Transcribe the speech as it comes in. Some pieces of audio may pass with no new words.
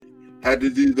Had to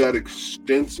do that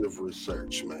extensive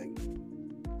research, man.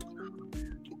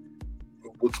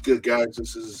 What's good, guys?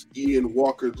 This is Ian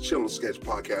Walker, the Chillin' Sketch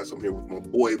Podcast. I'm here with my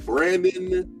boy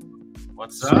Brandon.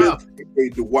 What's Smith, up? aka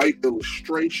Dwight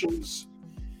Illustrations.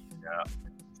 Yeah,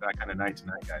 it's that kind of night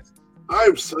tonight, guys. I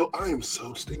am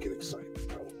so stinking excited,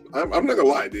 bro. I'm not gonna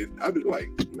lie, dude. I'd be like,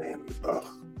 man,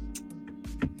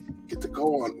 get to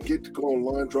go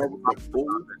online, draw with my boy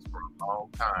For a long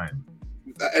time.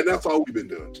 and that's all we've been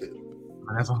doing too.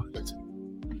 And that's all. I've been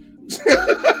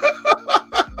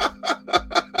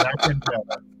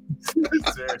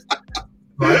seriously.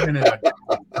 I've been in for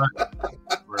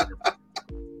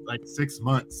like 6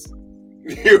 months.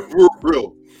 Yeah, for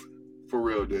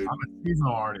real, dude. I'm a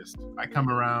seasonal artist. I come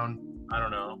around, I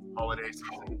don't know, holiday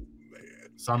season,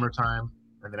 summertime,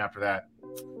 and then after that,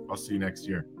 I'll see you next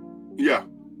year. Yeah.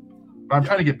 But I'm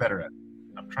trying to get better at it.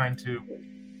 I'm trying to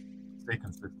stay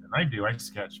consistent. I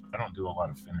sketch, but I don't do a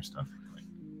lot of finished stuff.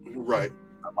 Right.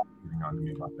 I'm not getting on to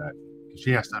me about that.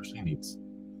 She has stuff she needs.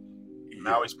 And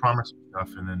I always promise her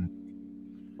stuff, and then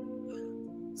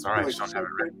it's all right. I just don't have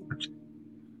it ready.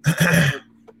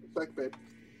 Thanks, babe.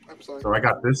 I'm sorry. So I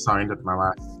got this signed at my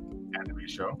last anime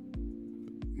show.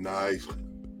 Nice.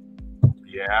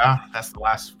 Yeah, that's the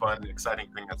last fun, exciting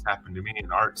thing that's happened to me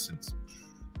in art since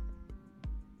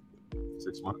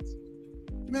 6 months.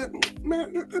 Man,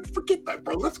 forget that,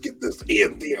 bro. Let's get this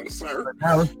in, sir.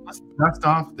 Now let's dust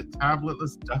off the tablet.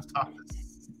 Let's dust off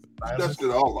this. Dust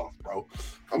it all off, bro.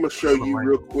 I'm gonna show you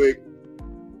real quick,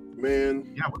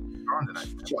 man. Yeah, what's on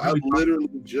tonight? So I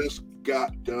literally just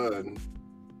got done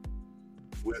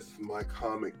with my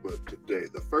comic book today.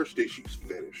 The first issue's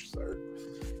finished, sir.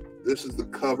 This is the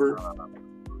cover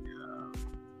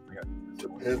to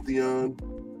Pantheon.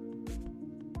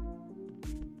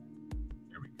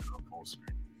 Here we go, full screen.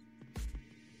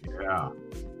 Yeah,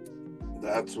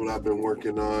 that's what I've been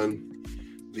working on.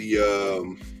 The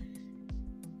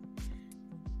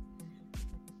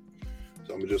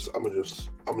so I'm gonna just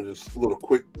a little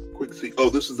quick see. Oh,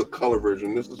 this is the color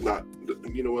version. This is not.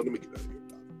 You know what? Let me get out of here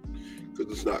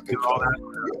because it's not in color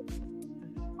yet.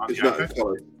 It's not in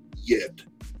color yet.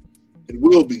 It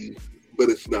will be, but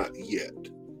it's not yet.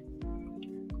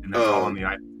 And that's all on the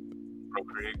iPad.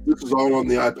 Procreate. This is all on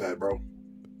the iPad, bro.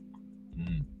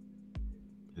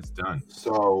 It's done.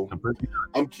 So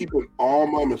I'm keeping all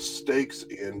my mistakes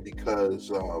in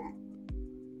because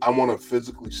I want to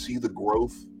physically see the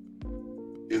growth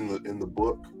in the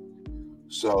book.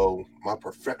 So my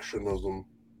perfectionism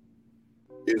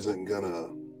isn't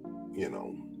gonna,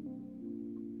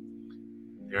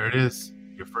 There it is.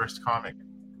 Your first comic.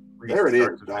 There it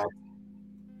is, dog.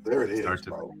 There it is,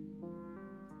 bro.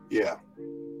 Yeah.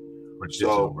 Or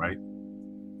digital, right?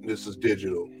 This is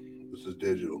digital.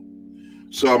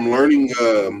 So I'm learning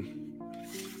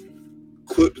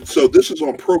so this is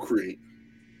on Procreate.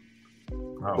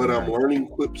 But I'm learning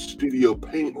Clip Studio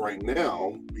Paint right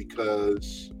now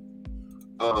because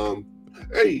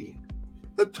hey,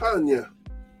 Tanya.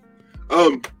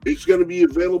 It's gonna be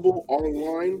available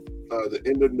online the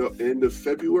end of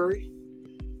February.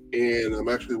 And I'm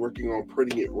actually working on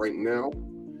printing it right now.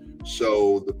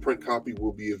 So the print copy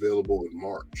will be available in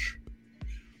March.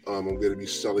 I'm going to be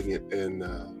selling it in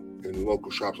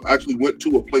local shops. I actually went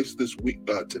to a place this week,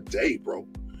 today, bro.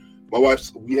 My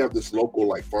wife's, we have this local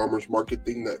like farmers market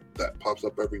thing that pops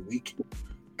up every week,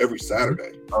 every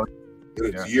Saturday. And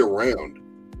it's year round.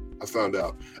 I found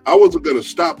out. I wasn't going to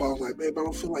stop. I was like, babe, I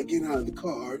don't feel like getting out of the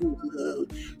car.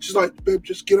 She's like, babe,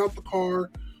 just get out the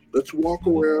car. Let's walk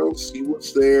around, see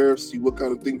what's there, see what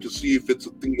kind of thing, to see if it's a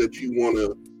thing that you want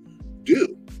to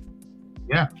do.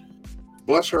 Yeah.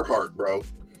 Bless her heart, bro.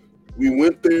 We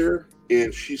went there,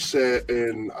 and she said,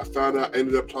 and I found out,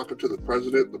 ended up talking to the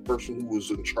president, the person who was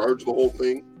in charge of the whole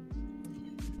thing,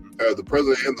 the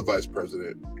president and the vice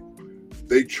president.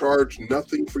 They charge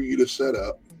nothing for you to set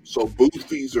up, so booth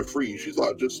fees are free. She's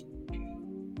like, just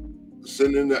put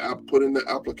in the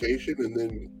application, and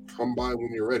then come by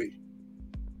when you're ready.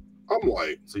 I'm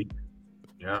like,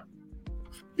 yeah.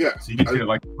 So you could do it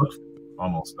like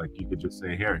almost like you could just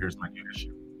say, here's my new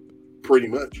issue. Pretty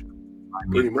much. Buy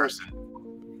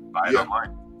it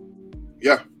online.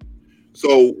 Yeah.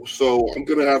 So I'm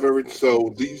gonna have everything.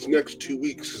 So these next 2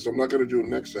 weeks, because I'm not gonna do it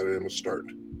next Saturday, I'm gonna start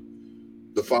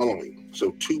the following.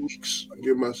 So 2 weeks, I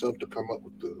give myself to come up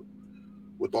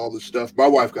with all this stuff. My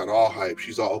wife got all hype.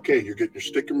 She's all, okay, you're getting your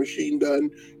sticker machine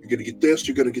done. You're gonna get this.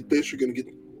 You're gonna get this. You're gonna get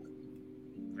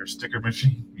your sticker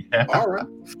machine. Yeah. All right.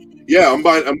 Yeah, I'm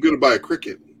gonna buy a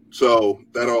Cricut, so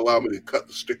that'll allow me to cut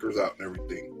the stickers out and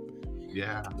everything.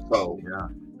 Yeah. So yeah.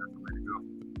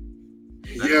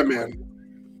 Yeah, man.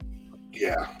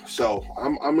 Yeah, so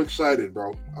I'm excited,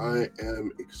 bro. I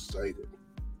am excited.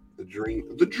 The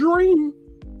dream, the dream,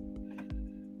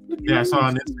 the Yeah, I saw dream.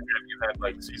 on Instagram you had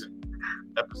like not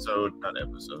episode, but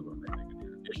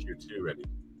issue 2 ready.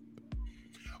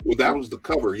 Well, that was the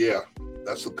cover. Yeah,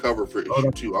 that's the cover for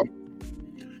issue 2.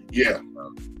 Yeah.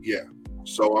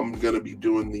 So I'm gonna be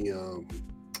doing the.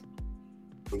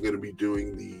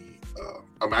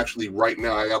 I'm actually right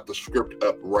now. I got the script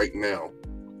up right now,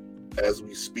 as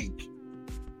we speak,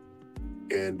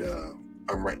 and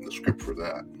I'm writing the script for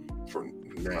that for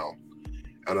now,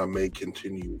 and I may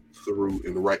continue through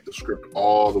and write the script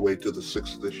all the way to the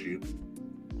 6th issue,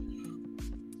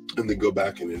 and then go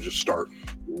back and then just start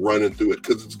running through it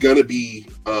because it's gonna be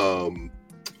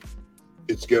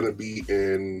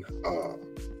in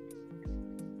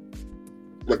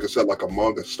like I said, like a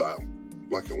manga style,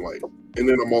 black and white, and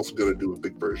then I'm also gonna do a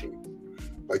big version,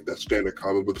 like that standard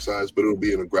comic book size, but it'll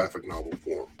be in a graphic novel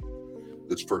form.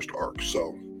 This first arc,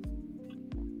 so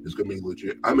it's gonna be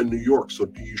legit. I'm in New York, so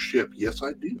do you ship? Yes,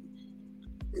 I do,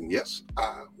 and yes,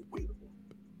 I will.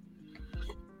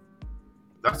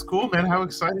 That's cool, man. How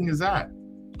exciting is that?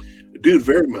 Dude,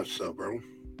 very much so, bro.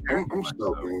 I'm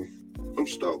stoked, man. I'm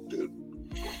stoked, dude.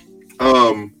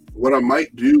 What I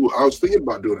might do, I was thinking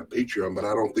about doing a Patreon, but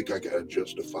I don't think I can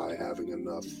justify having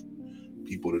enough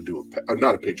people to do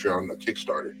not a Patreon, a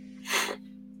Kickstarter.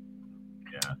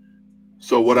 Yeah.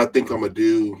 So what I think I'm gonna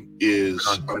do is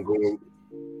I'm going.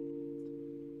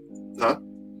 Huh?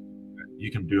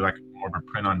 You can do like more of a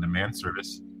print-on-demand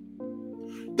service.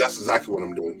 That's exactly what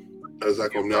I'm doing. I'm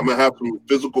gonna have some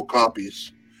physical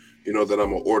copies, that I'm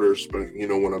gonna order,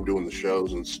 when I'm doing the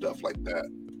shows and stuff like that.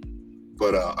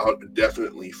 But I'll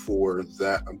definitely for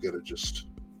that, I'm gonna just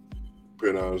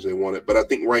print out as they want it. But I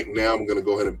think right now I'm gonna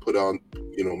go ahead and put on,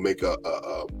 make a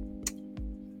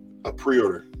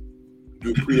pre-order,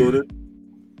 do a pre-order.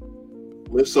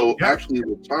 So actually,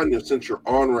 Tanya, since you're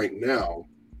on right now,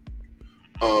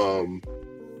 you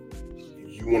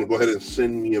want to go ahead and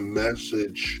send me a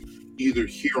message either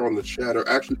here on the chat or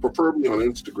actually preferably on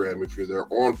Instagram if you're there,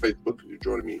 or on Facebook if you're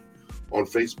joining me on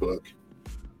Facebook.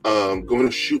 Go ahead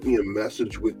and shoot me a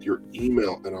message with your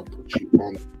email and I'll put you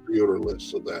on the pre-order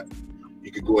list so that you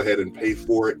could go ahead and pay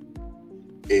for it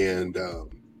and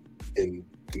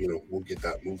we'll get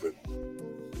that moving,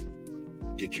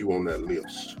 get you on that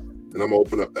list. And I'm gonna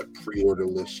open up that pre-order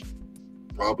list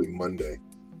probably Monday,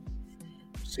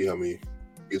 see how many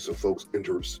get some folks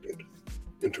interested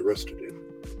in.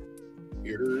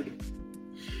 Weird.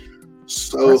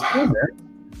 So that's cool, man.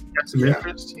 Got some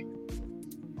interest.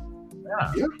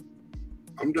 Yeah.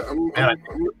 I'm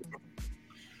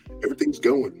everything's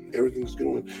going.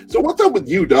 So what's up with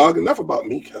you, dog? Enough about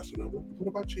me, Casanova. What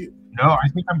about you? No, I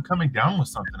think I'm coming down with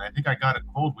something. I think I got a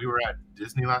cold. We were at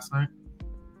Disney last night.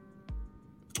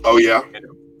 Oh yeah. When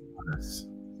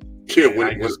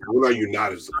are you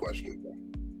not is the question, bro.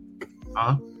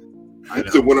 Huh?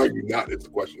 So when are you not is the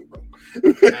question, bro.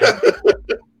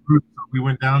 We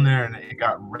went down there and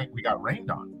we got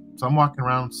rained on. So I'm walking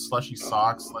around slushy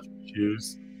socks, slushy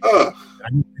shoes. I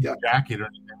need a jacket or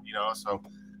anything, so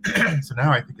so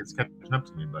now I think it's catching up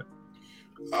to me, but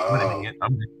I'm gonna hang it.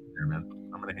 I'm gonna hang it there, man.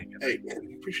 I'm gonna hang it. Hey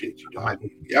man, appreciate you, dog.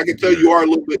 Yeah, I can tell you are a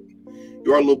little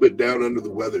bit down under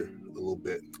the weather a little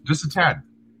bit. Just a tad.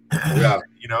 Yeah. I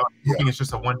think it's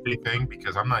just a 1 day thing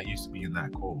because I'm not used to being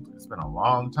that cold. It's been a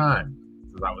long time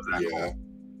since I was that cold.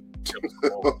 It was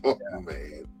cold. Oh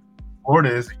man.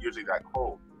 Florida isn't usually that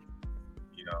cold.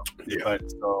 Yeah. But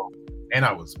and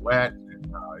I was wet and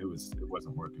it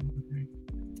wasn't working with me.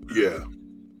 Yeah.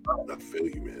 I feel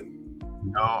you, man.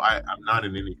 I'm not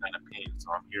in any kind of pain,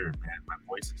 so I'm here, man. My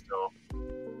voice is still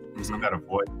got a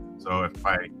voice. So if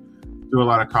I do a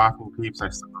lot of coughing, peeps,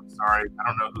 I'm sorry. I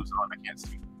don't know who's on. I can't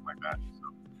see like that. So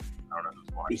I don't know who's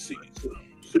watching.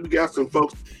 So we got some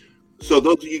folks. So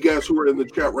those of you guys who are in the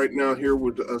chat right now here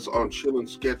with us on Chill and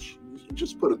Sketch,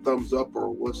 just put a thumbs up or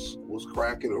what's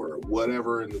cracking or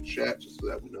whatever in the chat just so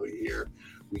that we know you're here.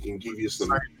 We can give you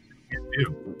some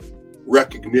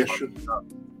recognition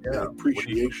and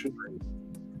appreciation.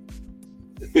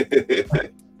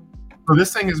 So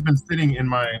this thing has been sitting in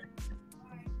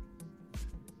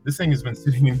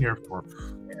here for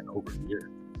over a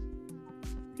year.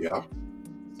 Yeah.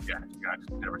 Yeah, I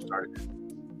just never started it.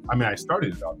 I mean, I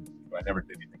started it, but I never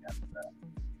did anything after that.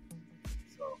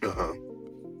 So,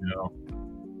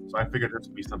 so I figured this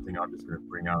would be something I'm just going to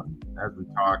bring out. And as we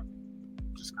talk,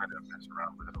 just kind of mess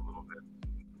around with it a little bit.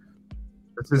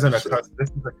 This isn't a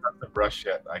custom brush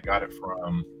yet. I got it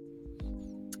from,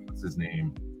 what's his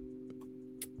name?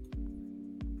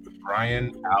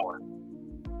 Brian Allen.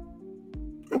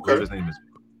 Okay. His name is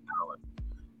Allen.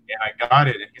 I got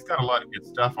it, and he's got a lot of good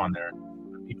stuff on there.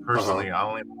 But me personally, I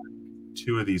only have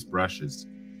 2 of these brushes.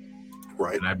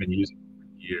 Right. And I've been using them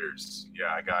for years.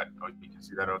 Yeah, I got. Oh, you can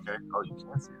see that okay? Oh, you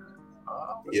can see that.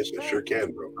 Oh, yes, I sure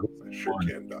can, bro. I sure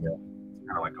can, Doc. Yeah. It's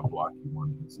kind of like a blocky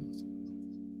one. Let me see.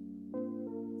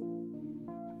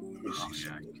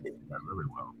 Yeah, I can see that really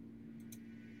well.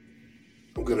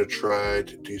 I'm gonna try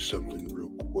to do something real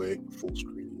quick. Full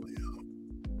screen layout.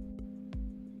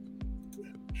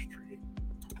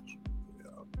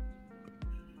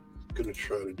 I'm gonna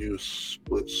try to do a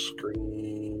split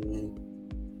screen.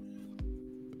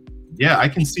 Yeah, I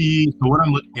can see. So what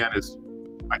I'm looking at is,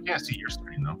 I can't see your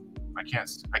screen though. I can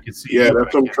see. Yeah,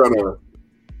 that's what I'm trying to.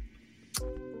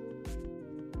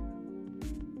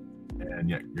 And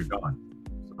yeah, you're gone.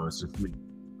 So it's just me.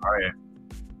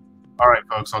 All right,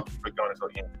 folks. I'll keep it going until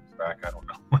Ian comes back. I don't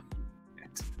know. I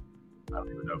don't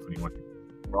even know if anyone.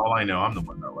 For all I know, I'm the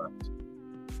one that left.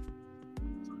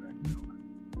 So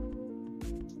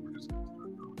we're just gonna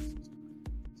start going.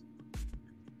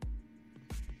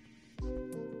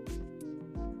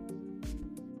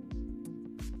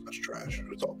 That's trash.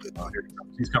 It's all good. Oh, here he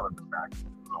comes. He's coming back.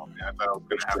 Oh man, I thought I was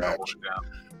gonna have to hold it down.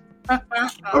 I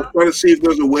was trying to see if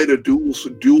there's a way to dual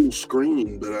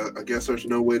screen, but I guess there's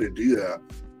no way to do that.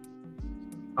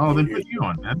 Oh, then put you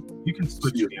on, man. You can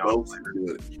switch me on.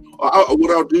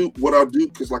 What I'll do,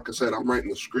 because like I said, I'm writing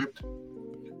the script.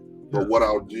 But what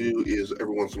I'll do is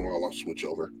every once in a while I'll switch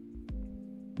over.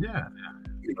 Yeah.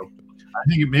 You know, I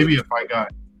think maybe if I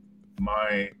got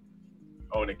my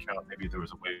own account, maybe there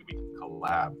was a way we can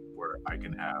collab where I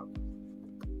can have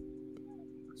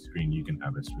a screen, you can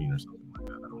have a screen or something like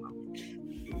that. I don't know.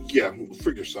 Yeah, we'll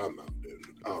figure something out, dude.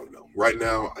 I don't know. Right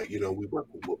now, we work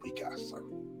with what we got, so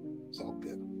it's all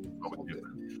good.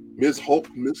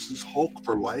 Mrs. Hulk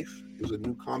for Life is a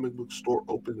new comic book store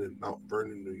opened in Mount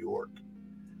Vernon, New York.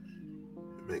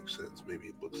 It makes sense. Maybe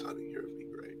a book signing here would be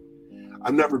great.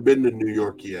 I've never been to New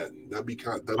York yet. That would be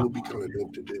kind of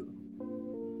dope to do.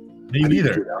 Me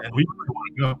neither. And we really want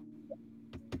to go.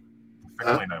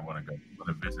 Family and I want to go. We want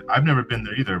to visit. I've never been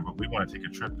there either, but we want to take a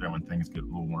trip there when things get a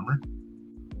little warmer.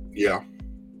 Yeah.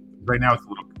 Right now it's a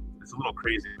little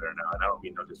crazy there now, and I don't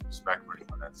mean no disrespect for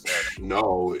anyone that said.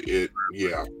 No,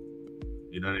 yeah.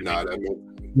 You know what I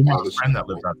mean? mean? We have a friend that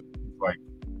lives out there. He's like,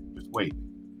 just wait.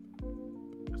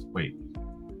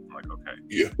 I'm like, okay.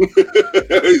 Yeah.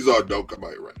 He's all, don't come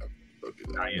out right now. Don't do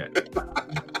that. Not yet.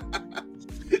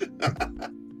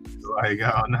 Like,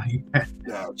 oh, not yet.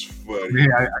 That's funny.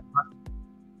 Yeah,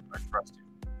 I trust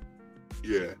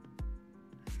you. Yeah.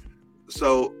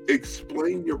 So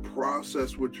explain your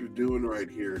process, what you're doing right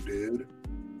here, dude.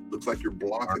 Looks like you're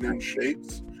blocking in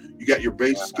shapes. You got your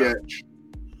base sketch.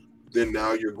 Then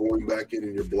now you're going back in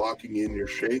and you're blocking in your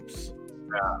shapes.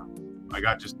 Yeah. I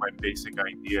got just my basic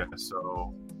idea.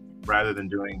 So rather than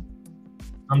doing,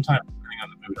 sometimes depending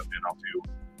on the mood I'm in, I'll do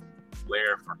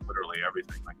layer for literally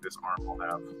everything. Like this arm will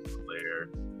have a layer.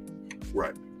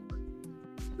 Right.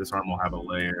 This arm will have a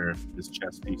layer. This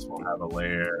chest piece will have a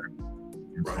layer.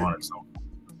 And so on and so forth.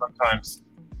 Sometimes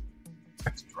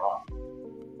text draw.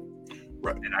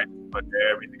 Right. And I put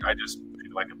everything, I just treat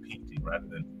it like a painting rather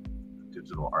than a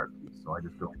digital art piece. So I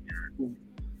just go in here.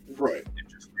 Right. And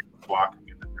just blocking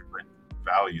in the different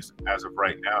values as of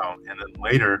right now. And then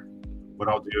later, what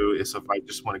I'll do is if I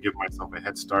just want to give myself a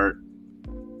head start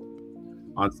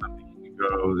on something, you can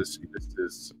go, this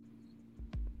is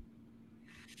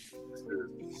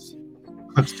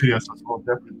Clip Studio, so it's a little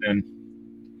different than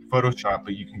Photoshop,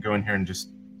 but you can go in here and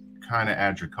just kind of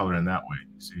add your color in that way.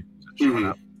 See, showing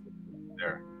up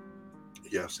there.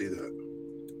 Yeah, I see that.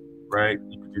 Right?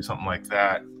 You could do something like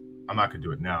that. I'm not going to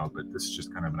do it now, but this is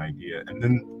just kind of an idea. And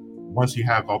then once you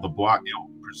have all the block, it'll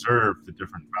preserve the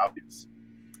different values.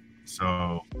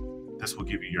 So this will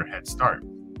give you your head start.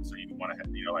 So you want to have,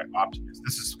 like Optimus.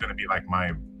 This is going to be like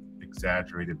my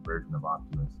exaggerated version of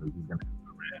Optimus. So he's going to have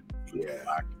the red,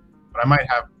 black. But I might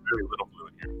have very little blue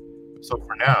in here. So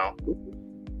for now,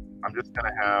 I'm just going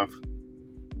to have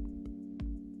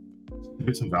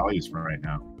some values for right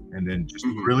now. And then just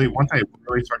really, once I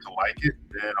really start to like it,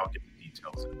 then I'll get the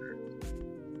details in there.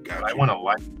 Gotcha. I want to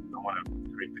like it. I want to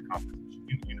create the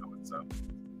composition. You know what's up.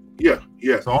 Yeah.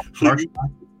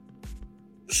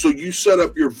 So you set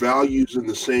up your values in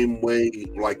the same way,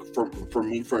 like for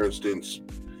me, for instance,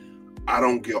 I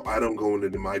don't go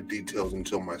into my details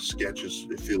until my sketches,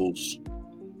 it feels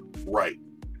right.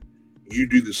 You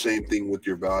do the same thing with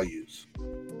your values.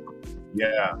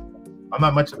 Yeah. I'm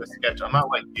not much of a sketch. I'm not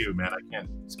like you, man. I can't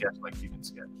sketch like you can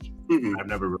sketch. Mm-hmm. I've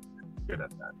never really been good at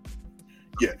that.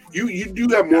 Yeah. You do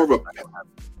have more of a...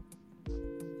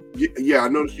 Yeah, I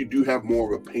noticed you do have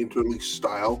more of a painterly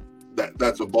style.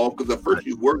 that's evolved, because at first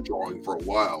you were drawing for a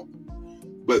while,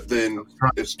 but then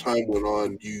as time went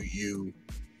on, you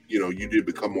did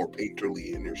become more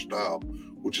painterly in your style,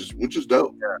 which is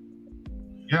dope.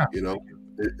 Yeah. You know,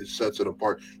 it sets it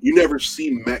apart. You never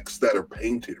see mechs that are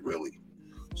painted, really.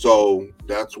 So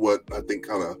that's what I think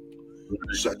kind of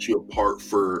sets you apart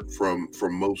from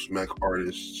most mech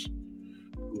artists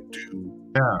who do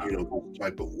this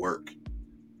type of work.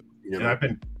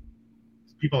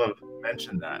 People have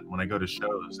mentioned that when I go to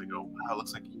shows, they go, "Wow, it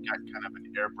looks like you got kind of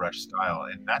an airbrush style,"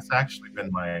 and that's actually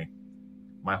been my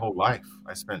whole life.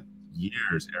 I spent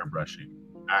years airbrushing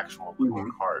actual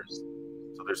little cars,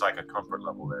 so there's like a comfort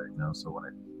level there, So when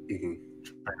I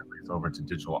translate over to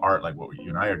digital art, like what you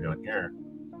and I are doing here,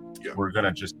 we're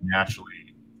gonna just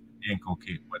naturally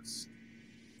inculcate what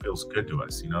feels good to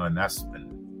us, and I've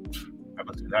been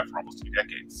doing that for almost 2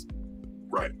 decades.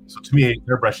 Right. So to me,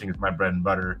 airbrushing is my bread and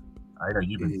butter. I know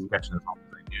you've been sketching this whole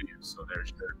thing, so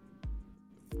there's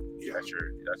that's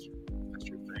your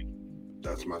thing.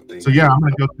 That's my thing. So yeah, I'm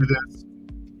gonna go through this,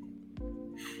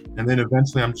 and then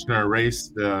eventually I'm just gonna erase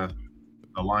the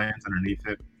lines underneath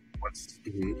it once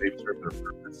they've served their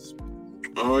purpose.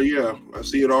 Oh yeah, I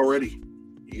see it already.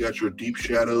 You got your deep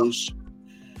shadows.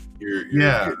 You're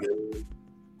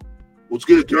What's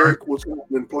good, Derek? What's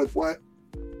happening, Play What?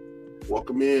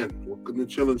 Welcome in. Welcome to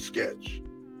Chillin' Sketch.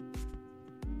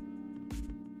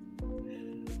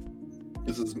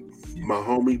 This is my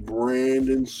homie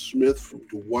Brandon Smith from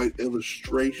Dwight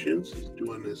Illustrations. He's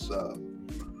doing his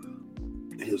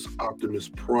Optimus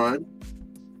Prime.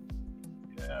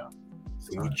 Yeah.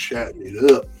 And we chatting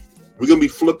it up. We're going to be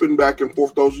flipping back and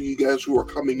forth. Those of you guys who are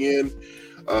coming in,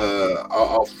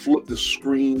 I'll flip the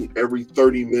screen every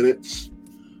 30 minutes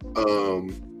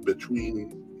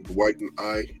between Dwight and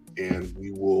I, and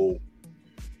we will,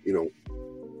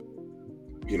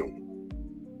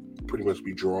 pretty much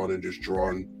be drawing and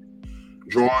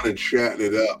chatting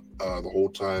it up the whole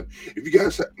time.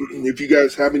 If you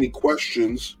guys have any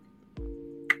questions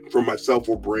for myself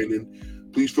or Brandon,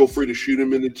 please feel free to shoot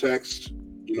them in the text.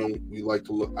 We like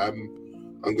to look. I'm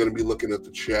going to be looking at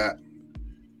the chat,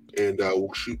 and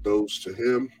we'll shoot those to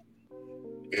him.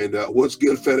 And what's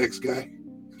good, FedEx guy?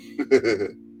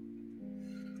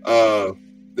 I'll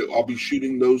be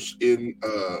shooting those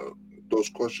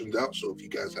questions out. So if you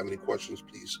guys have any questions,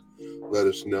 please let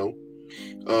us know.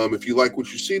 If you like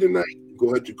what you see tonight,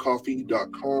 go ahead to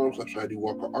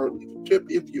coffee.com/IDWalkerArt. Leave a tip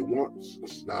if you want.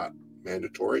 It's not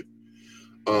mandatory.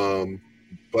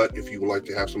 But if you would like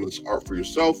to have some of this art for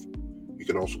yourself, you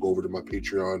can also go over to my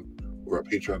Patreon. We're at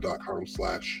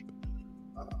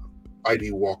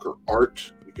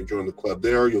patreon.com/IDWalkerArt. You can join the club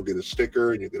there. You'll get a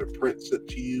sticker and you'll get a print sent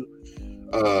to you,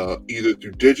 either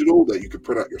through digital that you can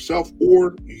print out yourself,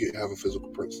 or you can have a physical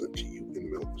print sent to you in the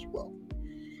mail as well.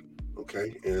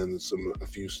 Okay, and a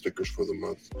few stickers for the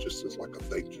month, just as like a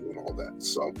thank you and all that.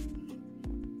 So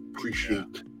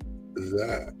appreciate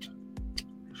that.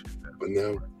 But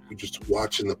now we're just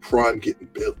watching the Prime getting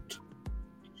built.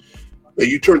 Now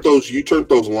you turned those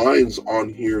lines on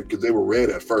here because they were red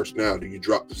at first. Now, do you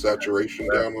drop the saturation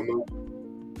down on those?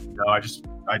 No, I just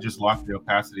locked the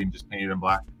opacity and just painted them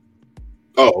black.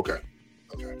 Oh, okay.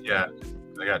 Yeah,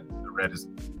 I got the red is.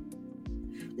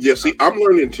 Yeah, see, I'm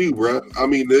learning too, bro. I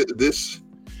mean, this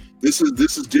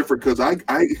is different because I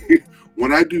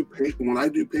when I do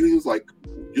paintings, like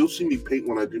you'll see me paint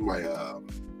when I do my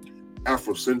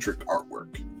Afrocentric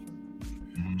artwork.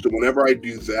 Mm-hmm. So whenever I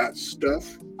do that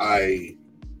stuff, I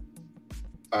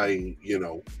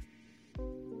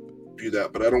do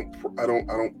that, but I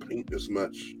don't paint as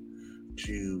much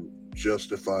to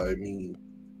justify me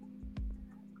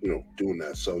doing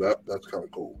that. So that's kind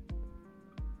of cool.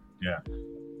 Yeah.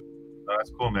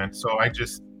 That's cool, man. So I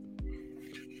just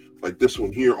like this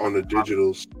one here on the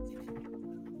digitals.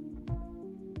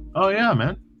 Oh yeah,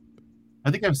 man.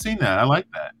 I think I've seen that. I like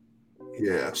that.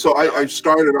 Yeah. So I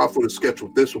started off with a sketch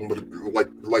with this one, but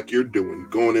like you're doing,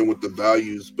 going in with the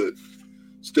values, but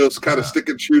still kind of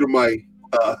sticking true to my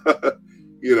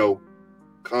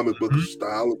comic book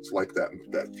style. It's like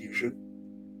that fusion.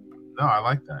 No, I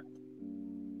like that.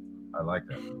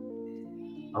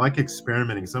 I like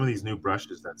experimenting. Some of these new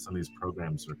brushes that some of these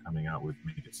programs are coming out with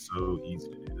make it so easy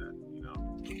to do that,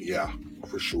 Yeah,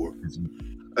 for sure.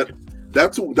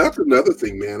 That's another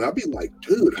thing, man. I'd be like,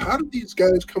 dude, how did these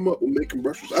guys come up with making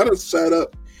brushes? I done sat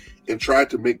up and tried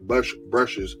to make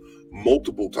brushes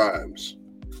multiple times.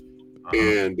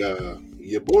 And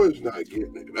your boy's not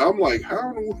getting it. I'm like,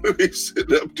 how in the world are they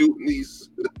sitting up doing these?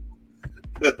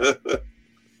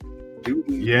 Brushes like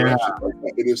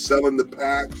that, and they're selling the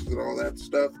packs and all that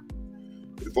stuff.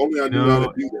 If only I knew how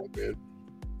to do that, man.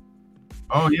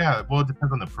 Oh yeah, well it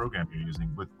depends on the program you're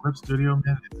using. With Clip Studio,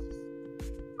 man,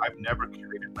 I've never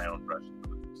curated my own brush in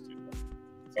Clip Studio.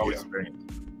 It's always very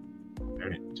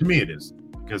to me it is,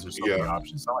 because there's so many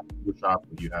options. It's not like Photoshop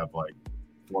where you have like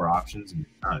 4 options and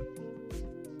you're done.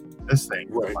 This thing,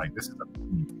 like this is a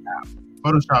app.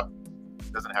 Photoshop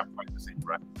doesn't have quite the same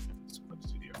breadth as Clip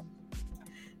Studio.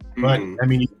 But I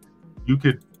mean, you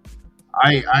could.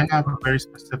 I have a very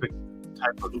specific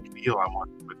type of feel I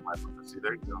want with my brush. See,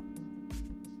 there you go.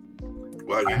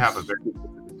 Well, I have a very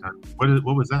specific type.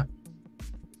 What was that?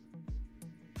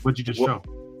 What'd you just show?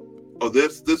 Oh,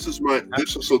 this is my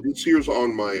this here's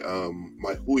on my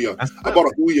my Huion. I bought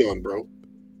a Huion, bro.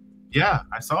 Yeah,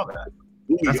 I saw that.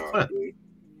 Huion.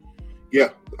 Yeah,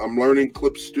 I'm learning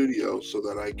Clip Studio so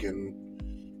that I can,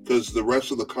 because the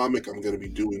rest of the comic I'm going to be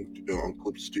doing on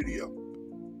Clip Studio.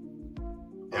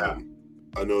 Yeah,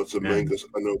 I know it's a manga.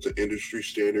 I know it's an industry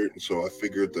standard, and so I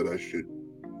figured that I should,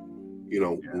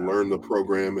 learn the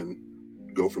program and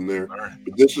go from there.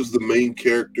 But this is the main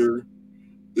character.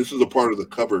 This is a part of the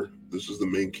cover. This is the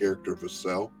main character,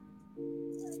 Vassell,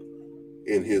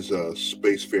 in his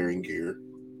spacefaring gear.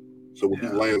 So when he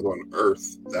lands on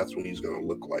Earth, that's what he's going to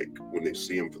look like when they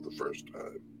see him for the first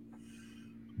time.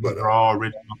 But they're all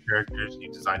original characters. You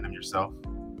designed them yourself?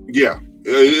 Yeah,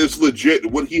 it's legit.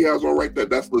 What he has on right there,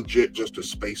 that's legit just a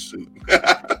spacesuit.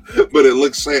 But it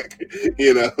looks sick,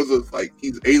 It's like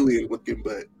he's alien looking,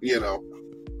 but,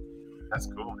 That's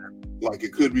cool, man. Like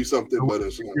it could be something, so but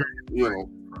it's not,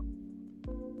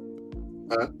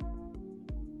 Huh?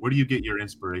 Where do you get your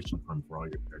inspiration from for all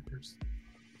your characters?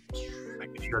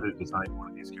 Like if you got to design one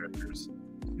of these characters,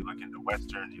 you look into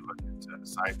Western, you look into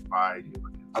sci-fi, you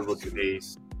look into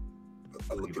space.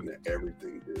 I look into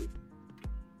everything, dude.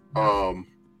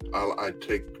 I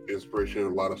take inspiration in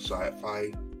a lot of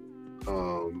sci-fi.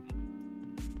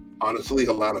 Honestly,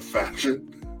 a lot of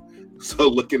fashion.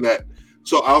 So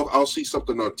I'll see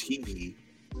something on TV,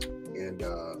 and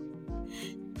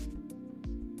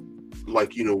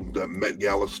like the Met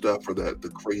Gala stuff or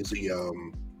the crazy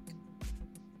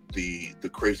the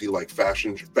crazy like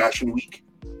fashion week.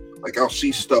 Like I'll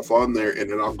see stuff on there, and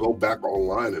then I'll go back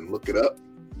online and look it up,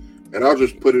 and I'll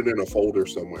just put it in a folder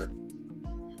somewhere.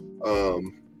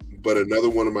 But another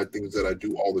one of my things that I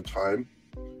do all the time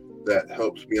that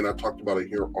helps me, and I talked about it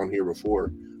here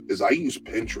before, is I use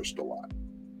Pinterest a lot.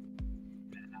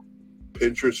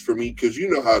 Pinterest for me, because you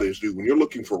know how it is, dude. When you're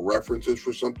looking for references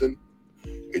for something,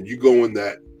 and you go in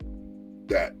that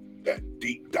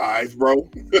deep dive, bro,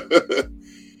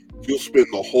 you'll spend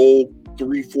the whole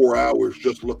 3-4 hours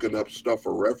just looking up stuff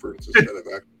for reference instead of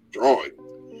actually drawing.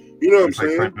 You know what I'm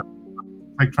saying?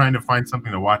 Like trying to find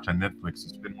something to watch on Netflix. You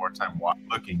spend more time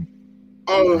looking.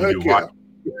 Oh, heck yeah.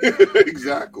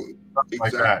 Exactly.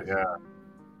 Like that, yeah.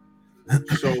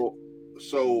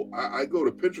 So I go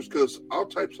to Pinterest because I'll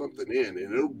type something in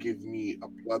and it'll give me a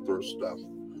plethora of stuff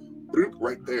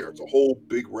right there. It's a whole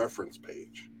big reference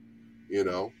page,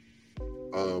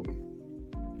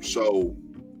 So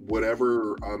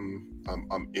whatever I'm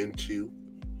into,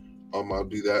 I'll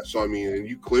do that. So I mean, and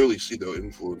you clearly see the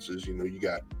influences. You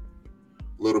got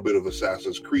a little bit of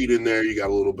Assassin's Creed in there. You got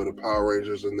a little bit of Power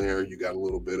Rangers in there. You got a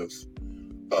little bit of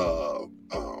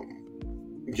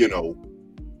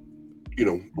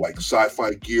like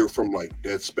sci-fi gear from like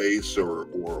Dead Space or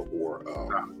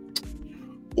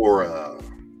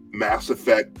Mass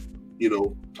Effect,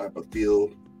 type of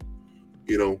field.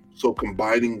 So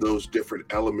combining those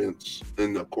different elements,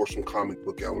 and of course some comic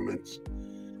book elements.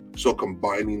 So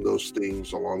combining those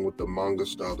things along with the manga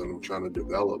style that I'm trying to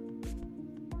develop,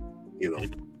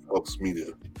 helps me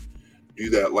to do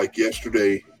that. Like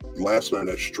last night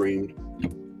I streamed,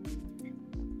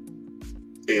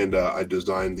 and I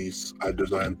designed.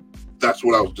 That's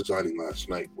what I was designing last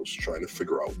night, was trying to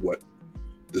figure out what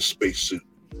the spacesuit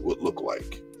would look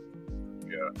like.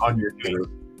 Yeah, on your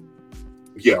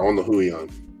on the Huion.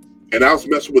 And I was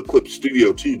messing with Clip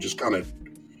Studio too, just kind of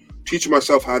teaching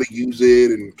myself how to use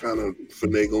it and kind of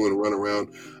finagle and run around.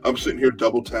 I'm sitting here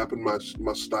double tapping my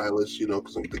stylus,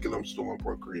 because I'm thinking I'm still on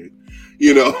Procreate,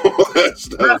 all that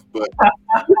stuff. But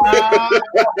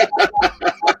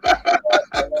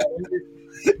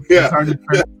yeah, it's hard to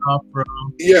turn it off, bro.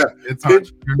 Yeah, it's hard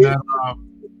to turn that off.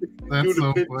 That's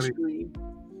so funny. Screen,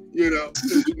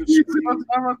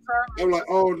 I'm like,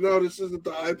 oh no, this isn't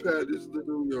the iPad. This is the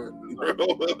Huion.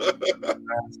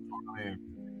 That's funny.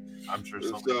 I'm sure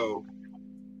so.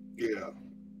 Yeah.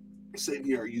 Same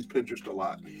here. I use Pinterest a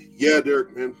lot. Yeah,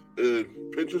 Derek, man.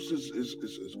 Pinterest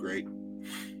is great.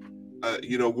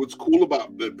 What's cool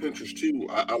about the Pinterest too,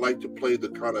 I like to play the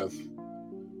kind of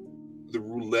the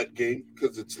roulette game,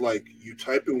 because it's like you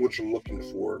type in what you're looking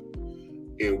for,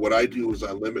 And what I do is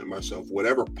I limit myself.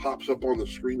 Whatever pops up on the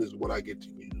screen is what I get to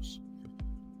use.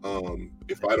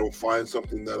 If I don't find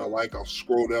something that I like, I'll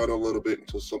scroll down a little bit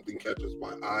until something catches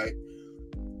my eye,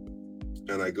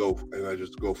 and I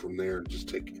just go from there and just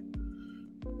take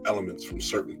elements from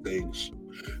certain things.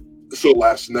 So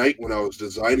last night when I was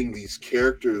designing these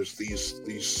characters, these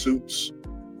suits,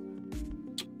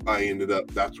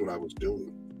 that's what I was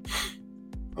doing.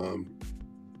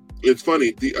 It's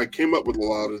funny, I came up with a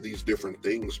lot of these different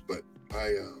things, but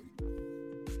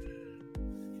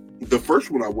the first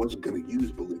one I wasn't going to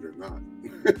use, believe it or not.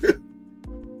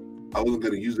 I wasn't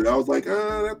going to use it. I was like,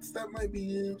 that might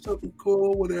be something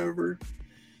cool, whatever.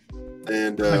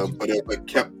 And but as I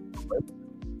kept,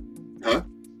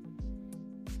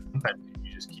 Sometimes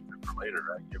you just keep it for later,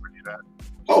 right? You ever do that?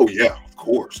 Oh yeah, of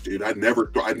course, dude. I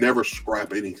never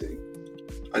scrap anything.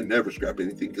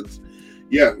 Because,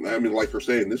 yeah, I mean, like we're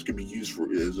saying, this could be used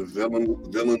as a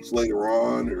villains later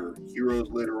on, or heroes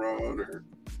later on, or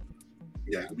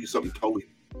yeah, it could be something totally.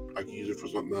 I can use it for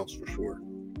something else for sure.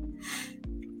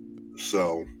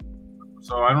 So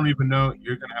I don't even know.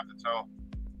 You're gonna have to tell.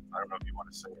 I don't know if you want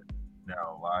to say it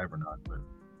now live or not, but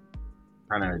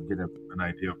kind of get an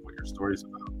idea of what your story's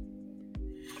about.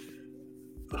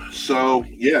 So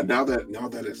yeah, now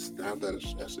that it's done.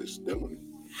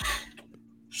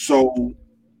 So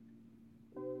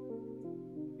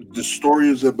the story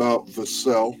is about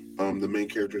Vassell. The main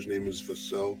character's name is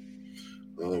Vassell,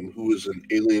 who is an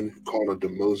alien called a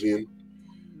Demosian.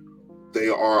 They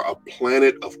are a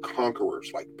planet of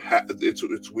conquerors. Like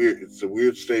it's weird. It's a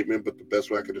weird statement, but the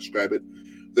best way I can describe it,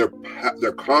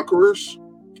 they're conquerors,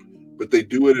 but they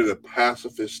do it in a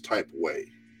pacifist type way.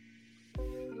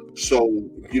 So,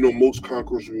 most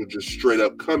conquerors will just straight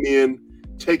up come in,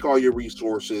 take all your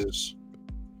resources,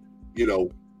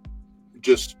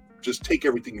 just take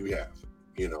everything you have,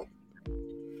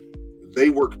 They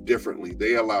work differently.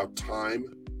 They allow time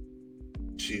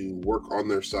to work on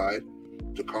their side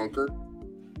to conquer,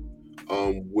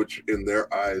 which in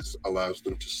their eyes allows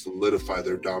them to solidify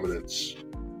their dominance,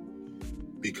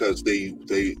 because they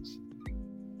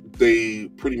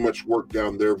pretty much work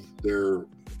down their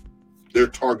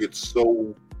targets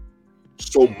so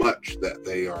much that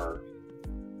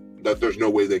there's no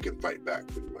way they can fight back,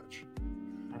 pretty much.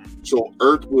 So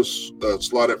Earth was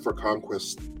slotted for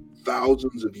conquest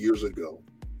thousands of years ago,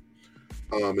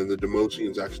 and the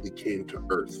Demosians actually came to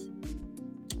Earth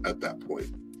at that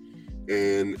point.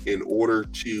 And in order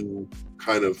to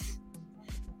kind of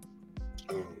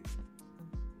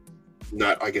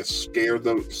not, I guess, scare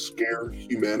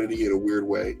humanity in a weird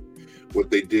way, what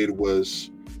they did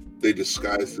was they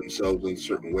disguised themselves in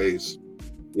certain ways.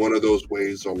 One of those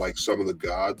ways are like some of the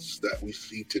gods that we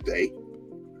see today.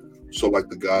 So like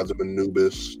the gods of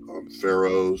Anubis,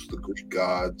 pharaohs, the Greek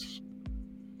gods,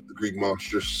 the Greek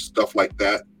monsters, stuff like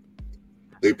that.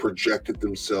 They projected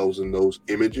themselves in those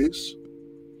images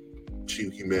to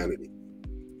humanity.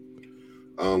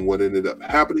 What ended up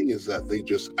happening is that they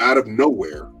just out of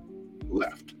nowhere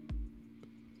left.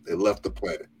 They left the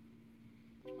planet.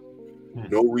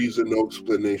 No reason, no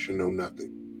explanation, no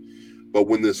nothing. But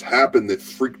when this happened, it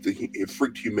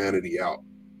freaked humanity out.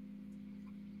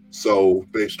 So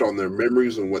based on their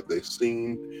memories and what they've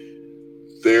seen,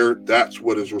 that's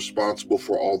what is responsible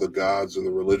for all the gods and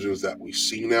the religions that we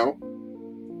see now.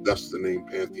 That's the name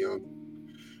Pantheon.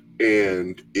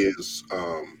 And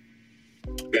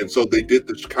so they did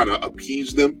this kind of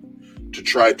appease them to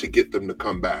try to get them to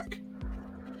come back.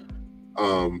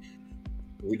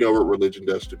 We know what religion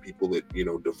does to people. It,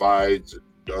 divides, it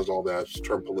does all that. It's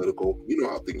turned political. You know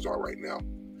how things are right now.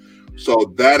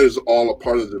 So that is all a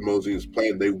part of the Demosians'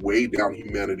 plan. They weigh down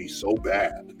humanity so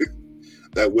bad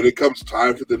that when it comes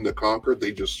time for them to conquer,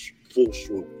 they just full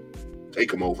swoop,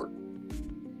 take them over.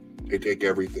 They take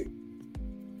everything.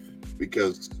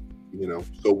 Because,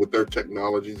 so with their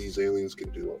technology, these aliens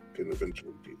can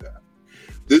eventually do that.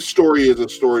 This story is a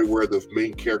story where the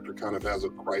main character kind of has a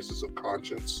crisis of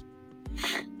conscience.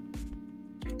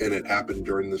 And it happened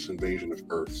during this invasion of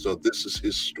Earth. So this is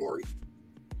his story.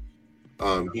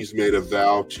 He's made a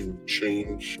vow to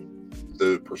change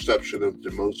the perception of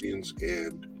Demosians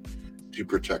and to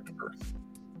protect Earth.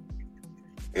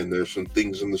 And there's some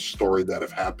things in the story that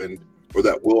have happened or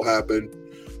that will happen,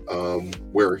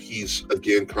 where he's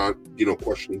again,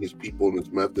 questioning his people and his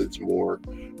methods more,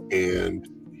 and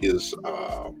his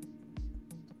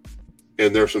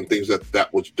and there's some things that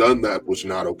was done that was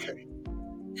not okay.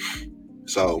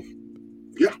 So,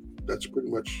 yeah, that's pretty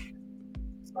much.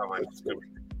 It's pretty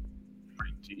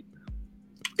deep.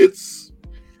 It's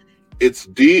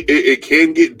deep. It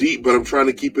can get deep, but I'm trying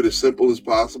to keep it as simple as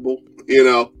possible,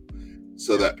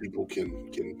 so that people can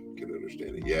understand.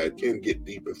 understand it. Yeah, it can get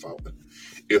deep if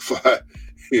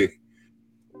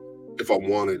I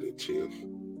wanted it to,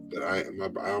 but I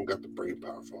don't got the brain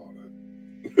power for all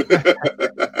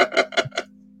that.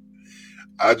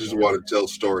 I just want to tell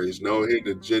stories. No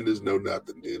hidden agendas, no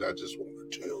nothing, dude. I just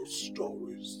want to tell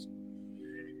stories.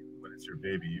 When it's your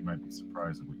baby, you might be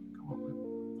surprised at what you come up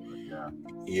with. But yeah,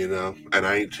 you know, and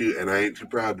I ain't too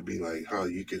proud to be like, oh,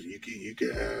 you can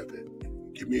have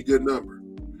it. Give me a good number.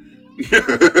 For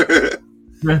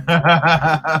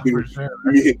sure.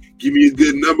 Give me a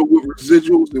good number with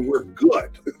residuals, and we're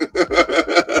good.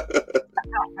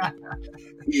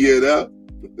 You know,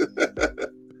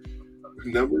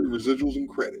 number, residuals, and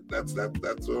credit. That's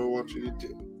what I want you to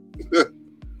do.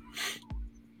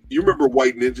 You remember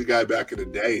White Ninja Guy back in the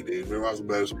day, dude? Remember I was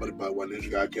mad at somebody buy White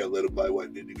Ninja Guy. I can't let him buy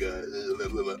White Ninja Guy.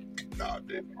 Nah,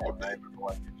 dude. All day. I remember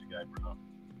White Ninja Guy, bro.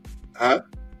 Huh?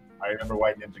 I remember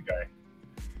White Ninja Guy.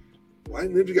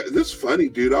 White Ninja Guy. This is funny,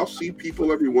 dude. I'll see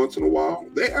people every once in a while.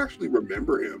 They actually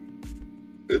remember him.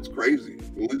 It's crazy.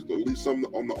 At least some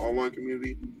on the online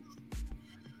community,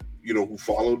 you know, who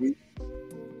followed me.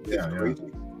 Yeah, crazy.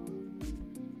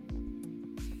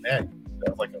 Man,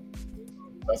 that's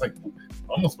like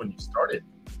almost when you started.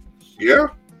 Yeah,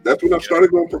 that's when I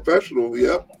started going professional.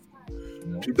 Yep,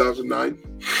 2009.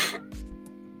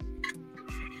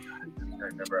 I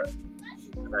remember it.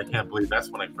 And I can't believe that's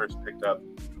when I first picked up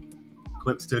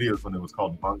Clip Studios, when it was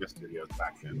called Manga Studios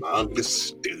back then. Manga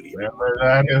Studios. Remember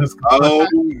that? It was oh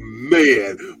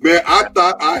man, I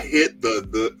thought I hit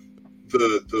the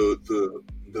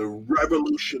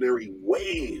revolutionary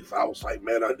wave. I was like,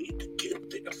 man, I need to get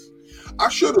this. I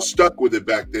should have stuck with it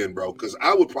back then, bro, because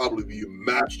I would probably be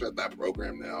matched at that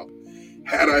program now.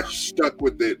 Had I stuck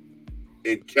with it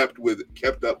and kept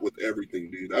up with everything,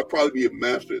 dude, I'd probably be a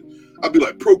master. I'd be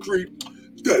like, Procreate,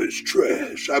 that is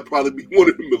trash. I'd probably be one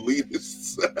of the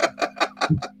elitists.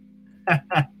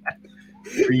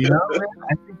 You know, man,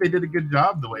 I think they did a good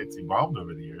job the way it's evolved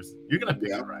over the years. You're gonna pick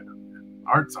it right up.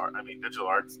 Digital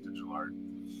art.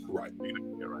 Right. You're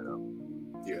gonna pick it right up.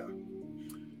 Yeah.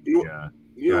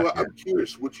 You know what? I'm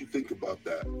curious what you think about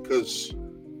that, because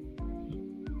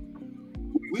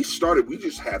we started, we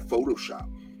just had Photoshop,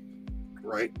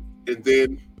 right? And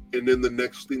then the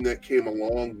next thing that came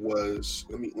along was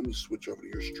let me switch over to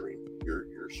your stream,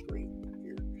 your screen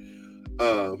here.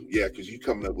 Yeah, because you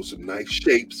coming up with some nice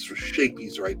shapes for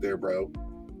shapies right there, bro.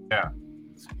 Yeah.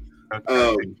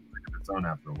 It's on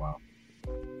after a while.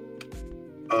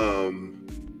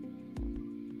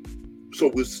 So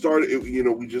we started, you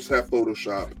know, we just have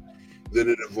Photoshop. Then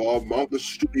it evolved. Manga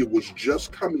Studio was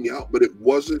just coming out, but it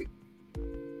wasn't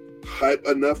hype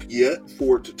enough yet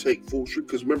for it to take full shoot.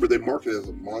 Because remember, they marketed it as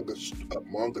a manga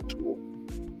tool.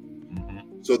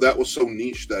 Mm-hmm. So that was so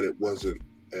niche that it wasn't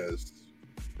as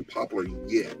popular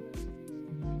yet.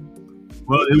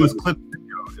 Well, it was Clip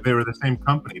Studios. They were the same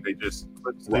company. They just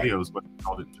Clip Studios, but they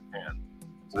called it in Japan.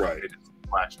 So they just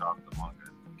flashed off the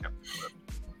manga and kept the clip.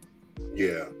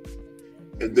 Yeah.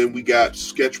 And then we got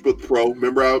Sketchbook Pro.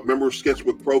 Remember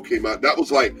Sketchbook Pro came out? That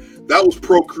was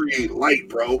Procreate Lite,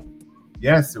 bro.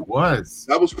 Yes, it was.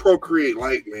 That was Procreate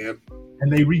Lite, man.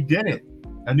 And they redid it.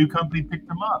 A new company picked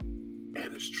them up.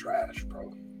 And it's trash,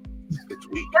 bro. It's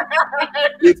weak.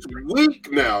 It's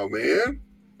weak now, man.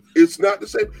 It's not the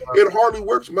same. It hardly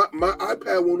works. My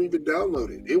iPad won't even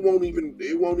download it. It won't even.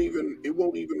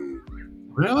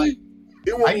 Really?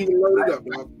 It won't even load it up,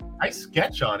 bro. I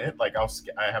sketch on it. Like I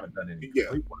haven't done any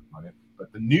complete work on it,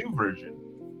 but the new version,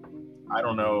 I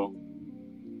don't know.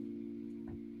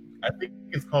 I think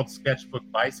it's called Sketchbook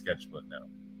by Sketchbook now,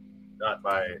 not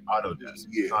by Autodesk.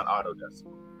 Yeah. It's not Autodesk.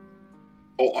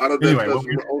 Oh, Autodesk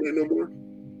doesn't own it no more?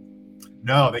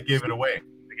 No, they gave it away.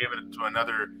 They gave it to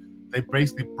another. They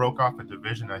basically broke off a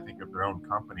division, I think, of their own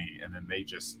company, and then they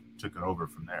just took it over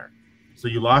from there. So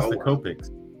you lost the Copics.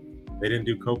 They didn't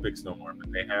do Copics no more, but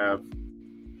they have.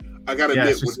 I gotta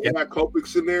admit, when they had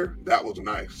Copics in there, that was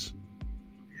nice.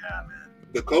 Yeah, man.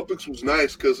 The Copics was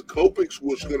nice because Copics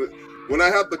was gonna. When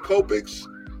I had the Copics,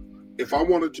 if I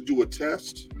wanted to do a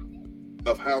test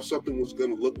of how something was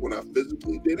gonna look when I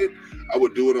physically did it, I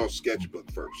would do it on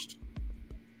Sketchbook first,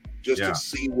 just to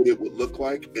see what it would look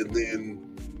like, and then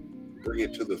bring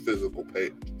it to the physical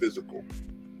page.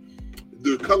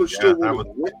 The color still went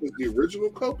with the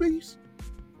original Copics,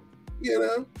 you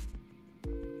know.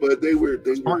 But they were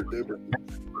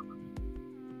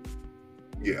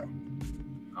yeah.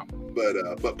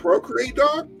 But Procreate,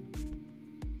 dog.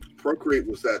 Procreate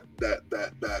was that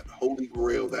holy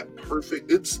grail, that perfect.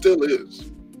 It still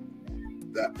is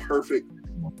that perfect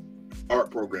art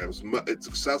program. It's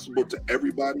accessible to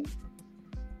everybody.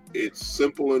 It's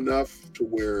simple enough to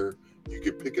where You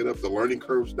can pick it up. The learning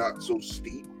curve's not so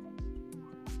steep.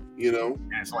 You know?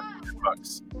 And it's like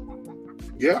 $10.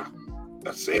 Yeah,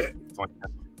 that's it. It's like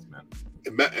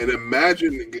 $10, man. And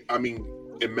imagine if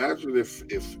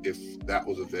that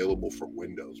was available for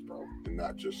Windows, bro, and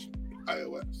not just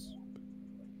iOS.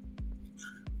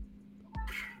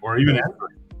 Or even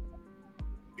Android.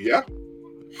 Yeah.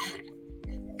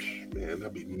 Man,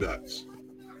 that'd be nuts.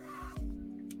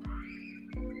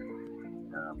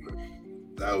 Yeah.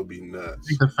 That would be nuts. I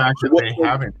think the fact that they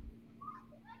haven't.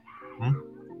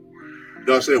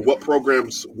 No, I'm saying, what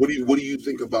programs? What do you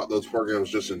think about those programs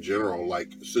just in general?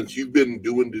 Like, since you've been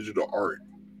doing digital art,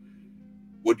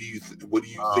 what do you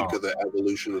think of the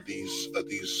evolution of these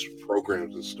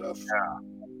programs and stuff? Yeah.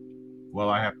 Well,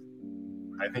 I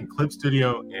think Clip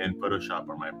Studio and Photoshop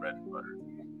are my bread and butter.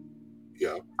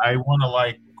 Yeah. I want to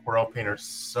like Corel Painter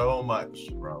so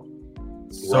much, bro.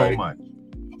 So much.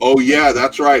 Oh yeah,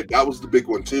 that's right. That was the big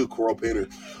one too, Corel Painter.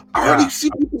 I already see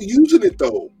people using it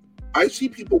though. I see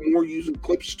people more using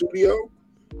Clip Studio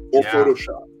or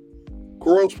Photoshop.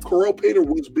 Corel Painter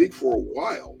was big for a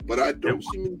while, but I don't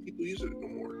see many people using it no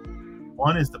more.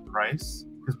 One is the price,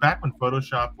 because back when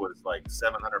Photoshop was like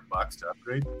 $700 to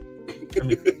upgrade, I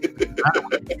mean,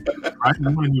 right? You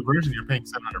want a new version, you're paying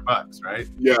 $700, right?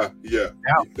 Yeah.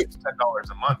 Now it's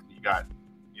 $10 a month. You got,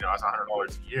 it's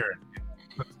 $100 a year, and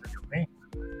Clip Studio Paint.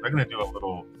 They're going to do a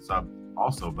little sub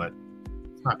also, but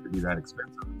it's not going to be that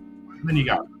expensive. And then you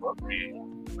got Procreate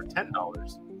for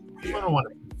 $10. You don't want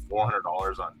to pay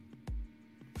 $400 on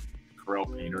Corel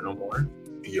Painter no more.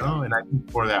 Yeah. And I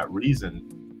think for that reason,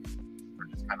 we're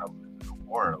just kind of losing the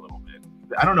war a little bit.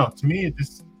 I don't know. To me,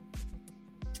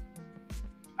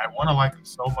 I want to like them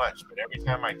so much, but every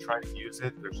time I try to use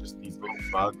it, there's just these little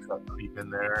bugs that creep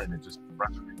in there, and it just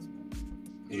frustrates me.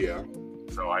 Yeah.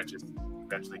 So I just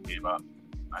eventually gave up.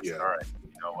 I said, all right,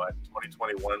 you know what?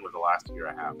 2021 was the last year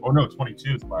I have. Oh no,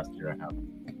 22 is the last year I have.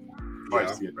 Oh, I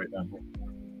see it right down here.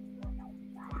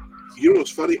 You know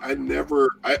what's funny?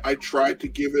 I tried to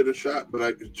give it a shot,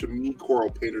 but to me,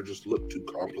 Corel Painter just looked too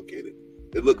complicated.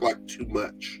 It looked like too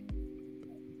much.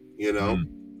 I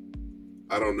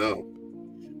don't know.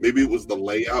 Maybe it was the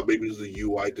layout, maybe it was the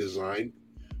UI design,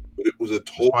 but it was a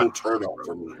total turnoff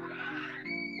for me.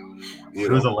 It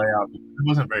was a layout. It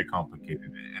wasn't very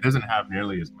complicated. It doesn't have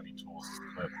nearly as many tools as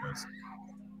Clip does.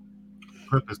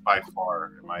 Clip is by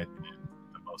far, in my opinion,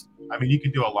 the most. I mean, you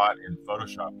can do a lot in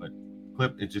Photoshop, but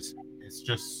Clip, it's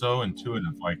just so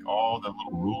intuitive. Like all the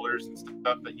little rulers and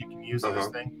stuff that you can use in this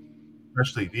thing,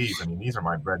 especially these. I mean, these are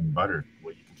my bread and butter.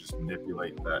 Where you can just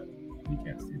manipulate that. You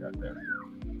can't see that there.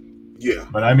 Yeah.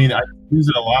 But I mean, I use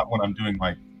it a lot when I'm doing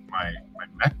like my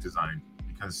mech design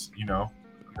because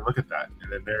look at that,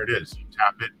 and then there it is. You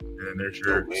tap it, and then there's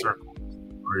your circle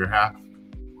or your half.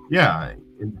 Yeah,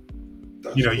 and,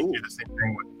 cool. You do the same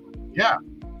thing with. Yeah,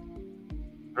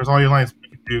 there's all your lines. You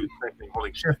can do the same thing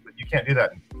holding shift, but you can't do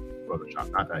that in Photoshop,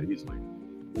 not that easily.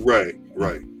 Right.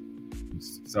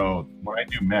 So when I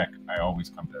do mech, I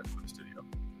always come to Clip Studio.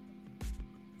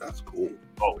 That's cool.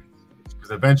 Always,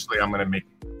 because eventually I'm going to make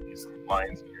these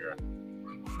lines here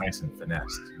nice and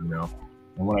finessed,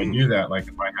 And when I do that, like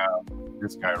if I have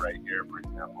this guy right here, for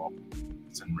example,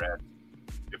 it's in red.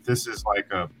 If this is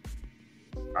like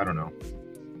I don't know,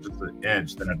 just an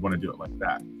edge, then I'd want to do it like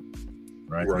that,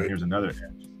 right? And here's another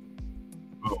edge.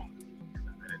 Boom.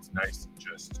 And it's nice and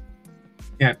just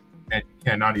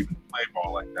cannot even play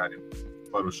ball like that in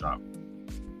Photoshop,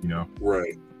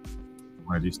 Right.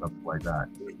 When I do stuff like that.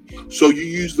 So you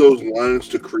use those lines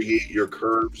to create your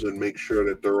curves and make sure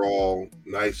that they're all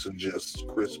nice and just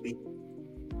crispy?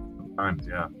 Sometimes,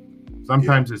 yeah.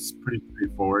 Sometimes it's pretty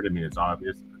straightforward. I mean, it's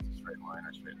obvious if it's a straight line.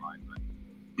 But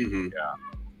yeah,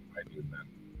 I do that.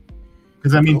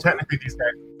 Because, I mean, technically these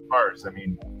guys are cars. I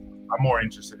mean, I'm more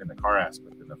interested in the car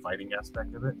aspect than the fighting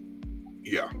aspect of it.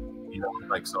 Yeah.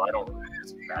 So I don't really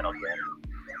just battle again. I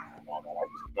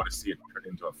just want to see it turn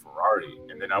into a Ferrari,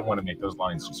 and then I want to make those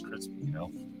lines just crispy,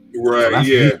 Right, so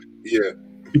yeah.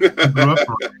 I grew up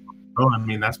I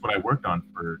mean, that's what I worked on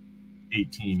for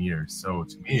 18 years. So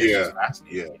to me, it's just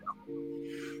fascinating.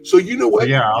 Yeah. So you know what? So,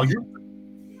 yeah,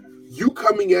 you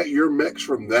coming at your mechs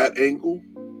from that angle,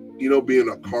 being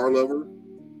a car lover,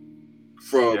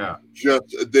 from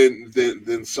just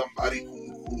then somebody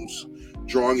who's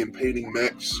drawing and painting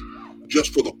mechs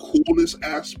just for the coolness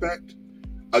aspect.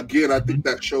 Again, I think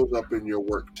that shows up in your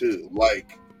work too.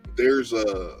 Like there's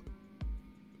a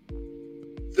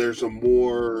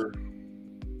more,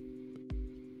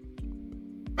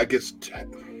 I guess,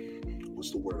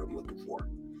 what's the word I'm looking for?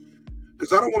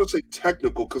 Because I don't want to say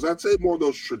technical, because I'd say more of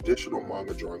those traditional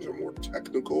manga drawings are more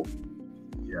technical.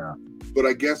 Yeah. But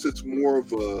I guess it's more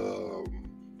of a,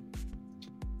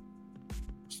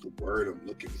 what's the word I'm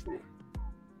looking for?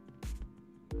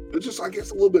 It's just, I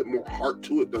guess, a little bit more heart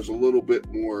to it. There's a little bit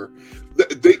more.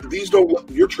 These don't look,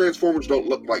 your Transformers don't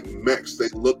look like mechs. They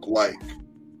look like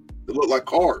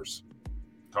cars.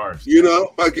 Cars. You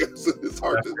know, I guess it's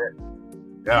hard That's to. it.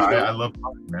 Yeah, you know? I love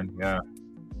cars, man. Yeah.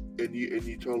 And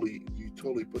you totally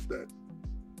put that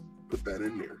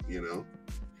in there. You know.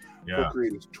 Yeah.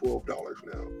 Procreate is $12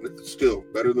 now. It's still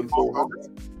better than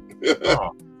 $400.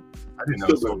 Oh, I didn't know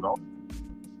it was $12.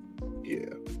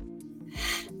 Yeah.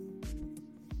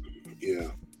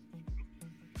 Yeah.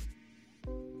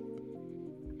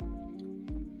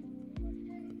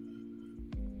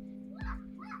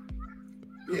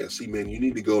 Yeah, see, man, you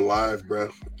need to go live, bro,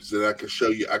 so that I can show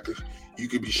you. You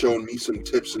could be showing me some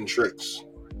tips and tricks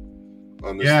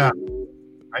on this. Yeah, thing.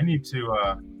 I need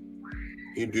to.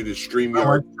 You do the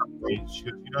StreamYard. You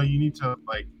know, you need to,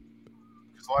 like,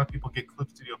 because a lot of people get Clip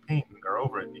Studio Paint and they're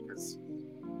over it because,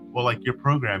 well, like your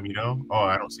program, you know. Oh,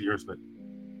 I don't see yours, but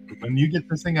when you get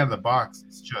this thing out of the box,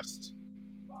 it's just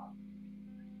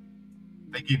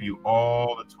they give you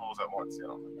all the tools at once, you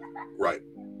know. Right.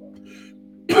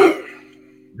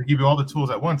 They give you all the tools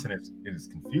at once, and it is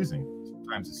confusing.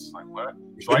 Sometimes it's just like, what?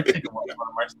 So I take it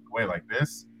away like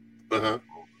this, or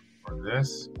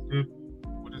this, dude.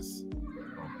 What is?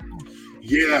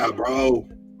 Yeah, bro.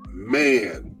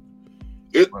 Man,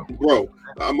 bro.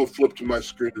 I'm gonna flip to my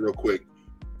screen real quick.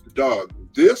 Dog,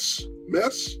 this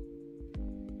mess.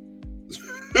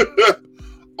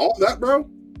 All that, bro.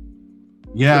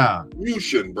 Yeah.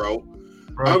 Confusion, bro.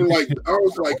 I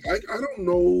was like, I don't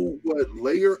know what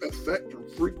layer, effect,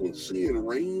 frequency, and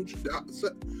range.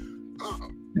 What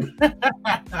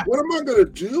am I gonna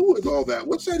do with all that?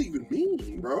 What's that even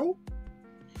mean, bro?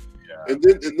 Yeah. And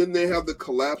then they have the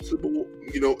collapsible.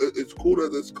 You know, it's cool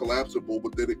that it's collapsible,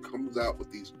 but then it comes out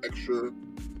with these extra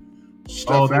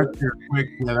stuff. Oh, that's your quick.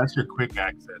 Yeah, that's your quick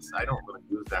access. I don't really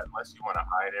use that unless you want to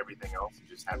hide everything else and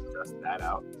just have just that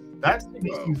out. That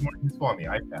makes things more useful on the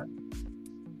iPad.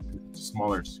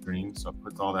 Smaller screen, so it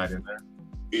puts all that in there.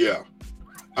 Yeah,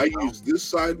 I use this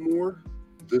side more.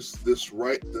 This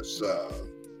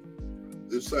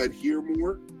side here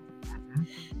more. Mm-hmm.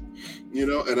 You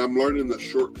know, and I'm learning the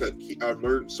shortcut key. I've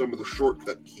learned some of the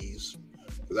shortcut keys.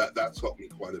 That's helped me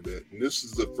quite a bit. And this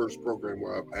is the first program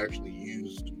where I've actually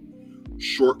used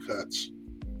shortcuts.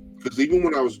 Because even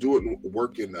when I was doing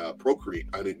work in Procreate,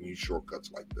 I didn't use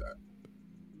shortcuts like that.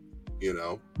 You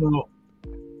know. Well,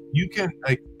 you can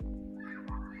click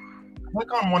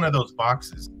on one of those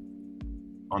boxes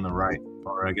on the right,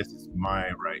 or I guess it's my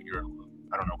right. I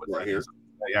don't know what right that here is.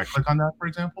 Yeah, click on that, for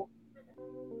example.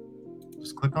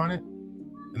 Just click on it,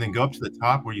 and then go up to the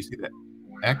top where you see the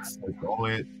X, like all the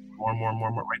way more, right,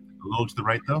 a little to the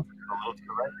right though, a little to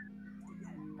the right,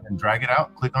 and drag it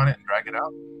out. Click on it and drag it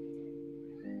out,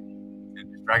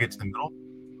 and just drag it to the middle,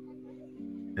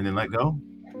 and then let go.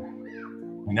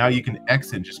 And now you can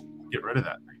exit, just get rid of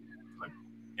that thing.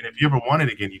 And if you ever want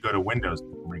it again, you go to Windows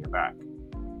and bring it back.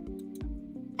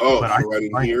 Oh, so right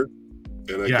in here?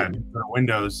 And you go to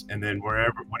Windows, and then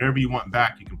whatever you want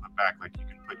back, you can put back. Like you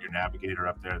can put your navigator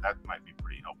up there. That might be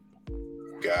pretty helpful.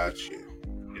 Gotcha.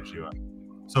 Gives you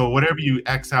so whatever you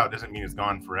X out doesn't mean it's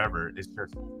gone forever. It's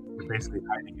just you're basically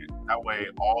hiding it. That way,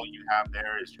 all you have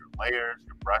there is your layers,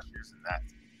 your brushes, and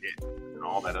that's it. And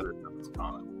all that other stuff is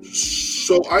gone.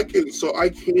 So I can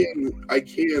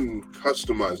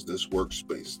customize this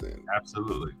workspace then.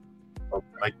 Absolutely.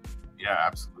 Okay.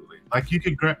 Absolutely. Like you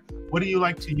could what do you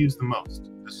like to use the most?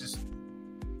 It's just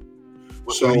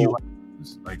what do you like to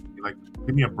use? Like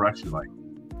give me a brush you like.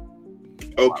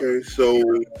 Okay, so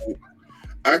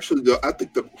actually so I'm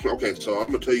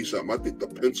gonna tell you something. I think the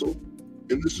pencil,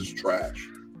 and this is trash.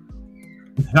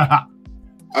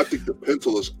 I think the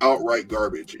pencil is outright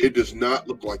garbage. It does not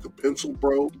look like a pencil,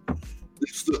 bro.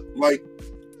 It's what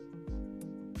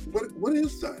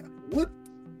is that? What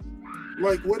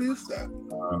is that?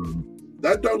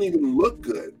 That don't even look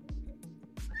good.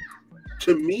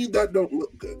 To me, that don't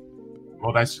look good.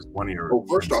 Well, that's just one of your. Oh,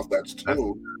 first off, that's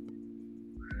tone.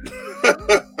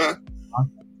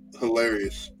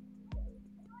 Hilarious.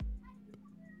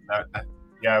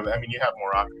 Yeah, I mean, you have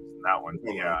more options than that one.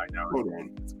 I know. Hold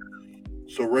on.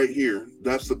 So right here,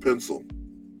 that's the pencil.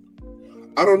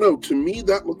 I don't know. To me,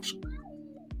 that looks.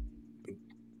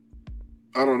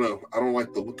 I don't know. I don't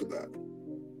like the look of that.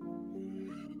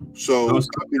 So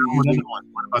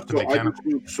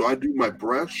I do my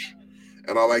brush,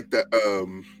 and I like that. I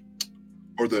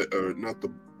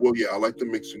like the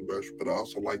mixing brush, but I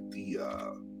also like the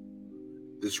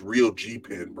this real G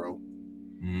pen, bro.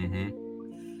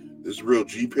 Mm-hmm. This real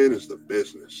G Pen is the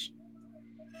business.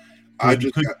 Well,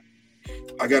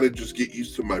 I got to just get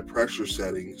used to my pressure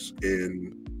settings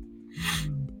and,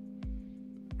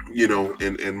 you know,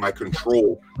 and my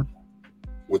control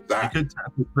with that. You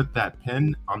could put that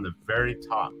pen on the very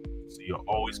top, so you'll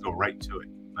always go right to it.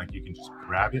 Like you can just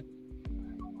grab it,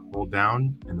 hold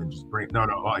down, and then just bring it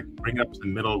up to the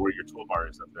middle where your toolbar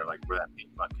is up there, like where that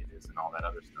paint bucket is and all that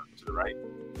other stuff. To the right.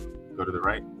 Go to the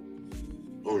right.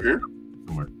 Over here?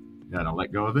 Somewhere. Yeah, now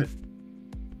let go of it.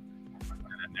 And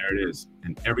then there it is.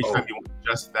 And every time you want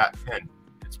just that pen,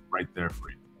 it's right there for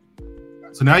you.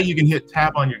 So now you can hit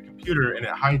tab on your computer and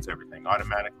it hides everything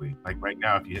automatically. Like right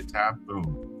now, if you hit tab,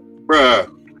 boom. Bruh.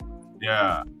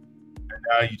 Yeah. And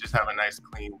now you just have a nice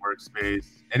clean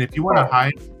workspace. And if you want to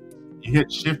hide, you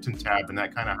hit shift and tab, and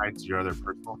that kind of hides your other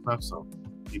personal stuff. So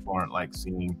people aren't like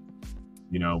seeing,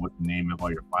 you know, what the name of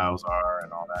all your files are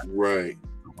and all that. Right.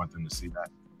 I want them to see that.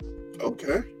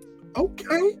 Okay.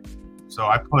 So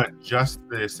I put just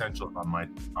the essentials on my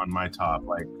top.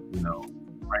 Like, you know,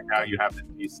 right now you have the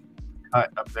piece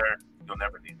cut up there. You'll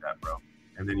never need that, bro.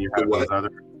 And then you have those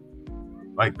other,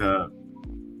 like the,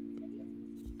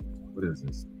 what is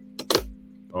this?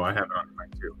 Oh, I have it on mine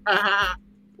too.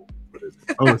 What is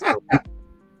it?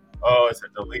 It's a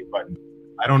delete button.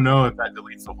 I don't know if that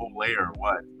deletes the whole layer or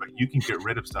what, but you can get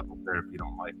rid of stuff up there if you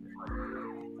don't like it.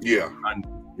 Yeah.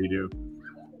 Redo.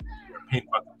 Your paint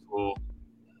bucket tool.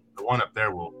 The one up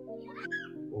there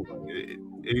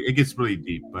it gets really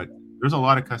deep, but there's a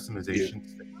lot of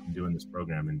customizations that you can do in this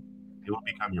program, and it will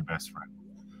become your best friend.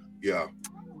 Yeah.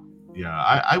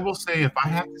 Yeah. I will say, if I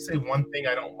have to say one thing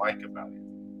I don't like about it,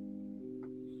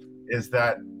 is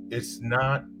that it's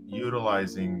not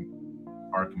utilizing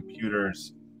our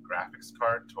computer's graphics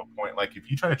card to a point. Like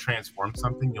if you try to transform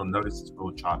something, you'll notice it's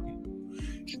real choppy.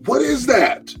 What is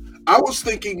that? I was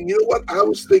thinking, you know what? I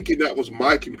was thinking that was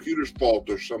my computer's fault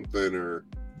or something. Or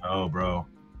oh, bro,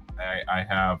 I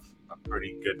have a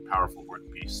pretty good, powerful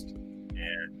workpiece,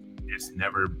 and it's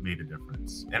never made a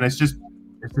difference. And it's just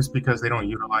because they don't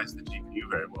utilize the GPU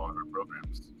very well in our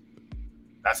programs.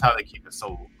 That's how they keep it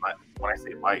so light. When I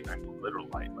say light, I mean literal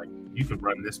light. Like you can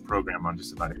run this program on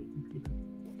just about any computer.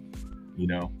 You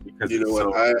know, because you know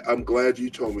what? I'm glad you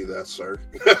told me that, sir.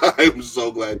 I'm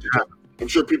so glad you told me. I'm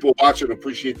sure people watching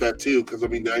appreciate that too, because I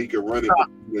mean now you can run it.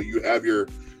 You know, you have your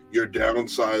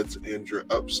downsides and your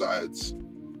upsides.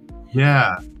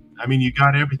 Yeah, I mean you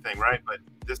got everything right, but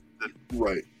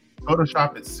right.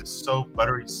 Photoshop is just so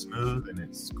buttery smooth and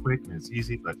it's quick and it's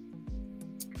easy, but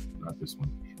not this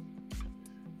one.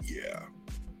 Yeah,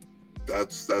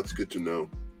 that's good to know.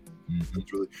 Mm-hmm.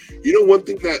 That's really, you know, one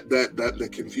thing that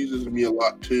confuses me a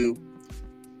lot too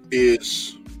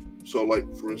is, so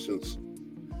like for instance,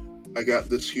 I got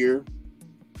this here.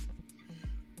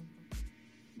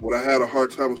 What I had a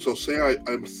hard time with, so say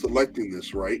I'm selecting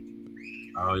this, right?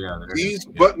 Oh yeah, these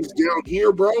buttons down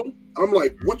here, bro. I'm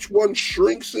like, which one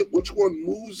shrinks it? Which one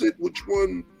moves it? Which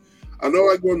one? I know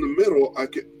I go in the middle. I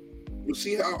can. You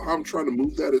see how I'm trying to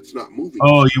move that? It's not moving.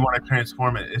 Oh, you want to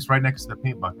transform it? It's right next to the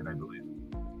paint bucket, I believe.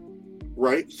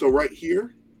 Right. So right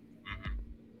here.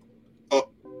 Oh.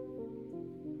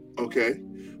 Okay.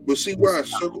 But see where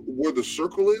where the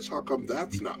circle is? How come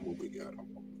that's not moving at all?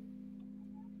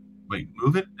 Wait,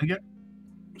 move it again?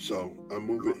 So I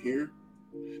move it here.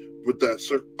 With that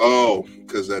circle. Oh,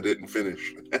 because I didn't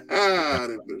finish. I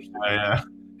didn't finish. Yeah.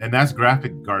 And that's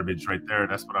graphic garbage right there.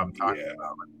 That's what I'm talking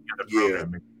about. Like, you get the program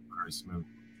makes it very smooth.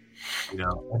 You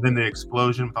know, and then the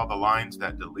explosion with all the lines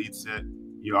that deletes it.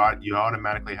 You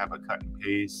automatically have a cut and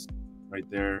paste right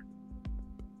there.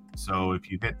 So if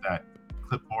you hit that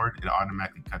clipboard, it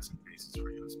automatically cuts and pastes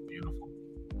for you. It's beautiful.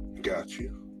 Got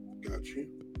you.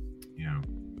 Yeah.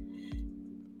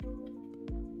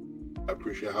 I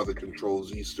appreciate how the Control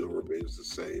Z still remains the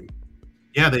same.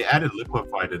 Yeah, they added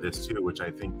Liquify to this too, which I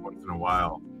think once in a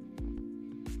while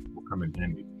will come in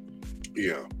handy.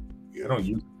 Yeah. I don't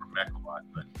use it for Mac a lot,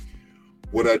 but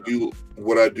what I do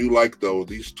like though,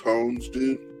 these tones,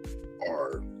 dude,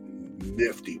 are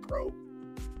nifty, bro.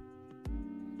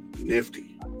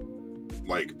 Nifty.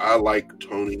 Like I like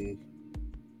toning.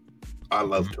 I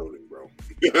love toning, bro.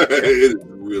 It is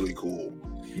really cool.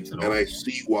 And I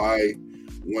see why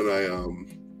when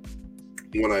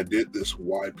I did this,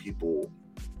 why people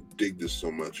dig this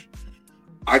so much.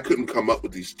 I couldn't come up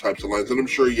with these types of lines, and I'm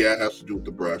sure, it has to do with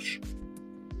the brush,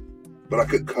 but I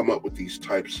couldn't come up with these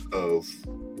types of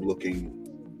looking,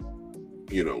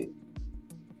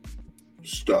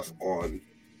 stuff on,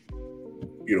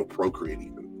 Procreate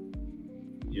even.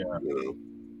 Yeah.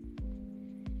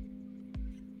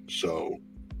 So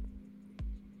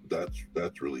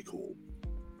that's really cool.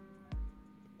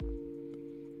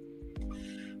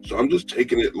 So I'm just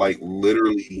taking it like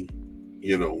literally,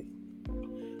 you know,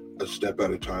 a step at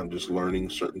a time, just learning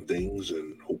certain things,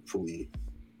 and hopefully,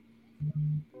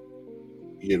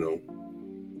 you know,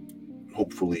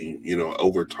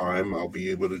 over time I'll be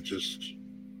able to just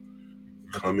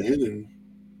come in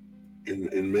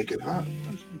and make it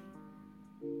happen.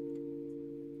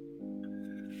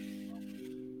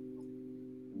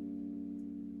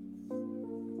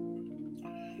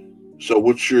 So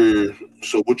what's your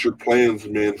plans,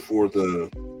 man, for the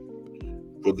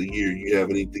year? You have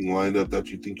anything lined up that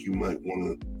you think you might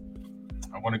want to?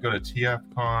 I want to go to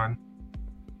TFCon.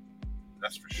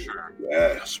 That's for sure.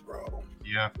 Yes, bro.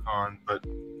 TFCon, but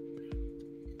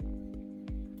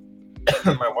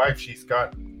my wife, she's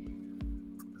got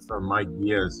some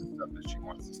ideas and stuff that she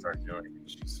wants to start doing, and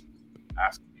she's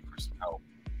asking me for some help.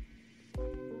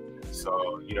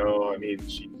 So, you know, I mean,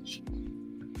 she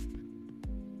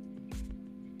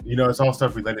you know, it's all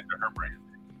stuff related to her brand.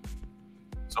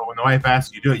 So when the wife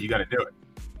asks you to do it, you got to do it.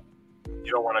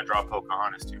 You don't want to draw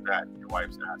Pocahontas too bad. Your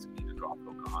wife's asking you to draw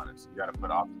Pocahontas. You got to put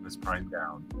Optimus Prime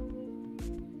down,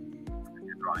 and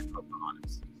you're drawing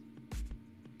Pocahontas.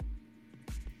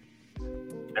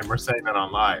 And we're saying that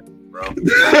on live, bro. You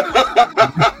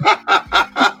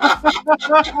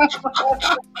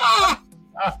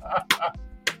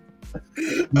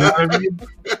know what I mean?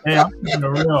 Hey, I'm keeping it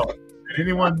real. And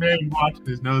anyone maybe watching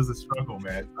this knows the struggle,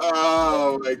 man.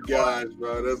 Oh my gosh,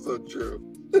 bro, that's so true.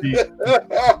 She's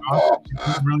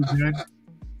really good.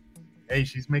 Hey,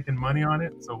 she's making money on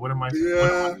it. So what am I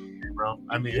saying, bro?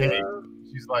 I mean, hey,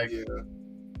 she's like, you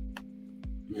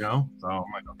know. So I'm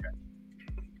like, okay.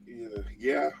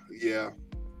 Yeah.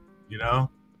 You know.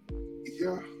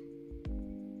 Yeah.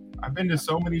 I've been to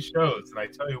so many shows, and I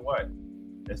tell you what,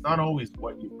 it's not always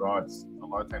what you draw. It's a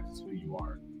lot of times it's who you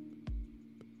are.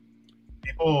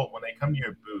 People, when they come to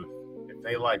your booth, if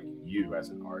they like you as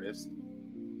an artist,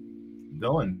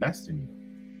 they'll invest in you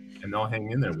and they'll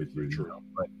hang in there with you. You know?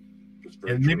 But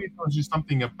and maybe it was just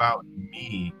something about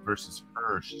me versus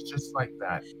her. She's just like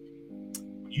that.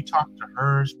 When you talk to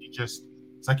her, it's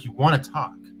like you want to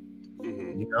talk.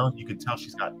 Mm-hmm. You know, you can tell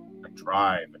she's got a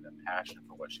drive and a passion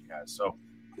for what she has. So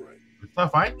the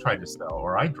stuff I try to sell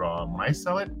or I draw, when I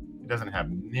sell it, it doesn't have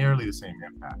nearly the same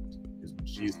impact as when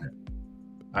she's there.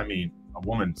 I mean, a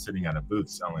woman sitting at a booth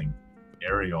selling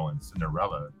Ariel and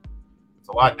Cinderella, it's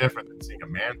a lot different than seeing a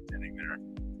man standing there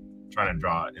trying to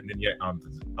draw it. And then yet off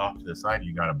to the side,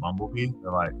 you got a bumblebee.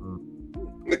 They're like,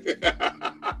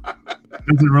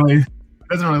 doesn't really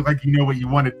look like you know what you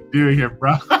wanted to do here,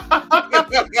 bro.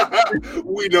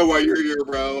 We know why you're here,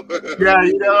 bro. Yeah,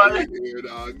 you know what I mean? Here,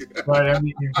 dog. But I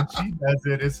mean, when she does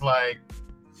it, it's like,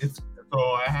 so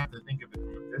I have to think of it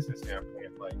from a business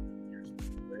standpoint. Like,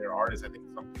 you're artists, I think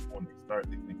some people, when they start,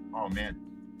 they think, oh man,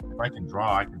 if I can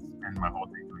draw, I can spend my whole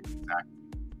day doing exactly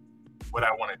what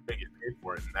I want to get paid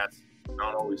for it. And that's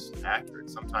not always accurate.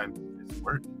 Sometimes it's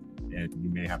work, and you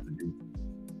may have to do.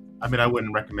 I mean, I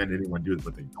wouldn't recommend anyone do it,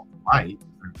 but they don't like.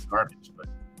 It's garbage, but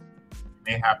you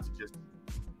may have to just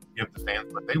give the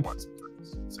fans what they want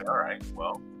sometimes. Say, all right,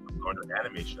 well, I'm going to an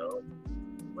anime show,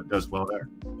 and what does well there?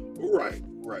 Right.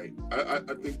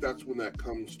 I think that's when that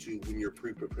comes to when you're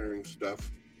pre-preparing stuff.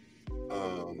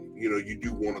 You know, you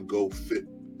do want to go fit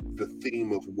the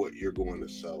theme of what you're going to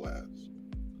sell as.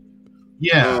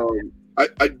 Yeah.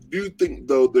 I do think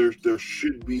though there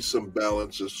should be some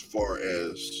balance as far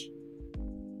as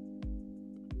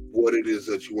what it is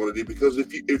that you want to do, because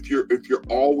if you're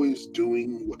always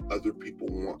doing what other people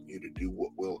want you to do,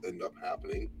 what will end up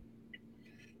happening,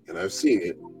 and I've seen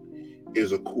it,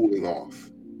 is a cooling off.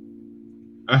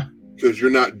 Because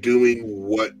you're not doing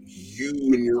what you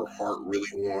in your heart really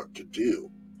want to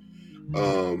do.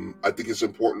 I think it's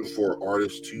important for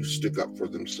artists to stick up for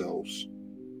themselves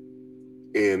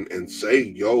and say,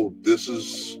 yo, this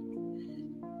is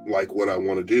like what I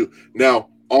want to do. Now,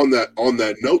 on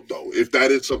that note though, if that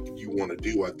is something you want to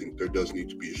do, I think there does need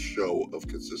to be a show of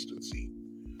consistency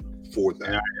for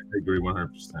that. Yeah, I agree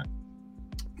 100%.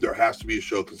 There has to be a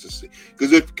show of consistency,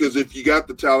 because if you got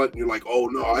the talent and you're like, oh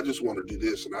no, I just want to do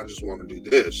this and I just want to do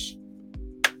this,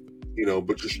 you know,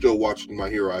 but you're still watching My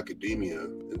Hero Academia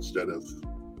instead of,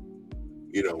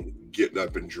 you know, getting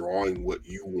up and drawing what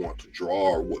you want to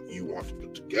draw or what you want to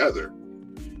put together,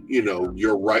 you know,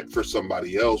 you're right for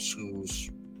somebody else who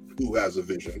has a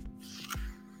vision,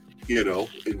 you know,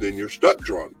 and then you're stuck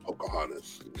drawing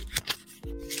Pocahontas,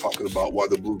 talking about why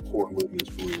the blue corn moon is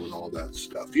blue and all that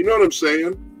stuff. You know what I'm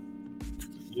saying?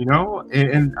 You know,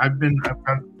 and I've done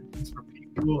things for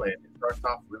people, and it starts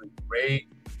off really great.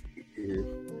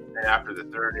 Mm-hmm. And after the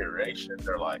third iteration,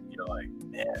 they're like,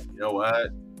 man, you know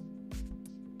what?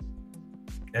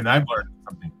 And I've learned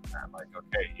something that. Like,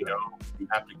 okay, you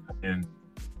have to come in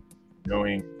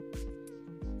knowing,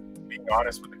 being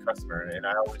honest with the customer. And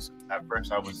at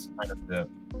first I was kind of the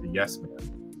yes man.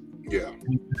 Yeah.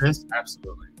 Can you do this?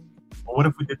 Absolutely. Well, what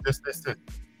if we did this? 100%.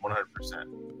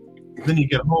 Then you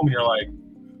get home and you're like,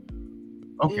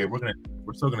 okay, we're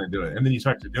still gonna do it. And then you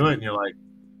start to do it and you're like,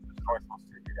 it's only supposed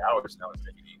to take 8 hours, now it's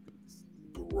taking 8 weeks.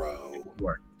 Bro. You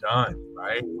are done,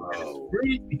 right? Bro. And it's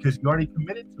great because you already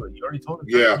committed to it. You already told us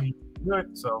you do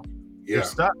it, so you're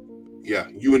stuck. Yeah.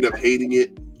 You end up hating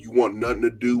it. You want nothing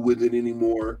to do with it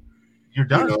anymore. You're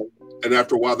done. And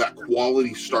after a while that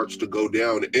quality starts to go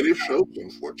down, and it shows,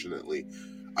 unfortunately.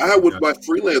 I had with my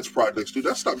freelance projects, dude,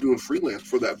 I stopped doing freelance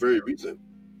for that very reason.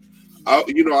 I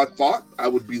thought I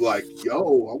would be like,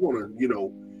 yo, I want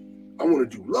to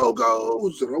do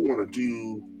logos, and I want to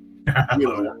do,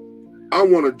 I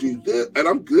want to do this, and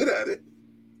I'm good at it.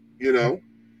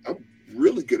 I'm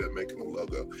really good at making a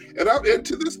logo, and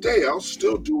to this day, I'll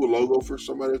still do a logo for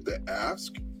somebody if they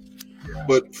ask. Yeah.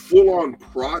 But full-on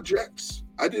projects,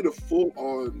 I did a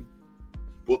full-on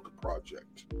book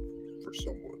project for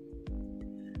someone.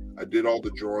 I did all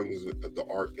the drawings, the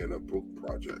art, and a book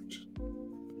project.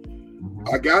 Mm-hmm.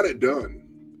 I got it done.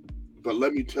 But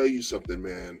let me tell you something,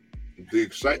 man. The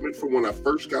excitement from when I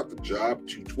first got the job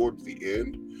to towards the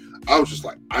end, I was just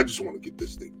like, I just want to get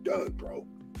this thing done, bro.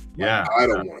 Yeah. I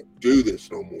don't want to do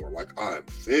this no more. Like, I'm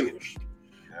finished.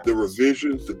 Yeah. The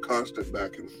revisions, the constant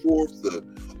back and forth,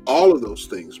 all of those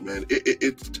things, man,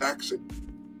 it's taxing.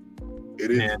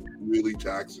 It is really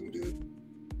taxing, dude.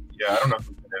 Yeah, I don't know if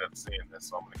we can end up seeing this,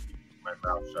 so I'm going to keep my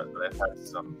mouth shut, but it has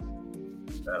some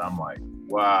that I'm like,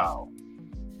 wow.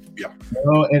 Yeah.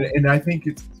 And I think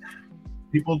it's,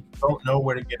 people don't know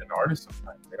where to get an artist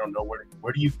sometimes. They don't know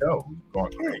where do you go? Go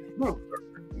on No,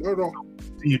 not at all.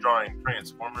 See you drawing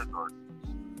Transformers or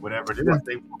whatever it is,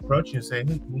 they will approach you and say,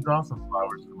 hey, can you draw some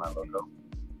flowers for my logo?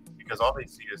 Because all they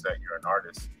see is that you're an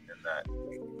artist and that,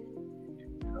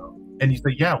 and you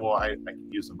say, yeah, well, I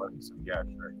can use some money. So yeah,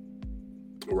 sure.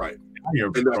 Right.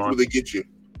 And that's where they get you.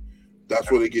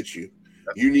 That's where they get you.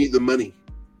 You need the money.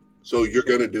 So you're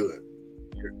going to do it.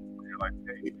 You're like,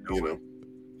 hey,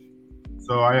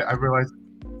 So I realized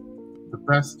the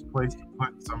best place to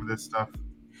put some of this stuff,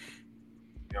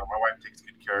 my wife takes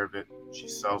good care of it. She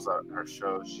sells out her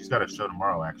shows. She's got a show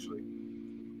tomorrow, actually.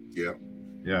 Yeah.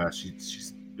 Yeah,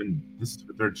 she's been, this is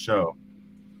her third show.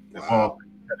 Wow. Well,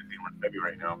 technically we're in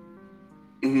February now.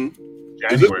 Mm-hmm.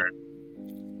 January.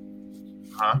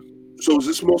 Huh? So is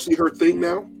this mostly her thing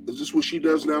now? Is this what she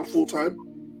does now full time?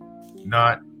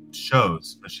 Not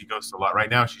shows, but she goes to a lot. Right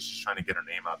now, she's just trying to get her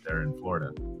name out there in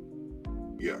Florida.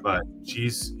 Yeah. But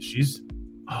she's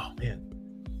oh man,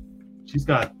 she's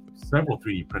got several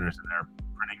 3D printers in there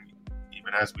printing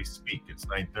even as we speak. It's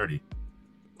 9:30.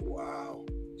 Wow.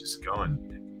 Just going.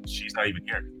 She's not even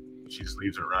here. She just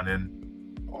leaves it running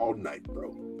all night,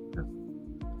 bro.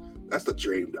 That's the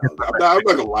dream, dog. I'm not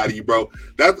gonna lie to you, bro.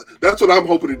 That's what I'm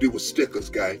hoping to do with stickers,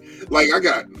 guy. Like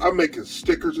I'm making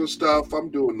stickers and stuff. I'm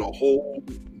doing the whole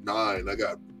 9.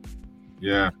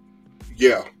 Yeah.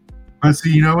 But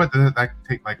see, you know what? That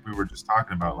take, like we were just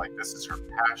talking about, like this is her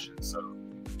passion. So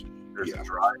there's a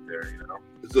drive there,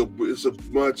 It's a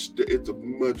much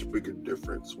bigger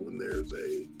difference when there's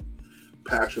a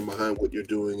passion behind what you're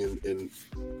doing in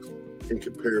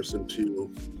comparison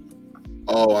to,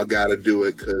 oh, I gotta do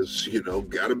it because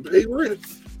gotta pay rent.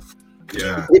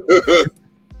 Yeah.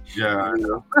 Yeah.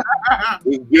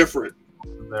 It's different.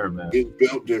 There, man. It's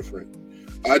built different.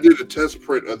 I did a test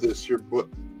print of this here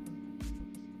book.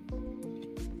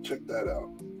 Check that out.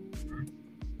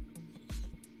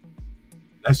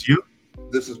 That's you?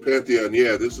 This is Pantheon.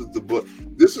 Yeah, this is the book.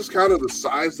 This is kind of the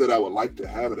size that I would like to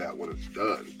have it at when it's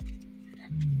done.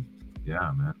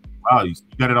 Yeah, man. Wow, you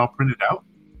got it all printed out?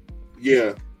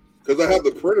 Yeah, because I have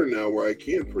the printer now where I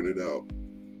can print it out.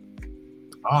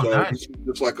 Oh, so nice. This is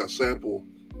just like a sample.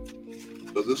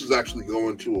 So this is actually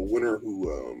going to a winner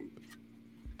who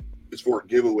is for a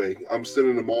giveaway. I'm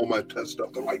sending them all my test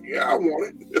stuff. They're like, yeah, I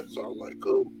want it. So I was like,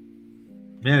 cool.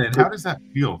 Man, and how does that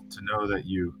feel to know that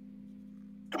you're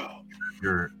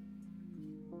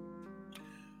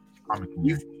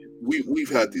we've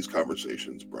had these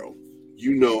conversations, bro.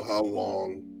 You know how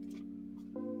long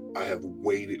I have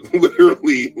waited,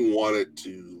 literally wanted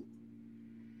to,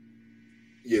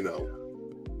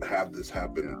 have this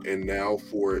happen. And now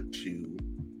for it to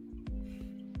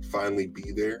finally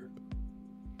be there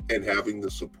and having the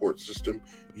support system,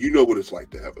 what it's like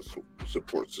to have a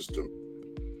support system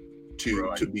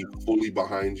to be fully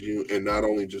behind you, and not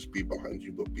only just be behind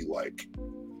you, but be like,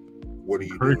 what are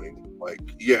you doing? Like,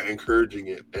 yeah, encouraging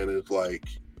it. And it's like,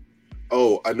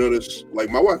 Oh, I noticed. Like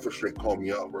my wife will straight call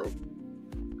me out, bro.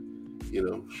 You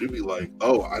know, she'd be like,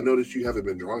 "Oh, I noticed you haven't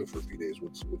been drawing for a few days.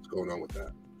 What's going on with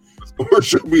that?" Or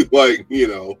she'll be like,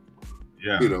 Yeah.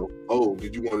 Oh,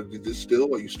 did you want to do this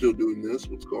still? Are you still doing this?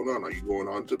 What's going on? Are you going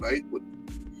on tonight?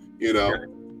 Yeah.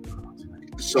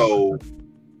 So,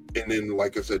 and then,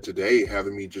 like I said, today,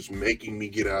 making me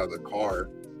get out of the car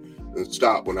and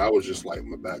stop when I was just like,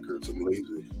 my back hurts, I'm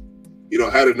lazy.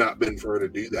 Had it not been for her to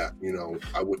do that,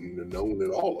 I wouldn't have known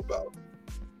at all about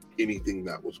anything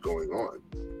that was going on.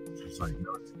 It's like,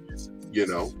 no, it's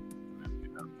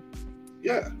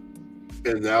Yeah.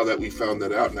 And now that we found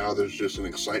that out, now there's just an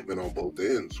excitement on both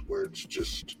ends where it's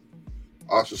just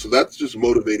awesome. So that's just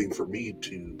motivating for me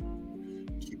to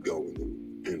keep going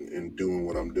and doing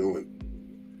what I'm doing.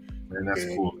 And that's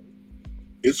cool.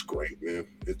 It's great, man.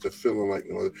 It's a feeling like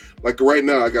no other. Like right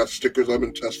now, I got stickers. I've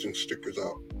been testing stickers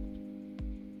out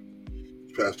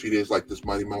these past few days, like this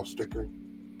Mighty Mouse sticker.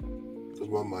 Because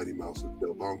my Mighty Mouse is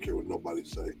dope. I don't care what nobody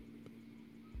say.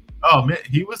 Oh man,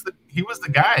 he was the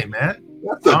guy, man.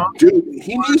 That's a dude.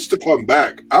 He needs to come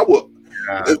back. I will.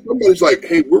 Yeah. If somebody's like,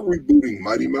 "Hey, we're rebooting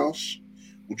Mighty Mouse.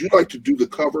 Would you like to do the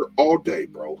cover?" All day,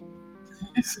 bro.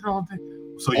 Is it all day?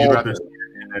 So you'd rather see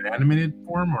it in an animated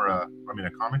form or a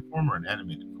comic form or an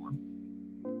animated form?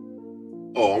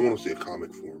 Oh, I want to see a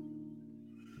comic form.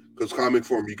 Because comic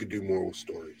form, you could do more with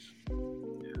stories.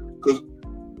 Yeah.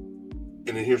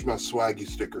 And then here's my swaggy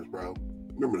stickers, bro.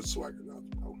 Remember the swagger nuts,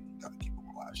 bro. Gotta keep them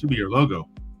alive. Should be your logo.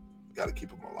 Gotta keep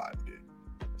them alive, dude.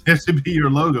 It should be your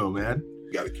logo, man.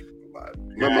 Gotta keep them alive.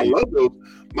 Yeah,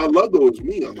 my logo is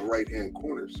me on the right hand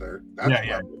corner, sir. That's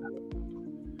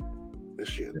This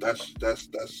shit. That's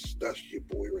your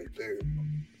boy right there.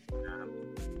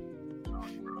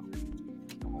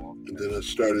 And then I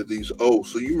started these. Oh,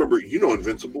 so you remember?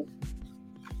 Invincible?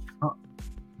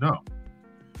 No.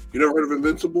 You never heard of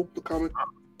Invincible, the comic?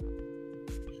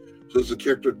 So it's a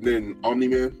character named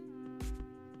Omni-Man.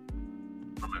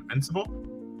 From Invincible?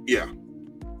 Yeah.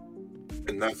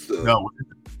 And that's the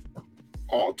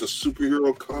the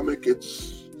superhero comic.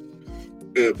 It's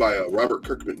by Robert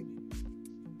Kirkman.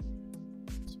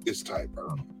 It's tight,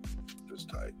 bro. It's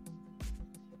tight.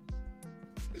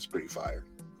 It's pretty fire.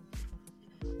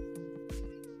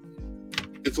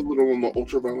 It's a little on the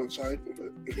ultra-violent side.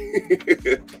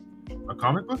 A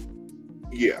comic book?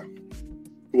 Yeah.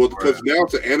 Well, because now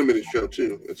it's an animated show,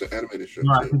 too. It's an animated show,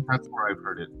 I think that's where I've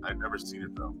heard it. I've never seen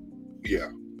it, though.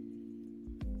 Yeah.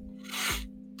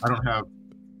 I don't have...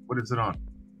 What is it on?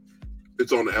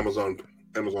 It's on Amazon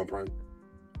Prime.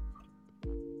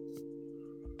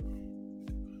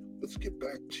 Let's get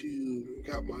back to...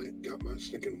 Got my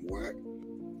stinking whack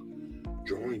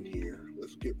drawing here.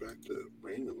 Let's get back to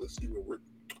Brandon. Let's see where we're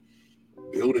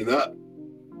building up.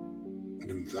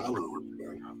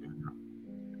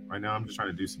 Right now, I'm just trying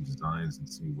to do some designs and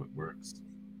see what works.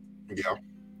 Yeah.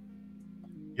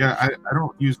 Yeah, I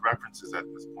don't use references at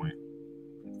this point.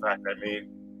 In fact, I may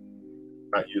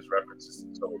not use references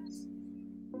until it's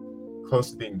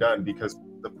close to being done, because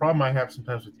the problem I have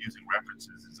sometimes with using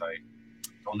references is I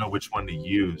don't know which one to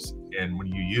use. And when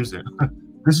you use it,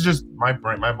 this is just my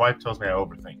brain. My wife tells me I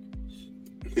overthink.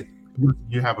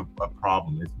 You have a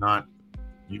problem. It's not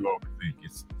you overthink.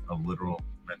 It's a literal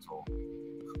mental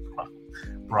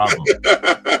problem.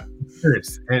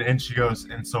 And she goes,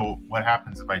 and so what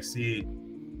happens if I see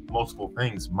multiple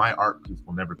things? My art piece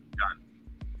will never be done.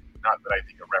 Not that I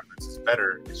think a reference is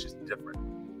better. It's just different.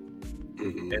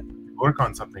 Mm-hmm. And you work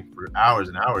on something for hours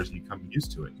and hours, and you come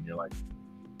used to it, and you're like,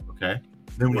 okay.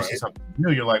 And then when you see something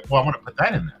new, you're like, well, I want to put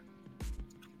that in there.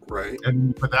 Right. And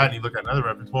you put that, and you look at another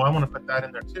reference. Well, I want to put that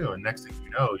in there too. And next thing you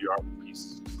know, your art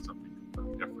piece is something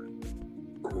completely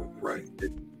different. Right.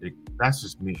 That's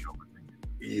just me overthinking.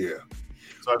 Yeah.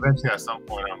 So eventually, at some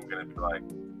point, I'm gonna be like,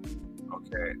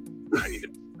 okay, I need a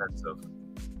sense of.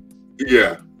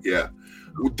 Yeah.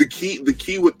 The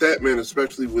key with that, man,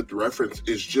 especially with the reference,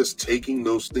 is just taking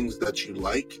those things that you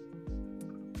like.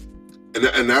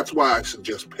 And that's why I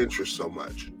suggest Pinterest so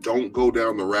much. Don't go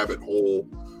down the rabbit hole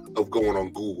of going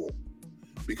on Google,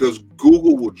 because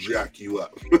Google will jack you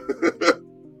up.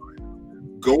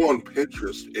 Go on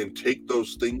Pinterest and take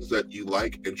those things that you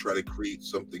like and try to create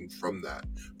something from that,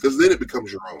 because then it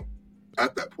becomes your own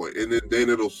at that point, and then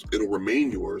it'll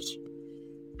remain yours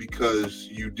because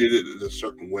you did it in a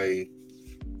certain way,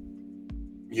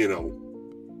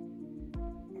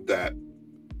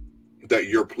 that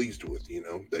you're pleased with,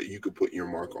 that you could put your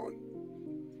mark on,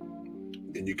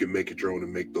 and you can make it your own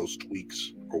and make those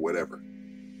tweaks or whatever.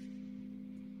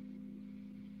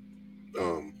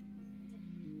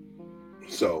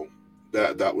 So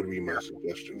that would be my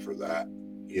suggestion for that,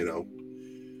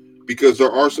 because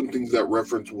there are some things that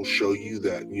reference will show you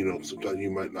that, sometimes you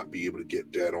might not be able to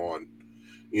get dead on,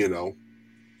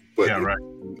 but Yeah, right.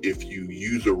 if you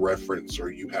use a reference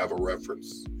or you have a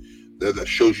reference that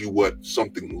shows you what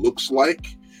something looks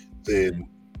like, then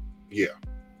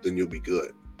you'll be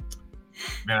good.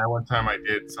 Man, one time I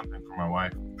did something for my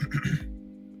wife.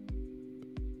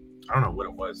 I don't know what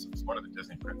it was. It was one of the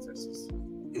Disney princesses.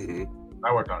 Mm-hmm.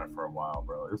 I worked on it for a while,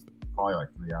 bro. It was probably like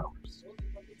 3 hours.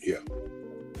 Yeah.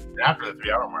 And after the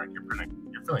 3 hour mark, you're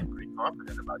feeling pretty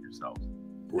confident about yourself.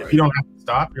 Right. If you don't have to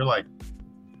stop, you're like,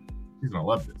 she's gonna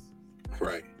love this.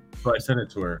 Right. So I sent it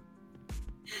to her.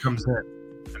 She comes in,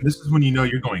 and this is when you know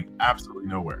you're going absolutely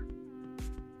nowhere.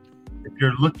 If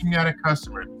you're looking at a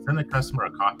customer, send the customer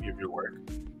a copy of your work.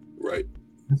 Right.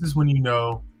 This is when you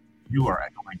know you are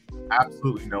going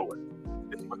absolutely nowhere.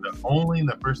 It's when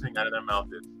the first thing out of their mouth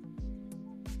is,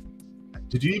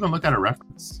 "Did you even look at a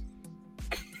reference?"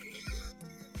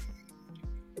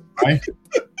 Right?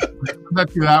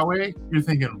 That you that way, you're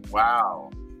thinking,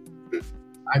 "Wow."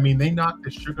 I mean, they knocked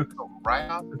the sugarcoat right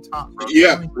off the top, bro.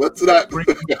 Yeah, what's that?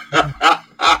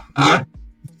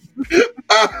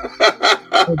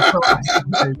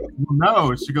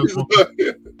 No, she goes, well,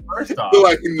 first off,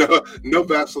 like, no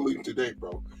Vaseline today,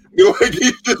 bro. You're like,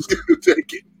 he's just gonna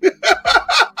take it.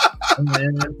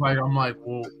 And it's like, I'm like,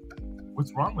 well,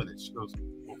 what's wrong with it? She goes,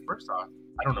 well, first off,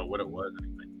 I don't know what it was.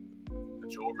 The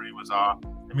jewelry was off.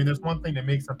 I mean, there's one thing to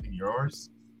make something yours,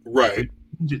 right? You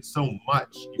change it so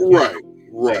much, right?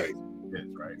 It is,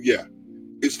 right? Yeah,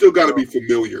 it's still got to be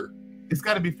familiar. It's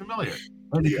got to be familiar.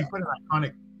 And if you put an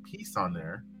iconic piece on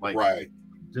there, like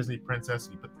Disney princess,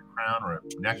 and you put the crown or a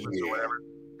necklace or whatever,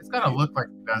 it's got to look like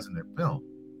it does in their film,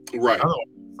 right? Otherwise,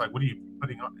 it's like, what are you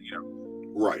putting on?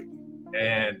 Right.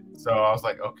 And so I was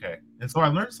like, okay. And so I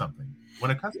learned something.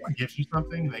 When a customer gives you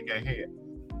something, they go, hey,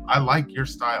 I like your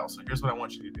style, so here's what I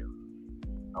want you to do.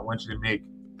 I want you to make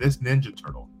this Ninja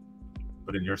Turtle,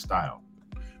 but in your style.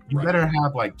 You better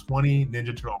have like 20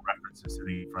 Ninja Turtle references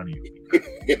sitting in front of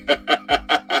you.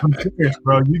 I'm serious,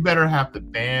 bro. You better have the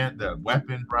band, the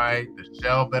weapon right, the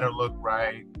shell better look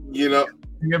right. Yeah,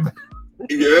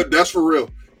 that's for real.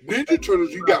 Ninja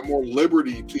Turtles, you got more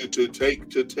liberty to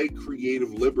take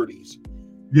creative liberties.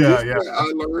 Yeah. I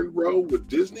learned, bro, with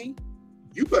Disney,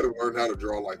 you better learn how to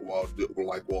draw like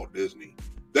Walt Disney.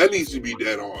 That needs to be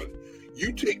dead on.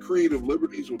 You take creative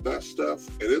liberties with that stuff,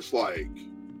 and it's like,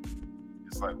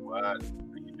 what are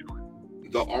you doing?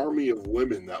 The army of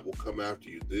women that will come after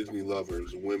you, Disney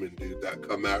lovers, women, dude, that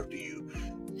come after you.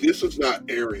 This is not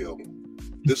Ariel.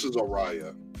 This is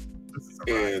Araya.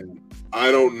 And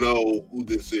I don't know who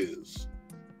this is.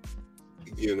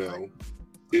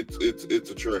 It's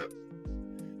a trip.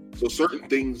 So certain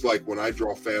things, like when I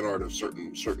draw fan art of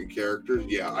certain characters,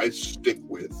 I stick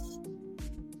with,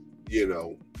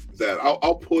 that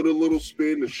I'll put a little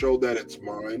spin to show that it's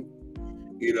mine.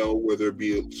 Whether it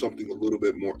be something a little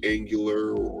bit more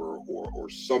angular or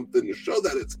something to show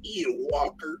that it's Ian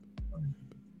Walker.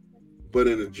 But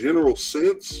in a general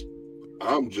sense,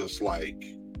 I'm just like,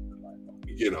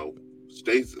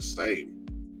 stays the same.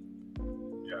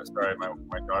 Yeah, sorry,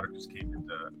 my daughter just came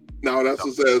into. No, that's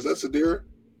Adira?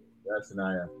 That's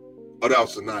Anaya. Oh, that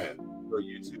was Anaya. Go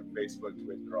YouTube, Facebook,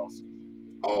 Twitter,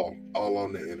 all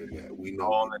on the internet. We know.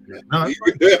 All on the internet. No,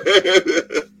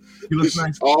 he looks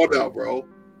nice. All now, bro.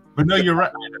 But no, you're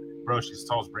right, bro. She's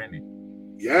tall as Brandy.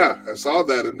 Yeah, I saw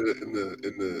that in the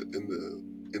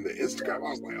Instagram. I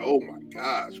was like, oh my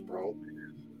gosh, bro.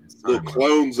 Little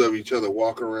clones of each other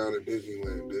walking around in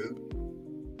Disneyland,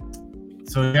 dude.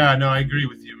 So yeah, no, I agree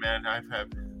with you, man. I've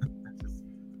had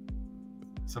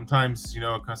sometimes,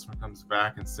 a customer comes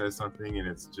back and says something, and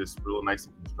it's just real nice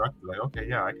and constructive. Like, okay,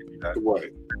 yeah, I can do that.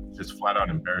 Right. It's just flat out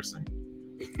embarrassing.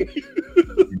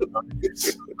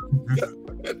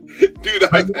 Dude,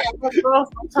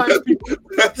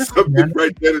 that's something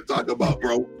right there to talk about,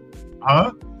 bro.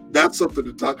 Huh? That's something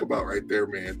to talk about right there,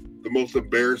 man. The most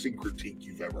embarrassing critique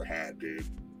you've ever had, dude.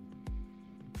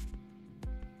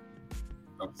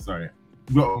 Oh, sorry.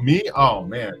 No, me? Oh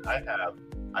man,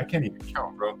 I can't even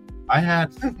count, bro. I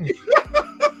had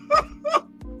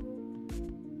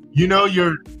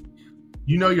you're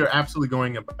absolutely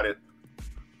going about it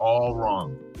all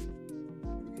wrong.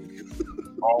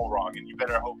 All wrong. And you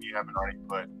better hope you haven't already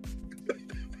put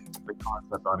the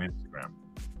concept on Instagram.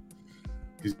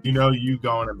 Because you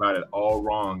going about it all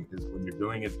wrong is when you're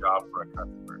doing a job for a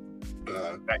customer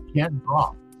that can't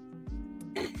draw.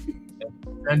 And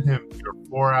send him your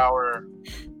 4-hour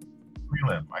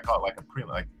prelim. I call it like a prelim.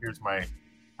 Like, here's my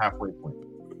halfway point.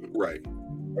 Right.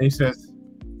 And he says,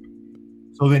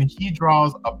 so then he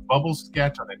draws a bubble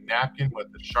sketch on a napkin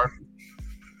with a Sharpie.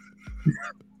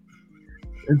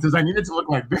 It says I need it to look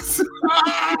like this.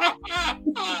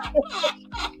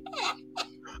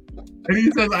 And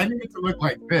he says I need it to look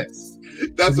like this.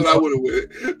 That's what I would have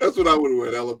went. That's what I would have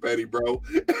went, Ella Petty, bro.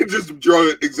 And just draw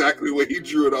it exactly the way he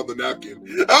drew it on the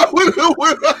napkin. I would have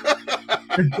went.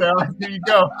 There you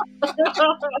go.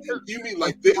 You mean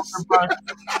like this?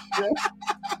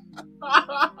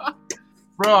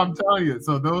 Bro, I'm telling you.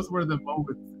 So those were the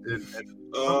moments.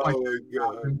 Oh my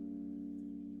God.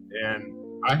 And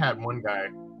I had one guy,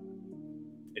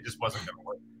 it just wasn't going to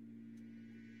work.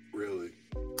 Really?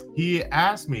 He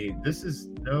asked me, this is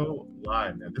no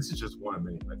lie, man. This is just one of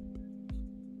many. Like,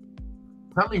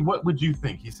 tell me, what would you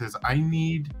think? He says, I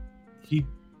don't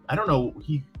know.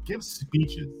 He gives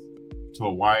speeches to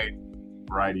a wide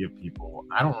variety of people.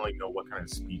 I don't really know what kind of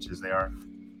speeches they are.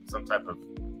 Some type of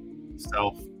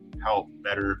self-help,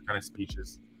 better kind of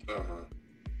speeches. Uh-huh.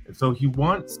 And so he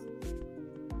wants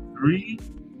 3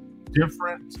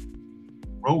 different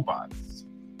robots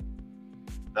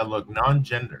that look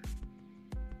non-gender.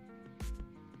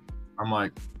 I'm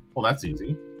like, well, that's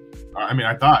easy. I mean,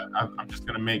 I thought I'm just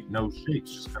going to make no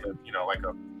shapes, just kind of, like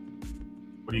a,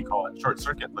 what do you call it? Short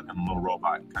circuit looking little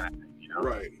robot kind of thing,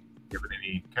 Right. Give it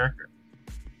any character.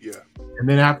 Yeah. And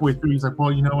then halfway through, he's like,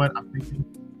 well, you know what? I'm thinking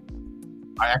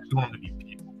I actually want them to be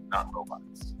people, not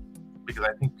robots. Because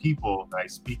I think people that I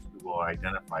speak to will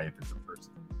identify if it's a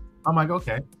person. I'm like,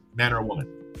 okay, man or woman.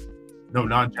 No,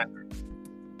 non-gender.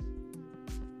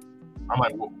 I'm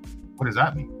like, well, what does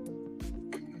that mean?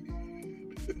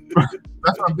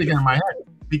 That's what I'm thinking in my head.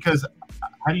 Because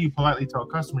how do you politely tell a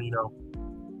customer, our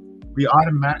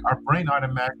brain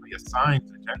automatically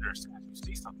assigns a gender as soon as you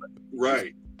see somebody.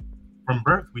 Right. From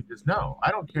birth, we just know.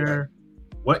 I don't care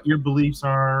what your beliefs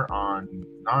are on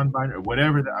non-binary or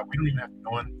whatever. That we don't even have to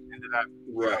go into that.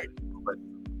 Right. But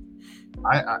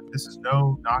I this is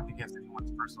no knock against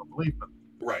anyone's personal belief, but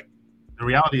the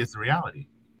reality is the reality.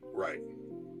 Right.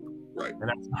 And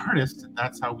as artists,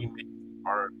 that's how we make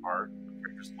our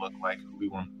characters look like who we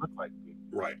want them to look like.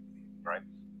 Right.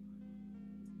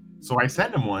 So I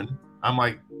send him one. I'm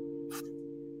like,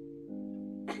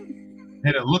 and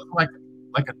it looked like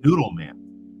a noodle man.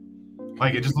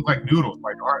 Like it just looked like noodles.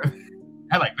 Like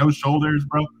had like no shoulders,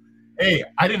 bro. Hey,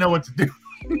 I didn't know what to do.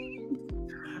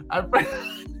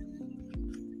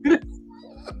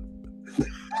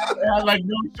 They had like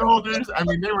no shoulders. I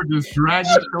mean, they were just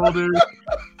dragging shoulders.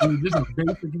 It was just a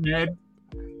basic head.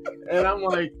 And I'm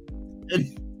like,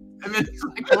 and then it's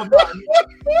like, hold on.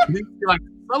 And it's like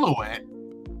a silhouette.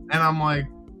 And I'm like,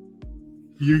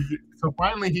 so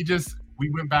finally we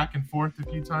went back and forth a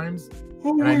few times.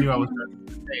 And I knew I was going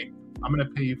to say, I'm going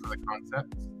to pay you for the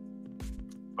concept.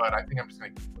 But I think I'm just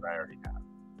going to keep what I already have.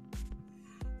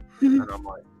 And I'm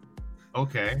like,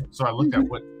 okay. So I looked at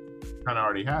what kind of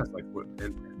already has, like what,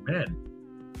 and man,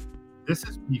 this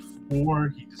is before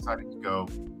he decided to go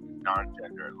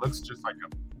non-gender. It looks just like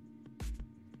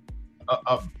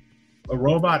a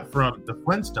robot from the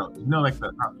Flintstones, like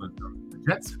not Flintstones, the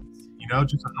Jetsons,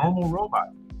 just a normal robot.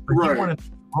 But he wanted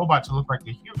the robot to look like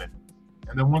a human.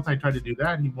 And then once I tried to do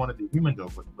that, he wanted the human to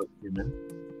look human,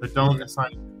 but don't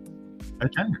assign a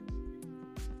gender.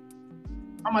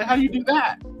 I'm like, how do you do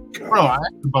that? Bro, I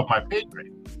asked above my pay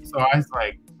grade. So I was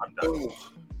like, I'm done.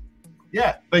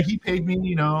 Yeah, but he paid me, and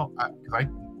you know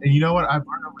what? I've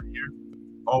learned over here,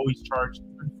 always charge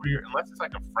unless it's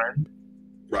like a friend.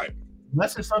 Right.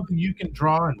 Unless it's something you can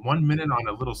draw in 1 minute on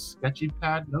a little sketchy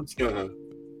pad,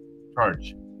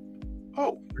 charge.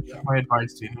 Oh, That's my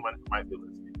advice to anyone who might be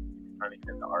listening. If you're trying to get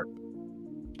into art,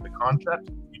 the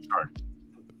concept, you charge.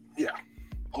 Yeah,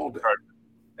 all day.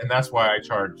 And that's why I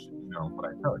charge, what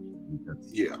I charge.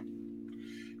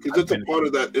 Because it's a part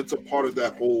of that. It's a part of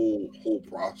that whole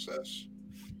process.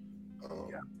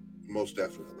 Most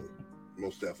definitely.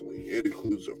 It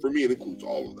includes, for me, it includes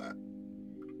all of that.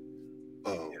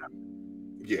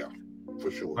 Yeah,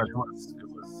 for sure. But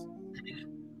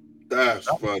That's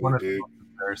funny, dude.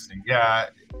 Embarrassing. Yeah.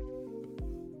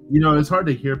 It's hard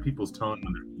to hear people's tone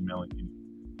when they're emailing you.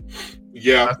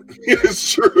 Yeah,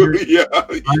 it's true. Yeah.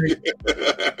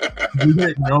 You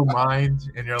get in your own mind,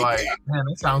 and you're like, man,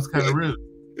 that sounds kind of rude.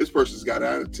 This person's got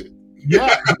attitude.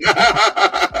 Yeah.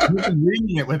 You've been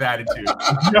reading it with attitude.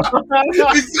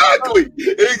 Exactly.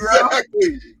 You're like,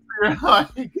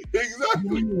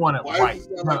 exactly. You want it white.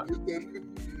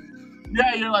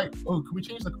 Yeah, you're like, oh, can we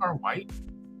change the car white?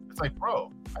 It's like,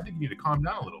 bro, I think you need to calm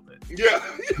down a little bit. Yeah.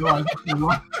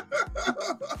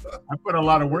 I put a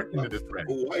lot of work into this thread.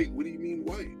 White? What do you mean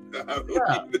white?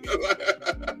 Yeah.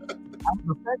 I'm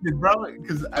offended, bro,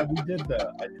 because I did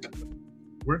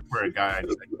work for a guy. I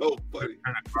turned a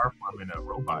car from in a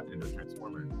robot into a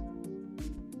transformer.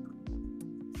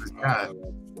 Yeah,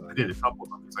 I did a couple of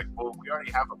them. He's like, well, we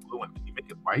already have a blue one. Can you make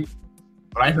it white?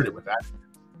 But I heard it with that.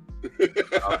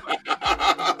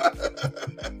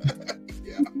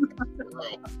 Yeah.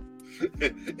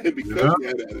 And because you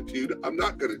had attitude, I'm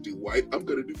not going to do white. I'm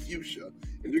going to do fuchsia.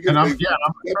 And you're going to I'm going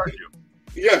to charge you.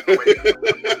 Yeah.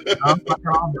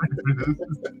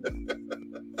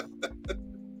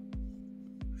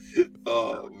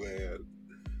 Oh man,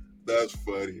 that's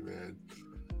funny, man.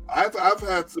 I've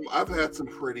had some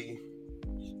pretty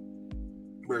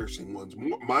embarrassing ones.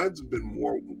 Mine's been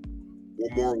more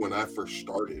when I first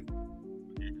started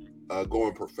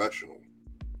going professional.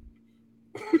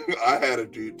 I had a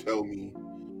dude tell me,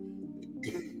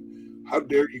 "How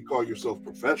dare you call yourself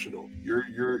professional?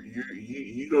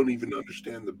 You don't even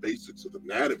understand the basics of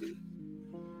anatomy."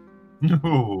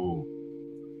 No,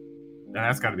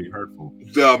 that's got to be hurtful.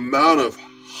 The amount of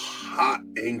hot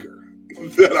anger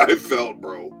that I felt,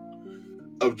 bro,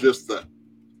 of just the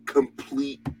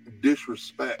complete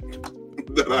disrespect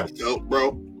that I felt,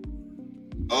 bro.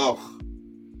 Oh,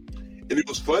 and it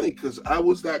was funny because I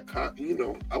was that cocky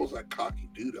dude. I was like,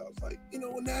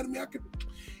 anatomy, I could,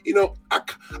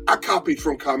 I copied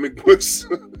from comic books.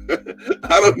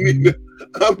 I don't need to,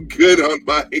 I'm good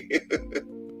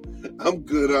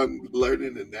on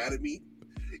learning anatomy.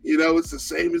 It's the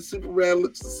same as Superman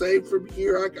looks the same from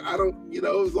here. I don't,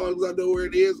 as long as I know where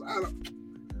it is,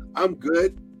 I'm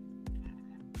good.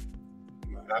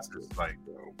 That's just like,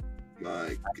 bro.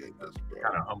 My goodness, bro.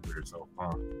 Kind of humble yourself,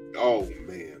 huh? Oh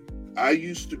man, I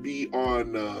used to be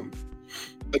on.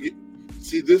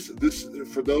 See this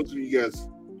for those of you guys,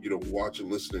 watching,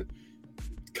 listening,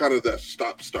 kind of that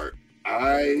stop start.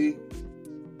 I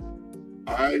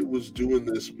was doing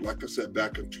this, like I said,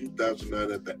 back in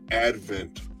 2009 at the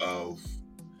advent of.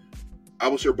 I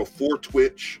was here before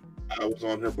Twitch. I was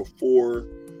on here before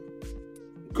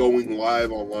going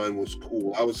live online was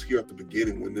cool. I was here at the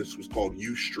beginning when this was called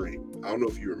Ustream. I don't know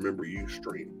if you remember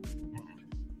Ustream,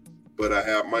 but I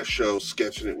had my show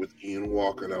Sketching It with Ian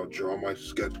Walker, and I would draw my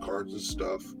sketch cards and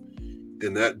stuff.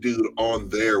 And that dude on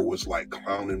there was like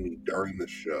clowning me during the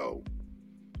show.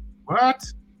 What?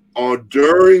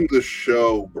 During the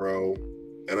show, bro.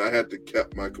 And I had to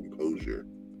keep my composure.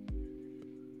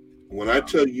 When I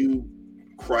tell you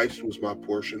Christ was my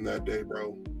portion that day,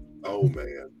 bro. Oh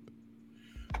man.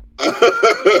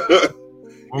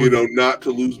 Not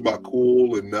to lose my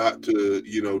cool and not to,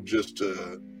 just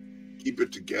to keep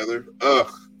it together.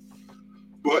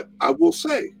 But I will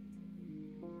say,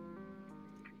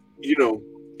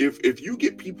 if you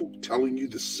get people telling you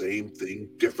the same thing,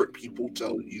 different people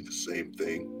telling you the same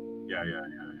thing,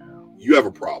 you have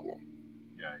a problem.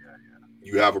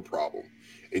 You have a problem,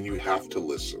 and you have to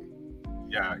listen.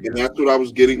 And that's what I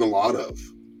was getting a lot of.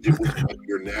 It was like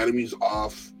your anatomy's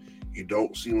off. You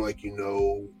don't seem like you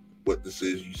know what this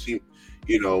is. You seem,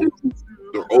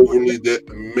 they're overly that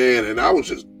man. And I was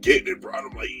just getting it, bro. I'm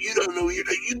like, you don't know,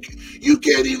 you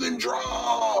can't even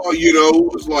draw.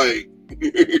 It was like,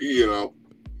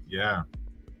 Yeah.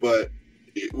 But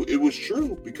it was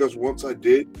true because once I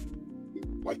did,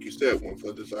 like you said, once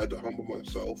I decided to humble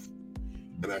myself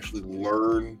and actually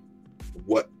learn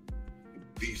what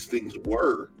these things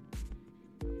were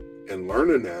and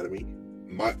learn anatomy,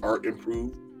 my art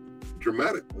improved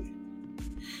dramatically.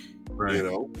 Right.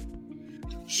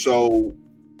 So,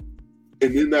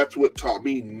 and then that's what taught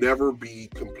me never be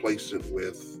complacent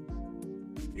with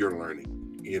your learning.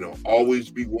 Always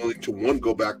be willing to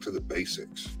go back to the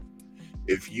basics.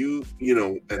 If you,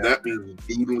 and that means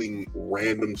doodling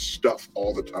random stuff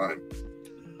all the time.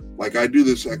 Like I do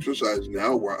this exercise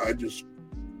now where I just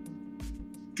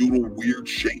doodle weird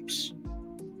shapes.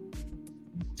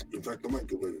 In fact, I might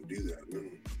go ahead and do that.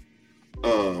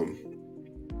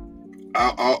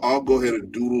 I'll go ahead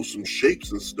and doodle some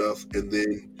shapes and stuff, and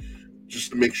then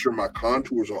just to make sure my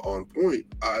contours are on point,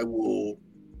 I'll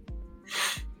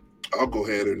go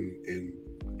ahead and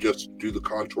just do the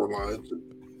contour lines and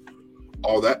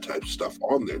all that type of stuff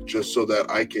on there, just so that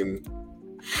I can,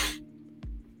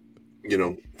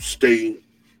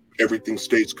 everything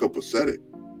stays copacetic.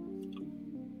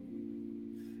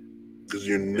 Because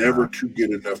you're never too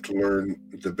good enough to learn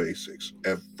the basics,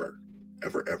 ever,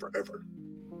 ever, ever, ever.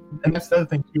 And that's the other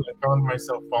thing too. I found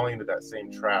myself falling into that same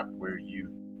trap where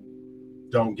you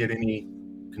don't get any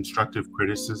constructive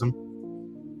criticism.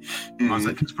 I was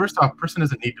like, because first off, person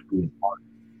doesn't need to be in art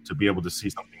to be able to see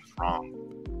something's wrong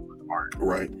with art.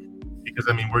 Right. Because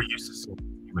we're used to seeing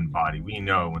the human body. We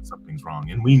know when something's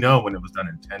wrong, and we know when it was done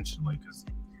intentionally, because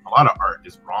a lot of art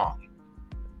is wrong.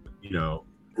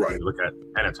 Right. When you look at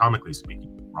anatomically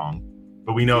speaking, wrong,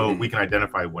 but we know we can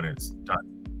identify when it's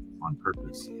done on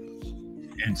purpose.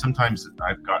 And sometimes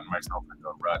I've gotten myself into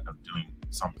a rut of doing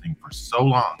something for so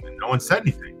long and no one said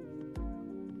anything.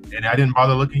 And I didn't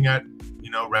bother looking at,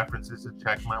 references to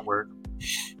check my work,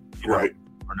 right,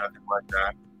 or nothing like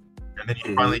that. And then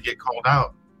you finally get called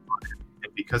out.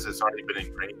 And because it's already been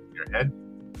ingrained in your head,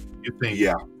 you think,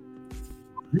 yeah,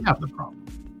 you have the problem.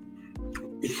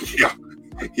 Yeah.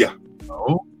 Yeah.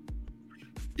 No.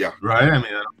 Yeah. Right? I mean,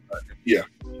 yeah.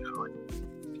 Like a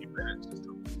few minutes just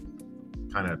to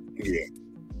kind of. Yeah.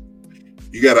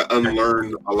 You got to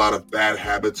unlearn a lot of bad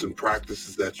habits and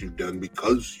practices that you've done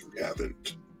because you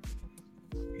haven't,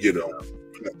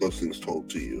 had those things told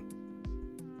to you.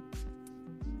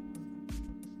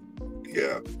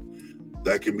 Yeah.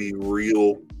 That can be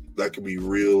real. That can be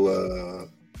real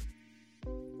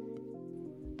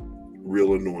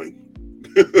annoying.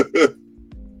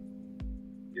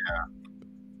 Yeah.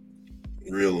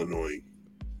 Real annoying.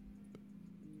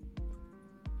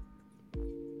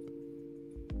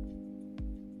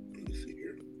 Let me see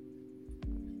here.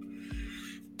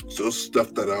 So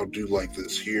stuff that I'll do like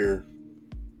this here.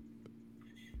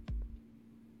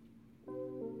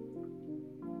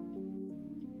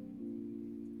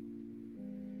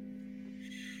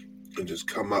 And just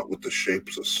come out with the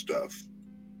shapes of stuff.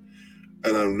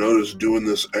 And I've noticed doing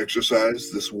this exercise,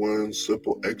 this one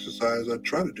simple exercise, I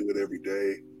try to do it every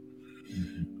day,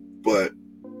 but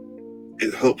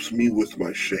it helps me with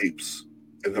my shapes.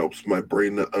 It helps my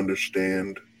brain to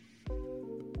understand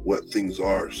what things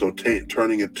are. So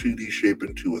turning a 2D shape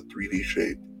into a 3D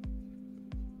shape,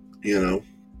 that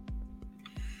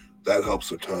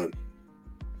helps a ton.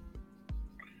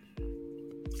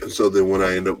 And so then when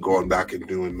I end up going back and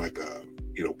doing like a,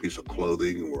 piece of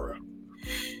clothing or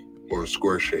a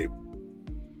square shape,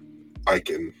 I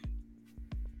can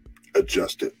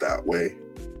adjust it that way.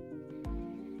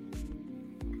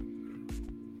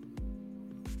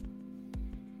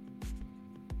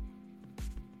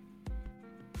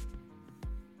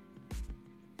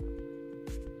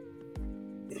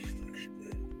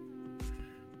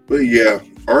 But yeah,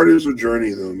 art is a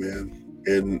journey though, man.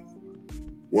 And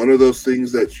one of those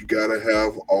things that you gotta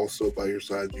have also by your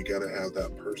side, you gotta have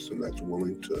that person that's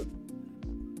willing to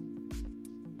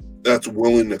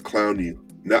clown you.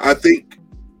 Now I think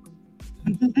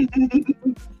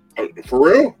for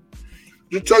real,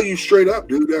 just tell you straight up,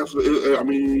 dude.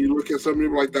 You look at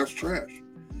something like that's trash.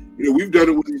 We've done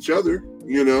it with each other.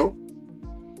 We've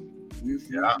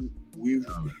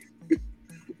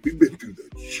been through the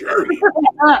journey.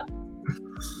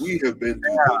 We have been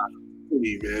through the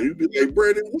journey, man. You'd be like,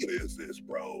 Brandon, what is this,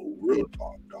 bro? Real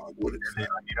talk, dog. What is that?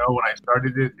 When I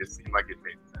started it, it seemed like it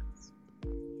made sense.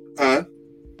 Huh?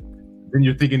 Then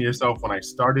you're thinking to yourself, when I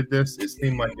started this, it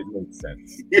seemed like it made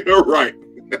sense. You're right.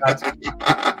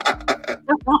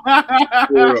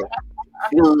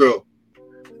 For real.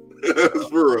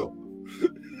 For real.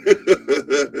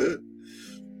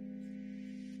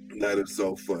 That is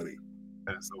so funny.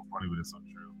 That is so funny, but it's so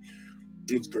true.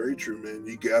 It's very true, man.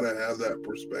 You gotta have that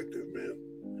perspective, man.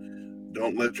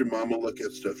 Don't let your mama look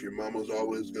at stuff. Your mama's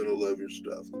always gonna love your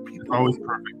stuff. It's always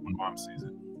perfect when mom sees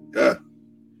it. Yeah.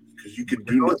 Because you can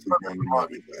do nothing wrong with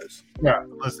mommy, guys. Yeah,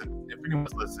 listen, if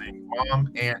anyone's listening, mom,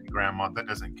 aunt, grandma, that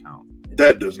doesn't count.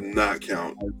 That does not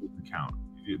count. That doesn't count.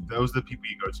 Those are the people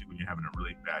you go to when you're having a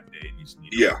really bad day and you just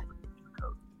need to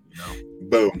code,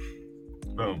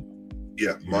 Boom.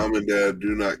 Yeah, mom and dad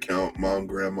do not count. Mom,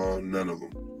 grandma, none of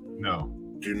them. No.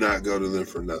 Do not go to them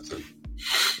for nothing.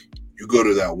 You go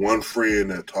to that one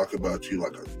friend that talk about you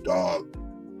like a dog.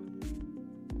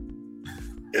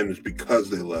 And it's because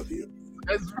they love you.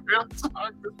 That's real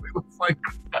talk. It looks like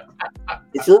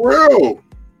for real.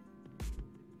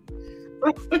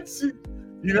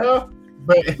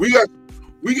 But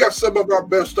we got some of our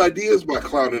best ideas by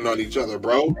clowning on each other,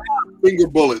 bro. Finger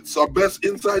bullets, our best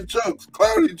inside jokes,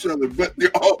 clown each other, but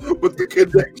the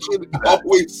connection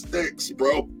always sticks,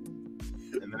 bro.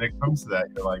 And then it comes to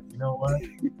that, you're like, you know what?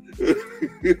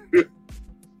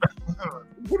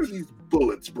 What are these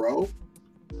bullets, bro?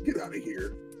 Get out of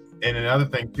here. And another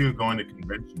thing too, going to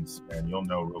conventions, man, you'll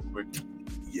know real quick.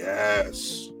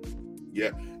 Yes.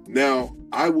 Yeah. Now,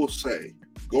 I will say,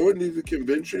 going to the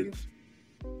conventions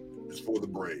is for the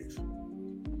brave.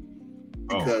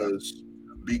 Because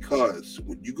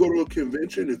when you go to a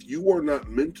convention, if you are not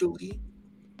mentally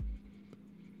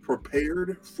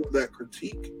prepared for that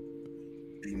critique,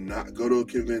 do not go to a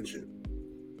convention.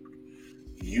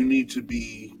 You need to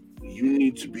be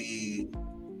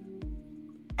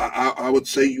I would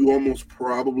say you almost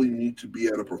probably need to be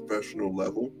at a professional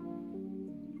level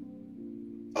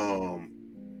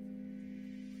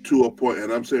to a point,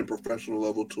 and I'm saying professional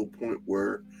level to a point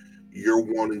where you're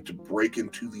wanting to break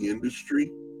into the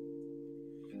industry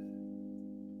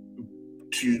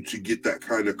wants you to get that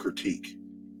kind of critique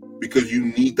because you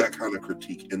need that kind of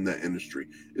critique in that industry.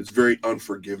 It's very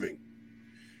unforgiving.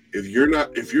 If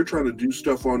you're trying to do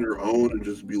stuff on your own and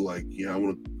just be like, yeah, I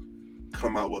want to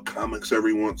come out with comics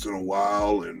every once in a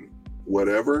while and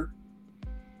whatever,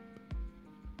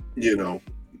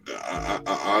 I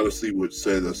honestly would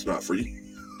say that's not for you.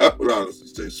 I would honestly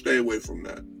say stay away from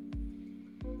that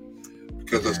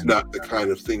because that's not the kind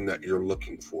of thing that you're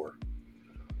looking for.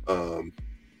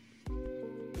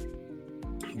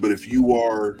 But if you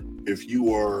are, get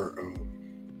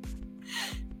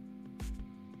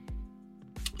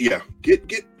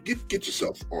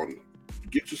yourself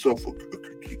a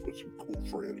critique with some cool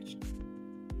friends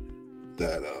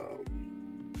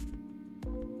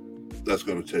that's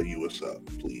going to tell you what's up,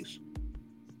 please.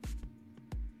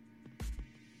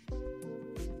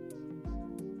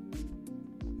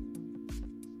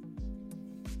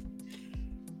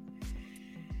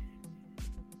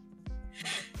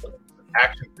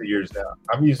 Action figures now.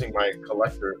 I'm using my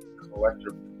collector.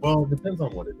 Well, it depends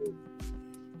on what it is.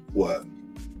 What?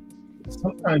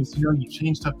 Sometimes, you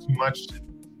change stuff too much to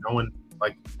no one,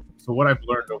 like, so what I've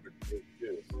learned over the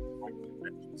years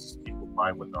too is people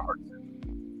buy what their heart's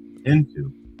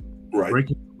into. Right.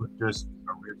 Breaking with just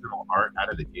original art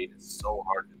out of the gate is so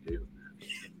hard to do.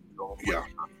 Yeah.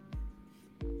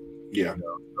 Yeah.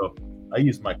 So I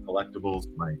use my collectibles,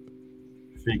 my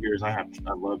figures. I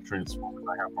love Transformers.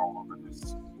 I have all over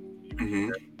this.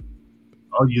 Mm-hmm.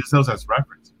 I'll use those as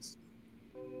references.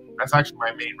 That's actually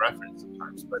my main reference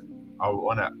sometimes, but I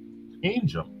want to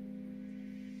change them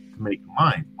to make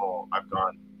mine. Well, I've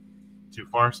gone too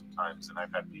far sometimes, and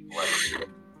I've had people like,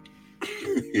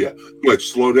 yeah, like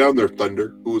slow down there,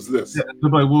 Thunder. Who is this? Yeah, they're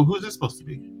like, well, who's this supposed to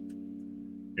be?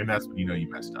 And that's when you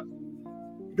messed up.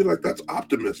 Be like, that's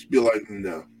Optimus. Be like,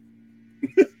 no.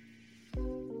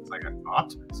 It's like an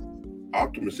Optimus.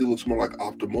 Optimus. He looks more like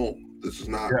Optimal. This is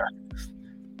not. Yeah.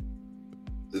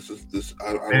 This.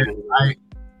 I don't know.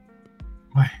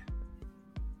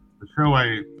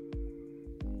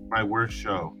 My worst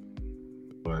show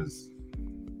was.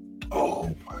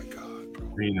 Oh my God, bro.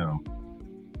 Reno.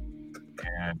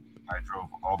 And I drove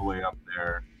all the way up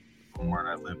there from where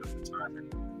I lived at the time in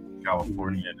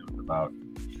California, and it was about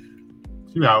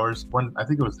 2 hours. I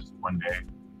think it was just one day.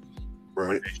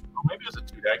 Right. Maybe it was a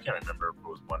 2 day. I can't remember if it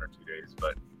was 1 or 2 days,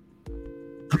 but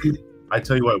I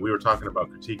tell you what, we were talking about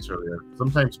critiques earlier.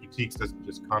 Sometimes critiques doesn't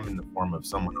just come in the form of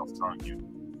someone else telling you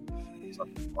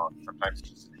something wrong. Sometimes it's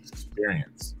just an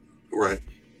experience. Right.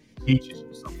 It teaches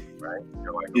you something, right?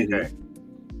 You're like, okay.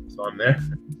 So I'm there.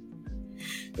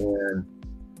 And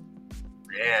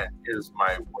man, it is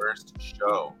my worst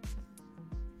show.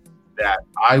 Now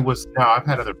I've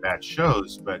had other bad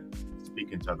shows, but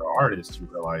speaking to other artists who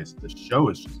realize the show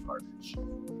is just garbage.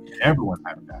 And everyone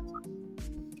had a bad time.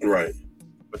 Right.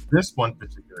 But this one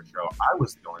particular show, I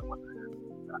was the only one that had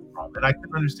that problem. And I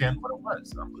couldn't understand what it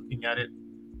was. I'm looking at it,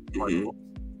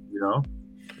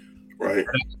 Right. And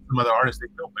some other artists, they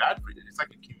feel bad for you. It's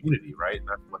like a community, right? And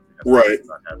that's one thing I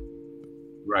have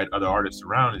right other artists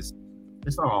around is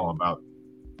it's not all about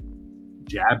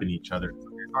jabbing each other. It's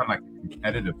not like a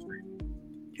competitive thing.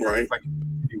 Right. It's like a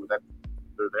community that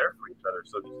they're there for each other.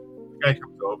 So the guy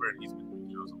comes over and he's been doing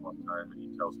shows a long time and he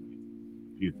tells me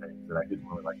a few things that I didn't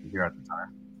really like to hear at the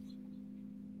time.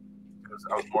 Because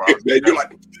I was more man, you're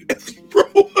like, bro.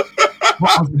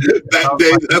 That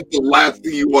day, that's the last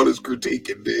thing you want is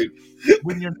critiquing, dude.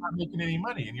 When you're not making any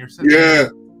money and you're sitting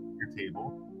at your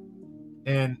table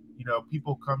and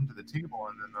people come to the table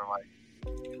and then they're like,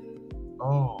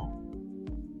 oh,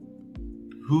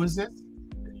 who is this?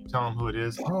 And you tell them who it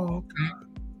is. Oh,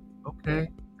 okay.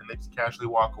 And they just casually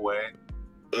walk away,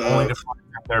 only to find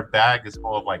that their bag is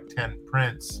full of like 10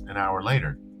 prints an hour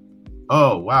later.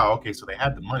 Oh, wow. Okay, so they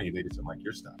had the money. They just didn't like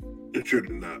your stuff. It sure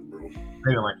did not, bro. They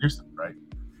didn't like your stuff, right?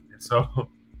 And so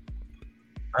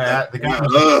the guy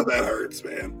that hurts,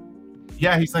 man.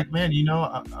 Yeah, he's like, man, if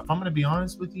I'm going to be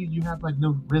honest with you, you have like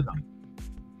no rhythm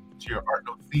to your art,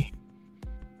 no theme.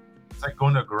 It's like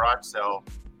going to a garage sale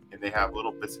and they have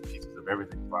little bits and pieces of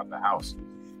everything throughout the house.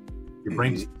 Your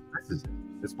brain just misses it.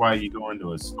 That's why you go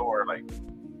into a store like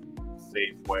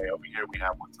Safeway. Over here we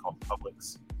have what's called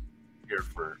Publix here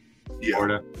for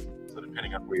Florida. So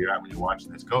depending on where you're at when you're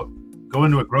watching this, go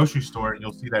into a grocery store and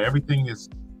you'll see that everything is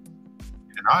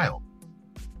in an aisle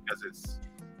because it's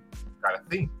got a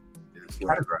theme. It's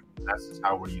categorized. That's just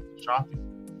how we're used to shopping.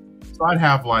 So I'd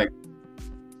have like,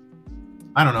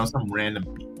 I don't know, some random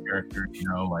character,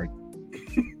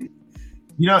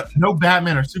 no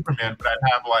Batman or Superman, but I'd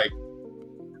have like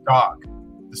the dog,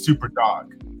 the super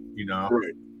dog,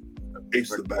 Right. Ace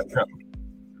the Batman.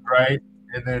 Right.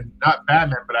 and then not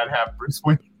Batman, but I'd have Bruce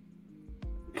Wayne.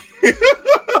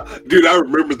 Dude, I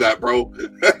remember that, bro.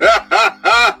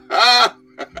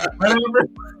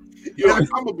 You're like,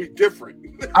 I'm gonna be different.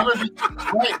 I'm gonna be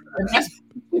right. And that's,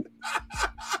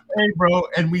 hey, bro,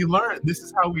 and we learn. This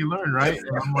is how we learn, right?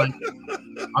 And I'm like,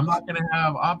 I'm not gonna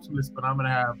have Optimus, but I'm gonna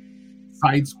have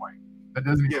Sideswipe. That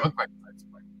doesn't even look like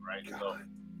Sideswipe, right? So,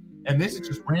 and this is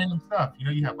just random stuff. You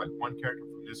know, you have like one character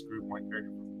from this group, one character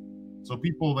from. So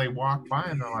people, they walk by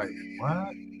and they're like,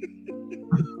 what?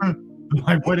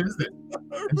 Like, what is it?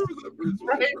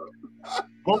 Right?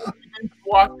 What was you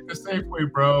walk in the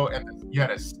Safeway, bro? And you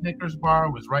had a Snickers bar,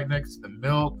 it was right next to the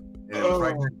milk, and it was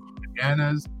right next to the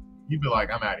bananas. You'd be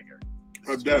like, I'm out of here.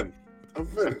 I'm done. I'm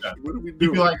finished. What are we doing?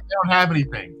 You'd be like, they don't have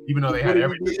anything, even though they had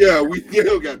everything. Yeah, we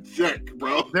still got checked,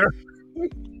 bro.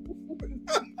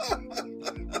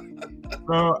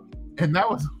 So, and that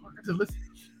was hard to listen.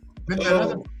 Then that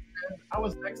other, I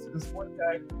was next to this one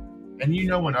guy, and you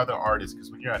know when other artists,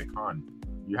 because when you're at a con,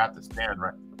 you have to stand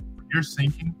right. When you're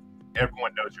singing,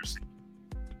 everyone knows you're singing.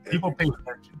 People pay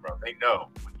attention, bro. They know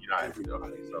when you're not.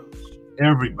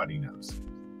 Everybody knows.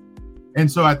 And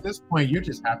so at this point, you're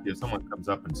just happy if someone comes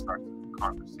up and starts a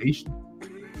conversation.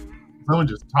 Someone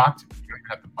just talks to you. You don't even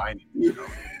have to buy anything. You know?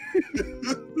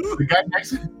 The guy next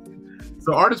to you.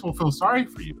 So artists will feel sorry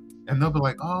for you. And they'll be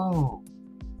like, oh.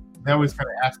 They always kind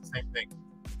of ask the same thing.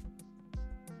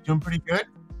 Doing pretty good?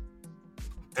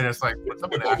 And it's like, when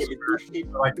someone asks you,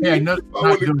 like, hey, I know you're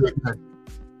not doing good.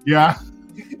 Yeah.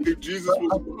 If Jesus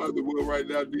was behind the wheel right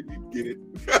now, did you get it?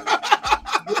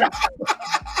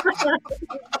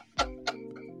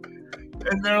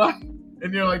 And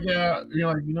they're like, yeah.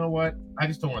 You're like, you know what? I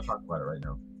just don't want to talk about it right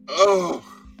now. Oh.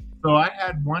 So I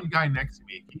had one guy next to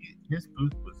me. His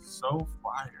booth was so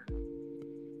fire,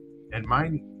 and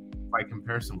mine, by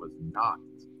comparison, was not.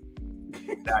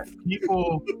 That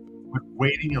people were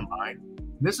waiting in line.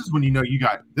 This is when you know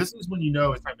This is when you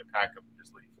know it's time to pack up and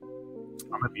just leave.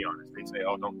 I'm gonna be honest. They say,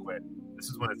 "Oh, don't quit." This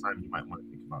is when it's time you might want to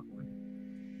think about quitting.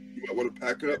 You might want to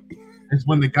pack up. It's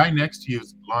when the guy next to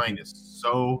you's line is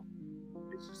so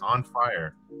it's just on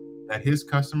fire that his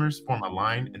customers form a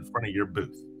line in front of your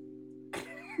booth,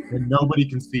 and nobody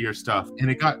can see your stuff.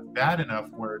 And it got bad enough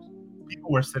where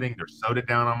people were setting their soda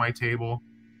down on my table.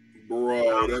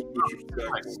 Bro, that's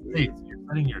disrespectful. You're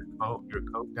setting your Coke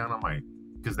down on my,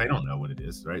 because they don't know what it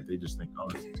is, right? They just think, oh,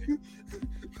 it's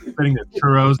setting their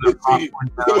churros and their popcorn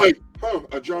down. Like,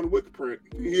 a John Wick print.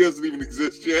 He doesn't even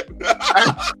exist yet.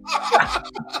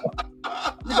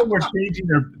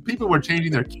 People were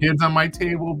changing their kids on my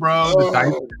table, bro. Oh,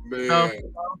 man. Stuff, you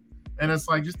know? And it's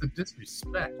like just the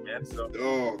disrespect, man. So,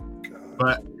 God.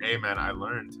 But hey, man, I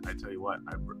learned. I tell you what,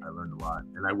 I learned a lot,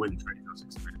 and I wouldn't trade those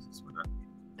experiences for nothing.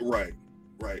 Right.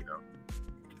 You know?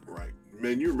 Right.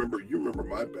 Man, you remember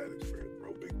my bad experience,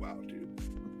 bro. Big wow, dude.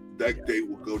 That day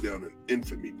will go down in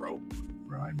infamy, bro.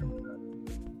 Bro, I remember that.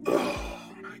 Oh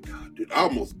my God, dude. I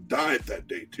almost died that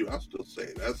day too. I'll still say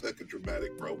it. That's hecka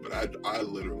dramatic, bro. But I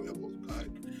literally almost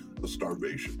died of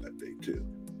starvation that day too.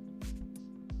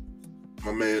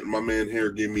 My man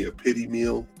here gave me a pity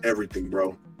meal, everything,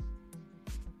 bro.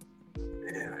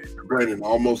 Man, Brandon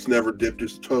almost never dipped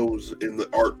his toes in the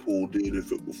art pool, dude,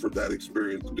 if it was for that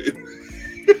experience, dude.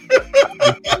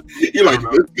 You're like,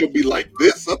 this gonna be like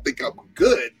this? I think I'm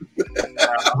good. I'm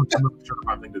not sure if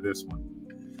I'm into this one.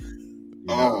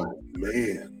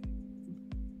 Man.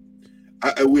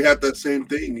 We had that same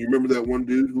thing. You remember that one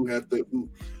dude who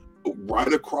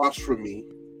right across from me.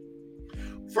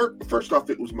 First off,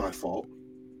 it was my fault.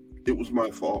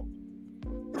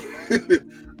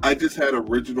 I just had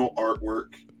original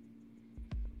artwork.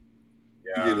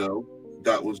 Yeah. You know,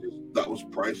 that was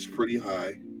priced pretty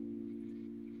high.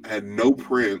 I had no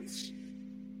prints.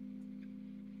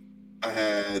 I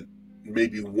had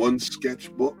maybe one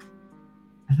sketchbook.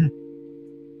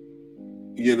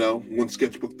 You know, one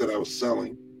sketchbook that I was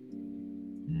selling.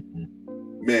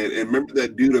 Mm-hmm. Man, and remember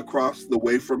that dude across the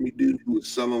way from me, dude, who was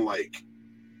selling like,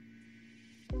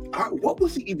 what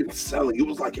was he even selling? It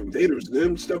was like Invader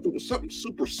Zim stuff. It was something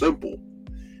super simple.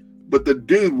 But the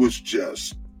dude was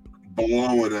just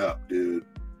blowing up, dude.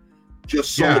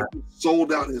 Just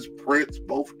sold out his prints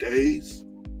both days.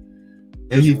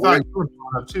 And he thought you were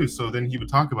blowing up too. So then he would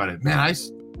talk about it. Man,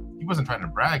 he wasn't trying to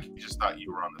brag. He just thought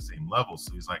you were on the same level.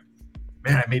 So he's like,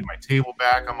 man, I made my table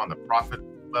back. I'm on the profit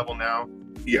level now.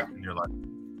 Yeah. And you're like,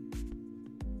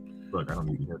 look, I don't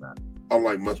need to hear that. I'm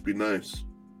like, must be nice.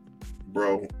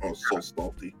 Bro, I was so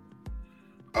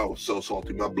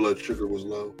salty. My blood sugar was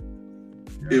low.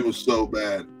 Yeah. It was so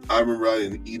bad. I remember I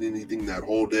didn't eat anything that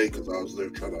whole day because I was there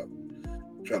trying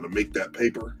to make that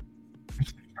paper.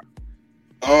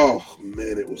 Oh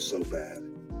man, it was so bad.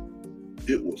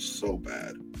 It was so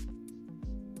bad.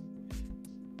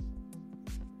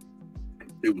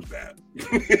 It was bad.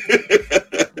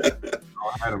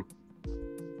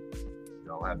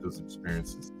 I had those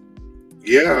experiences.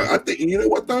 Yeah, I think, you know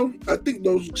what though? I think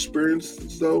those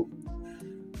experiences though,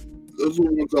 those are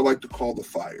the ones I like to call the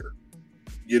fire.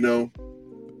 You know,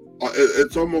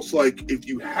 it's almost like if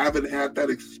you haven't had that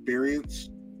experience,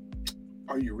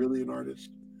 are you really an artist?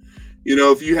 You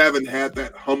know, if you haven't had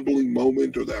that humbling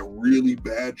moment or that really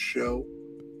bad show,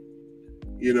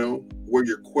 you know, where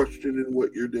you're questioning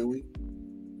what you're doing.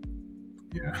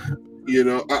 Yeah. You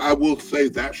know, I will say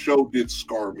that show did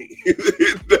scar me.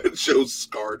 That show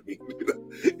scarred me.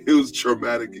 It was a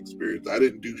traumatic experience. I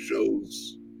didn't do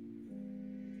shows.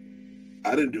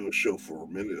 I didn't do a show for a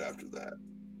minute after that.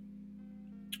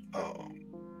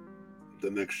 The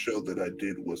next show that I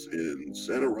did was in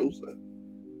Santa Rosa.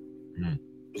 It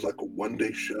was like a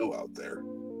one-day show out there.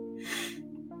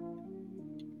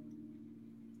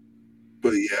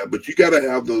 But yeah, but you gotta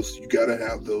have those. You gotta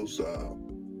have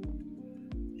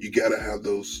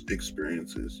those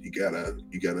experiences. You gotta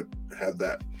have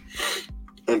that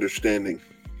understanding,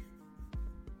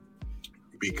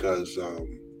 because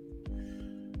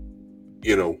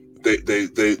you know,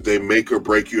 they make or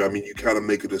break you. I mean, you kind of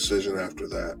make a decision after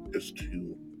that as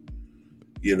to,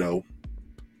 you know,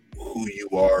 who you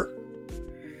are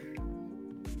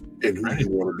and who you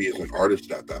want to be as an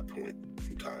artist at that point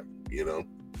in time, you know?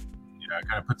 Yeah, it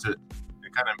kind of puts it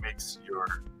kind of makes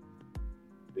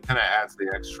it kind of adds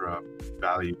the extra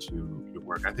value to your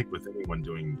work. I think with anyone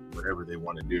doing whatever they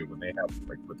want to do, when they have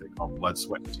like what they call blood,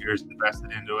 sweat, and tears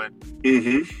invested into it,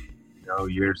 you know,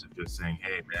 years of just saying,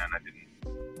 hey man,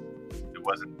 it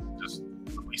wasn't just,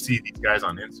 we see these guys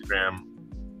on Instagram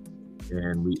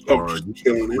and that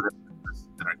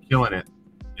are killing it.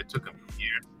 It took them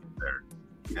years to get there,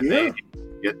 and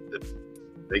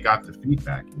they got the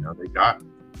feedback. You know, they got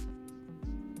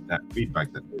that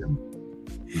feedback that made them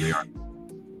who they are.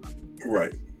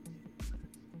 Right.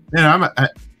 And I've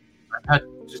had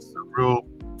just a real,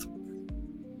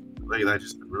 lately, I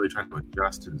just been really trying to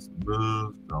adjust to this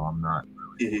move, so I'm not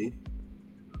really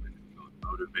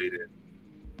motivated.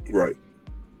 Right.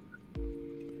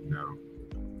 You know.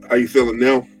 How you feeling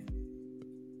now?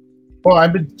 Well,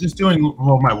 I've been just doing,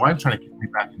 my wife's trying to get me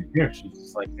back into gear. She's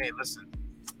just like, hey, listen,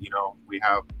 you know, we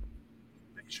have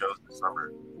big shows this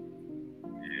summer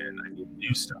and I need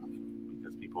new stuff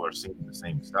because people are seeing the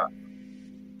same stuff.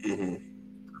 I'm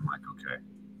like, okay.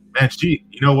 Man,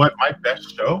 you know what? My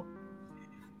best show,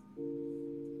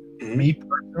 me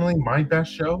personally, my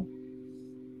best show,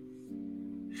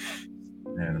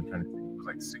 man, I'm trying to think, it was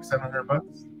like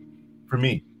 $600-700 for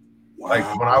me. Wow. Like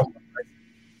when I was,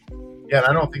 and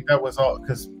I don't think that was all,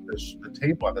 because the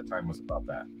table at the time was about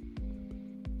that.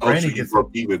 Brandy so gets broke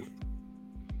even.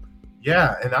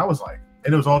 Yeah, and I was like,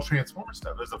 and it was all Transformer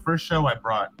stuff. It was the first show I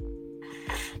brought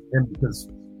in because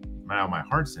my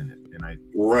heart's in it, and I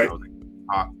right. I was like,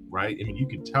 right. I mean, you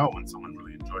can tell when someone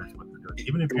really enjoys what they're doing,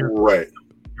 even if your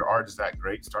art is that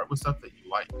great. Start with stuff that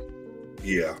you like.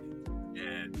 Yeah,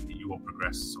 and you will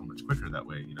progress so much quicker that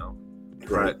way, you know.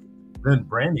 Right. But then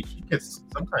Brandy,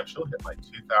 sometimes she'll hit like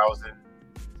 2,000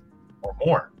 or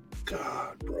more.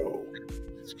 God, bro.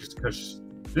 It's just because,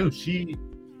 dude, she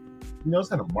knows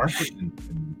how to market, and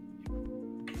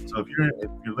so if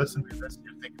you're listening to this,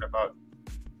 you're thinking about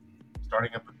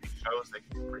starting up with these shows, they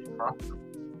can be pretty profitable.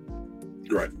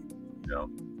 Right. You know,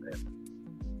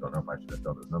 don't know if I should have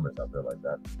thrown those numbers out there like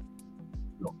that.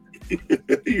 No.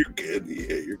 You're good.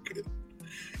 Yeah, you're good.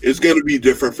 It's gonna be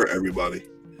different for everybody.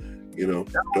 You know,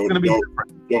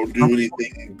 don't do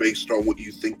anything based on what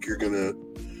you think you're gonna,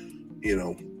 you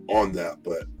know, on that.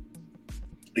 But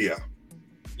yeah,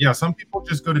 some people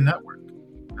just go to network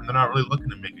and they're not really looking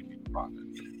to make a huge profit,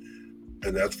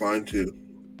 and that's fine too.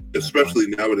 Especially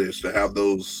nowadays, to have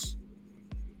those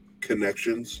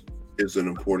connections is an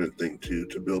important thing too,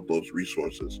 to build those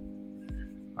resources.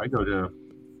 I go to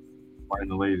find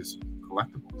the latest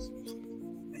collectibles.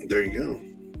 There you go.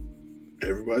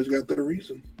 Everybody's got their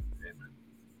reason.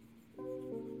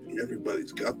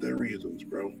 Everybody's got their reasons,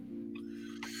 bro.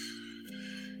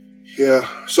 Yeah.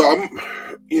 So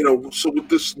with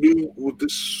this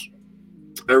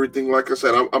everything, like I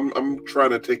said, I'm trying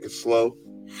to take it slow.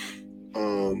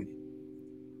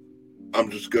 I'm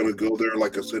just gonna go there,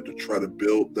 like I said, to try to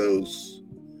build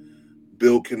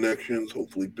connections,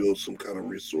 hopefully build some kind of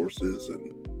resources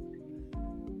and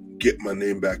get my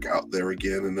name back out there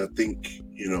again. And I think,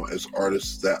 you know, as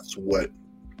artists, that's what,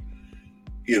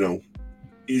 you know,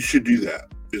 you should do that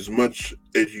as much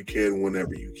as you can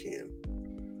whenever you can.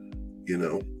 You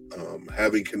know,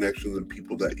 Having connections and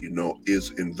people that you know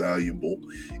is invaluable.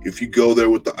 If you go there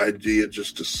with the idea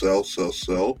just to sell,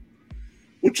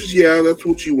 which is, yeah, that's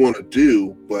what you want to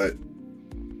do, but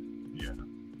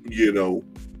you know,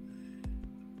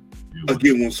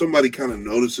 again, when somebody kind of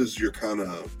notices you're kind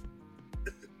of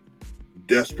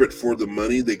desperate for the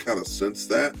money, they kind of sense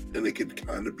that, and it can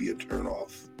kind of be a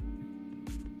turnoff.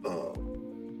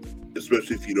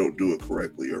 Especially if you don't do it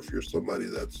correctly, or if you're somebody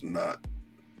that's not,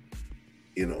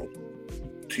 you know,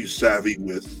 too savvy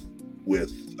with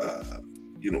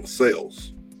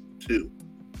sales too.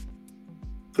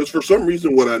 Because for some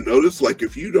reason, what I noticed, like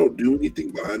if you don't do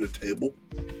anything behind the table,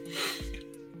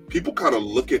 people kind of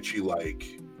look at you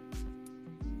like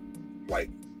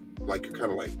you're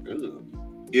kind of like, ugh.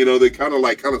 You know, they kind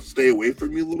of stay away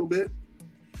from you a little bit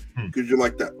because you're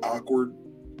like that awkward,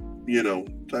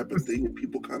 type of thing, and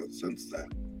people kind of sense that.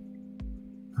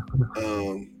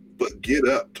 But get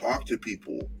up, talk to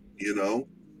people, and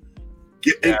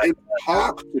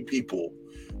talk to people.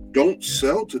 Don't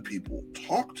sell to people.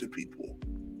 Talk to people.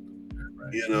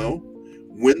 Right.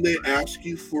 When they ask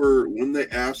you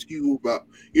about,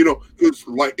 because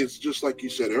like it's just like you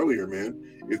said earlier, man.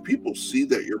 If people see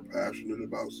that you're passionate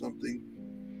about something,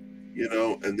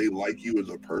 and they like you as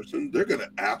a person, they're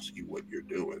gonna ask you what you're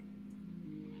doing.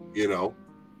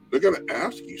 They're gonna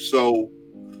ask you. So,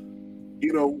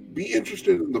 be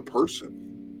interested in the person,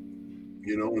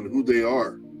 and who they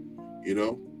are.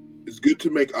 It's good to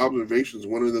make observations.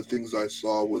 One of the things I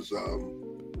saw was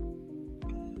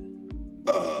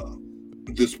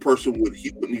this person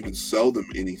he wouldn't even sell them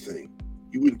anything.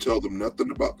 He wouldn't tell them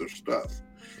nothing about their stuff.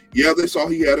 Yeah, they saw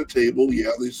he had a table.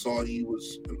 Yeah, they saw he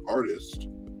was an artist.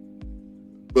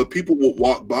 But people would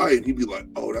walk by and he'd be like,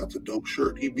 "Oh, that's a dope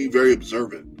shirt." He'd be very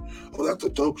observant. "Oh, that's a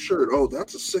dope shirt. Oh,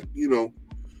 that's a sick,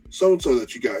 so-and-so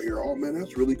that you got here. Oh, man,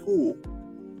 that's really cool."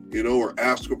 Or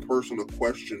ask a person a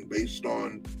question based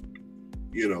on,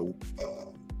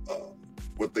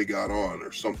 what they got on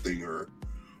or something, or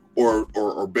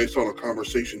based on a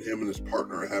conversation him and his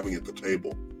partner are having at the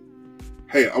table.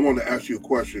 "Hey, I want to ask you a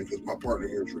question because my partner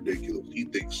here is ridiculous. He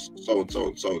thinks so-and-so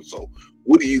and so-and-so.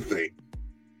 What do you think?"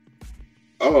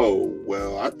 "Oh,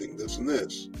 well, I think this and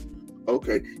this."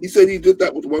 "Okay." He said he did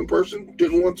that with one person,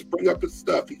 didn't want to bring up his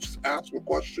stuff. He just asked a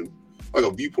question, like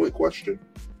a viewpoint question.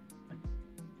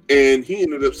 And he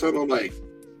ended up selling like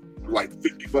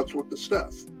 $50 worth of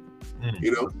stuff,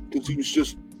 because he was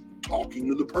just talking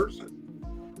to the person.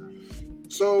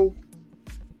 So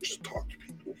just talk to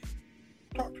people.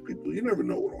 Talk to people. You never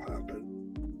know what will happen.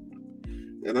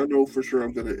 And I know for sure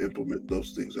I'm going to implement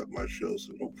those things at my shows,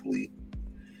 and hopefully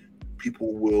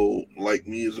people will like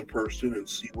me as a person and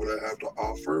see what I have to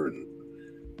offer and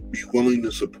be willing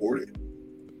to support it,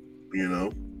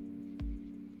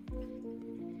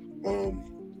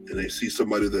 and they see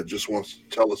somebody that just wants to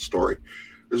tell a story.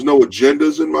 There's no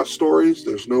agendas in my stories.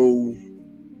 There's no,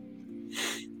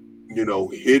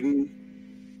 hidden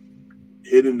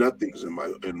nothings in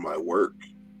my work.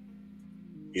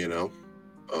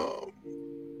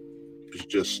 It's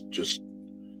just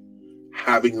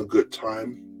having a good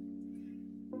time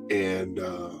and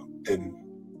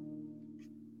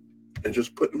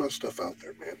just putting my stuff out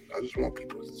there, man. I just want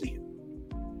people to see it.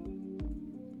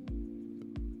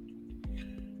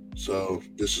 So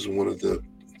this is one of the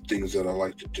things that I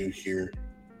like to do here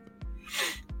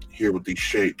with these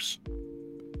shapes.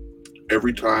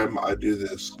 Every time I do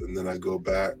this, and then I go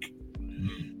back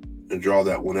and draw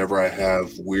that, whenever I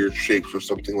have weird shapes or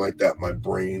something like that, my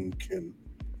brain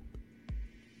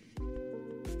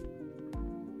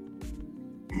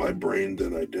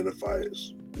then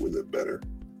identifies with it better.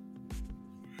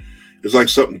 It's like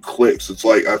something clicks. It's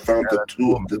like I found the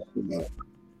tool of this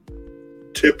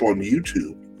tip on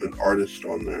YouTube. An artist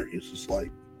on there, he's just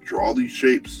like, draw these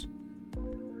shapes,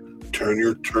 turn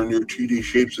your 2D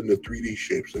shapes into 3D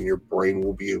shapes, and your brain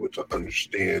will be able to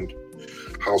understand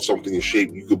how something is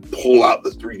shaped. You could pull out the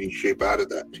 3D shape out of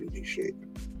that 2D shape.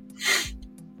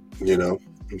 And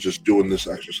just doing this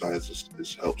exercise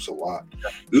this helps a lot.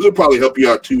 This will probably help you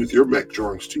out too with your mech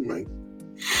drawings too, man.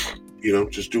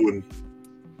 Just doing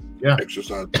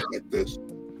exercise like this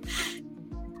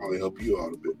probably help you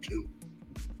out a bit too.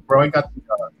 Bro, I got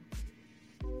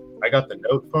the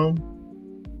note phone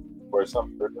where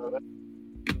something they're doing it.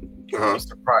 I'm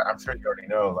surprised. I'm sure you already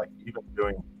know. Like, even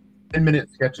doing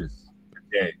 10-minute sketches a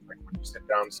day, like when you sit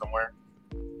down somewhere,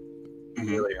 it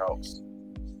really helps.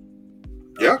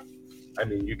 Yeah. I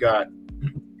mean, it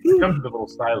comes with a little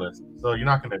stylus, so you're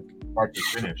not going to start to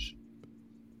finish.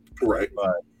 Right.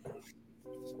 But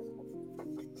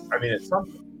I mean, it's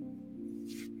something.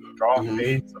 Draw a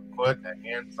face, a foot, a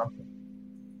hand, something.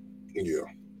 Yeah.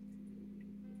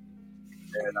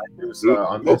 And I use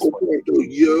on this Local one. Pronto,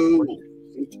 yo,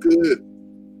 it's good.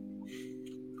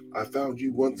 I found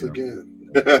you once again.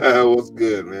 What's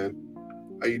good, man?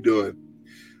 How you doing?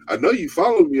 I know you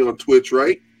follow me on Twitch,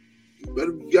 right?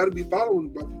 You got to be following,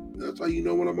 bro. That's how you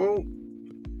know when I'm on.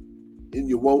 And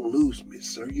you won't lose me,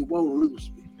 sir. You won't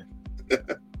lose me.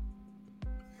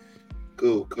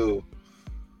 Cool.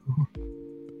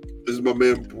 This is my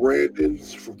man Brandon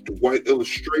from Dwight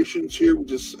Illustrations here. We're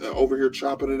just over here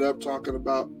chopping it up, talking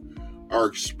about our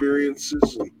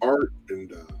experiences in art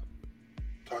and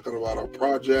talking about our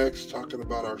projects, talking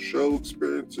about our show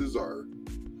experiences, our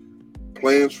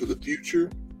plans for the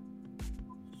future.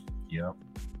 Yep.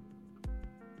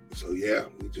 So yeah,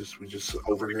 we just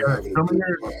over here having a good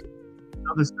time.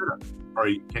 Show the setup. Or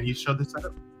can you show the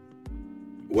setup?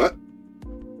 What?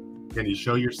 Can you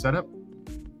show your setup?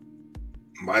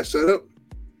 My setup?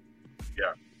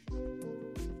 Yeah.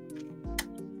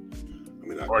 I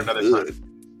mean, or another time.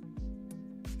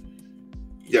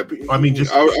 Yeah, but I mean,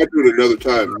 I'll do it another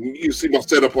time. You see my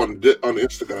setup on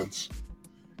Instagrams.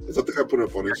 I think I put it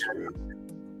up on Instagram.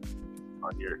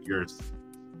 On yours.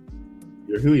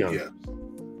 Your Huion. Yeah.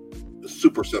 It's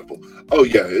super simple. Oh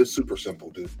yeah, it's super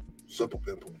simple, dude. Simple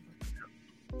pimple.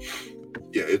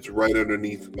 Yeah, it's right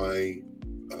underneath my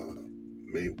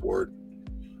main board.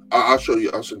 I'll show you.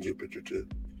 I'll send you a picture too.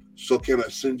 So can I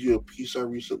send you a piece I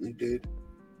recently did?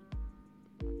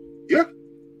 Yeah.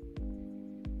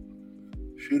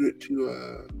 Shoot it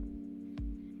to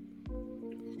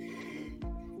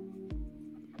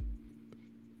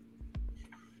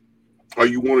Are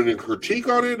you wanting a critique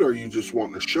on it, or are you just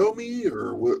wanting to show me,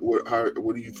 or what are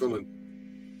you feeling?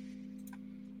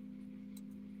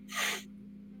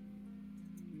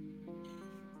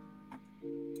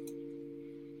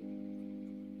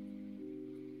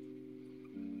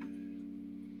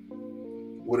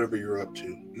 Whatever you're up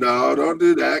to. No, don't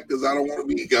do that, because I don't want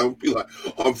to be. I'll be like,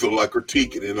 I'm feeling like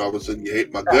critiquing, and all of a sudden you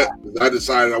hate my gut because I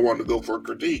decided I wanted to go for a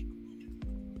critique.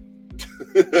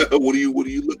 What are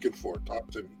you looking for?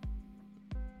 Talk to me.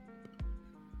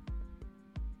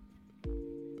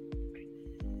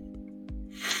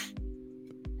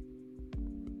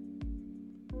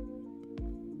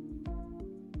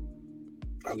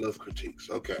 I love critiques.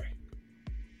 Okay.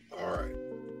 All right.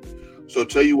 So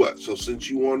tell you what. So since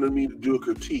you wanted me to do a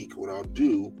critique, what I'll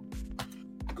do,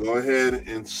 go ahead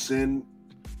and send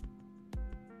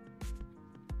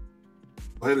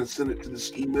it to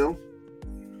this email.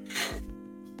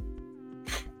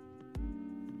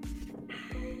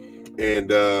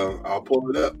 And I'll pull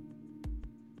it up.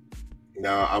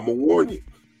 Now I'm gonna warn you.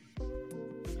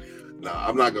 Now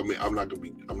I'm not gonna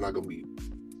be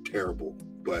terrible,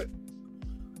 but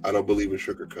I don't believe in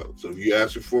sugarcoat. So if you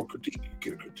ask me for a critique, you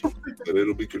get a critique, but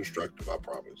it'll be constructive. I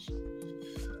promise.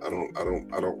 I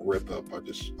don't rip up. I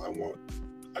just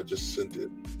sent it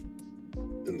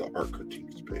in the art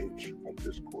critiques page on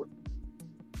Discord.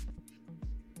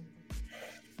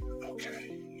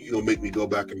 Okay, you're gonna make me go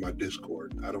back in my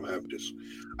Discord. I don't have this.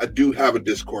 I do have a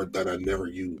Discord that I never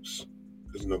use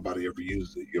because nobody ever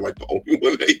uses it. You're like the only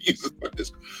one that uses my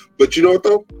Discord. But you know what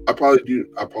though? I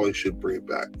probably should bring it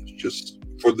back. It's just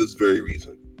for this very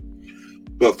reason.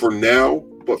 But for now,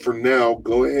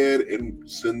 go ahead and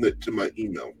send it to my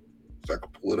email. So I can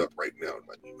pull it up right now in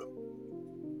my email.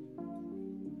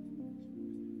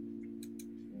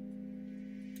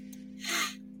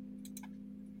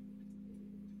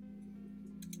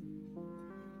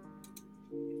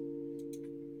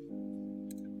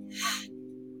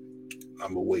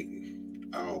 I'm waiting.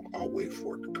 I'll wait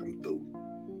for it to come through.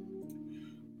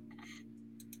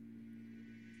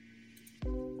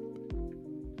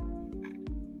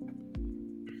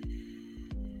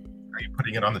 Are you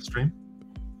putting it on the stream?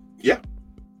 Yeah.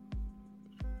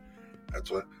 That's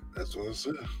what I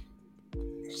said.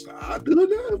 So I'll do it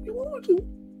now if you want to.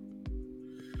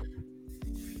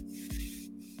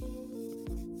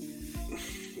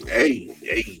 Hey,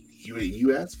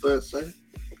 you asked for it, sir.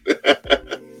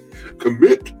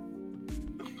 Commit.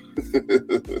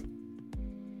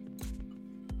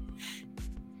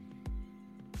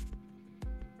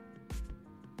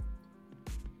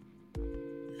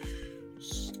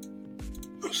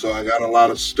 So I got a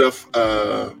lot of stuff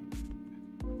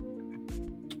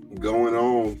going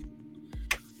on.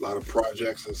 A lot of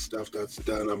projects and stuff that's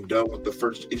done. I'm done with the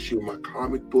first issue of my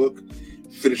comic book.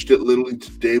 Finished it literally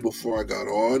today before I got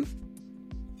on.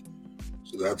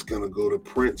 So that's going to go to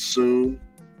print soon.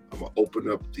 I'm going to open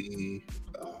up the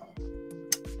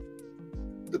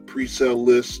pre-sale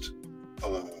list.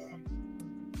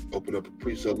 Open up a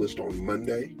pre-sale list on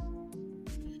Monday.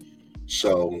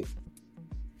 So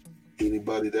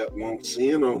anybody that wants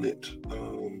in on it,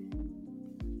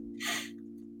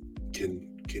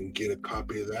 get a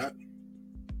copy of that.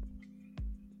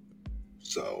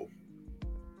 So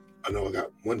I know I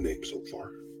got one name so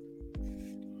far.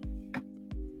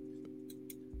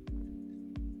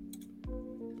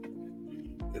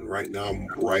 And right now I'm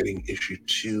writing issue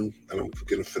 2, and I'm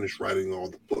going to finish writing all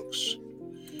the books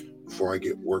before I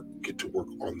get to work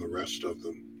on the rest of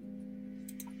them.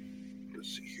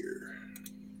 Let's see here.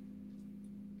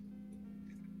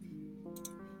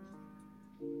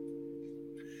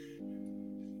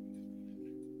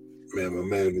 Man, my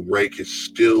man Rake is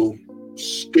still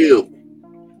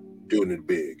doing it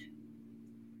big.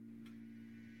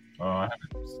 Oh, I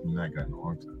haven't seen that guy in a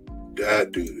long time.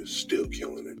 That dude is still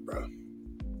killing it, bro.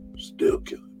 Still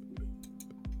killing it.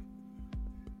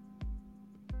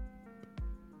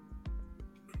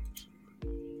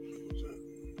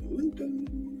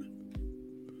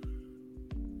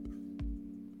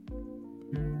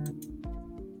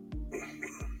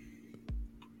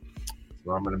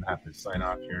 So I'm going to have to sign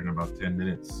off here in about 10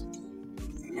 minutes.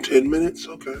 10 minutes?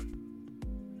 Okay.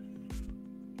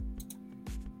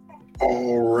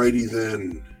 Alrighty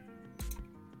then.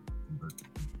 But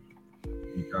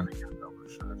you done again, though, for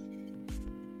sure.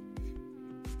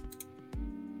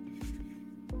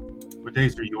 What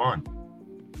days are you on?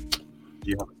 Do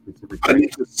you have a specific day?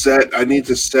 I need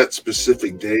to set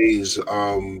specific days,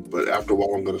 but after a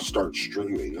while I'm going to start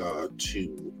streaming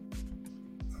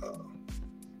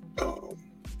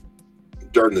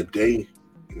during the day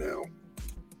now.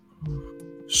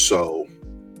 So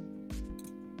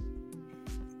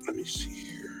let me see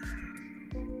here.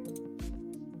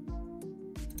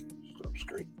 Stop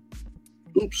screen.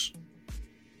 Oops.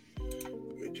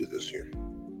 Let me do this here.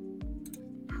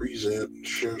 Present,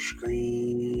 share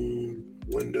screen,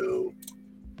 window.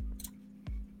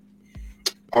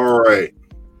 All right.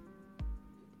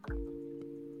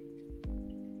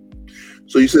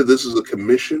 So you said this is a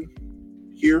commission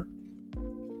here?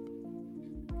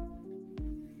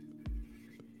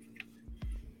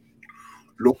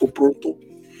 Loco pronto.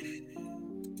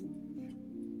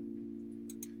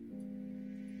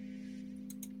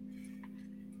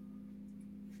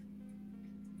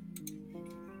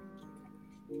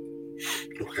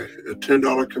 Okay, a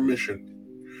 $10 commission.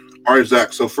 All right,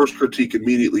 Zach. So first critique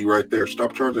immediately right there.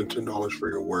 Stop charging $10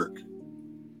 for your work.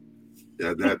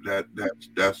 Yeah,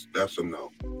 that's a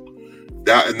no.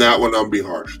 That one I'll be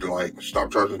harsh. They're like,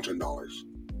 stop charging $10.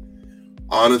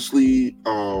 Honestly,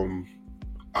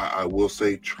 I will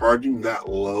say charging that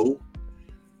low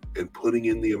and putting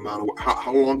in the amount of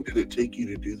how long did it take you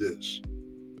to do this?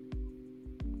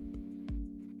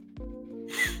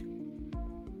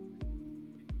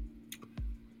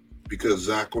 Because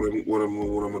Zach, what I'm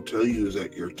gonna tell you is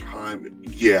that your time,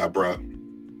 yeah, bruh.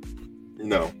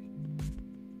 No.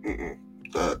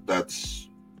 That's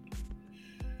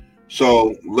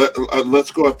so.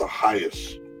 Let's go at the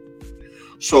highest.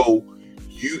 So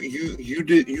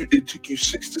it took you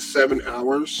 6 to 7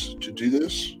 hours to do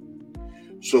this.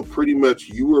 So pretty much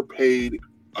you were paid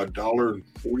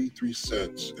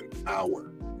 $1.43 an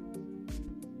hour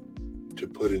to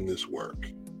put in this work.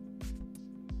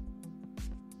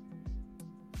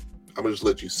 I'm gonna just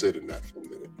let you sit in that for a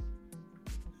minute.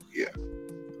 Yeah.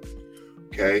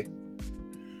 Okay.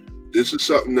 This is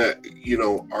something that,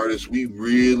 artists, we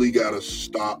really got to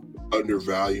stop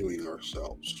undervaluing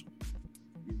ourselves.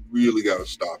 We really got to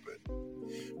stop it.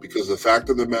 Because the fact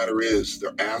of the matter is,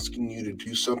 they're asking you to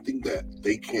do something that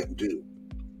they can't do.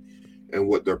 And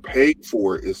what they're paying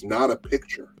for is not a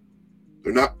picture.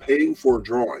 They're not paying for a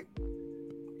drawing.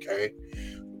 Okay?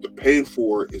 What they're paying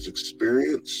for is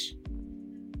experience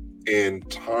and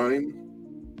time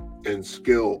and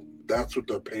skill. That's what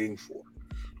they're paying for,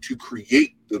 to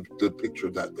create the picture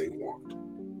that they want.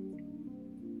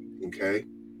 Okay?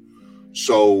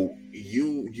 So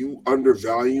you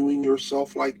undervaluing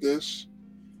yourself like this,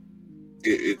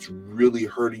 it's really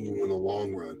hurting you in the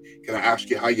long run. Can I ask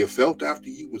you how you felt after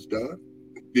you was done?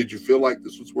 Did you feel like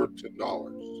this was worth $10?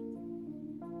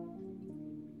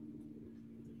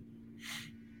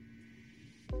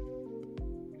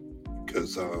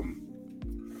 Because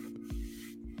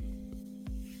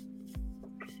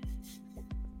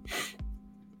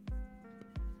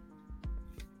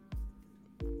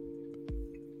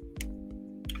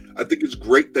I think it's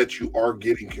great that you are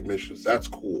getting commissions. That's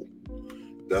cool.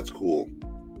 That's cool.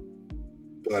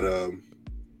 But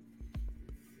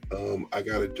I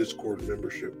got a Discord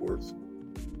membership worth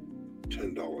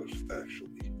 $10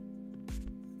 actually.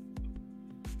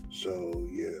 So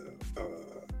yeah.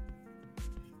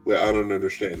 Well, I don't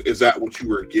understand. Is that what you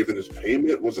were given as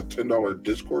payment? Was a $10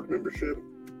 Discord membership?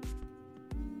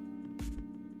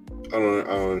 I don't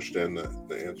understand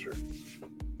the answer.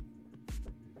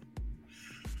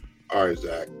 All right,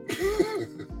 Zach.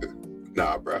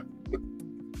 Nah, bro.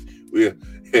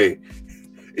 Hey,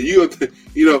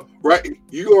 right?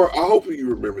 I hope you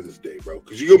remember this day, bro,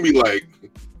 because you're gonna be like,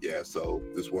 yeah. So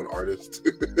this one artist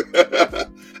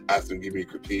asked him to give me a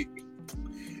critique,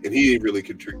 and he didn't really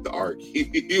critique the art. He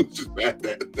was just mad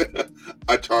that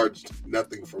I charged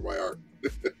nothing for my art.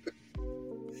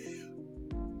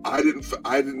 I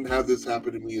didn't have this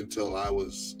happen to me until I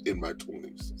was in my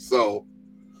 20s. So,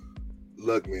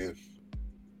 look, man,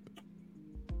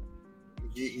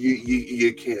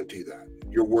 you can't do that.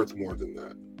 You're worth more than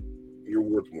that. You're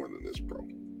worth more than this, bro.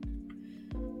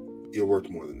 You're worth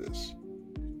more than this.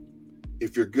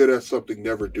 If you're good at something,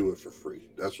 never do it for free.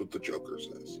 That's what the Joker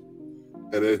says.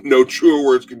 And no truer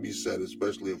words can be said,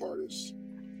 especially of artists.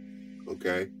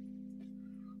 Okay?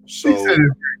 So, he said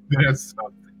that's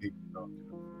something.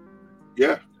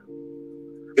 Yeah.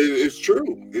 It's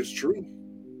true. It's true.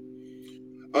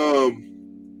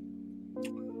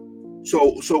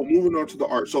 So moving on to the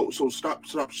art. So stop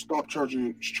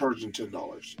charging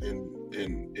 $10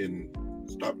 and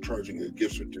stop charging a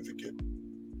gift certificate.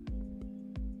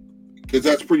 Because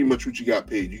that's pretty much what you got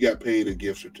paid. You got paid a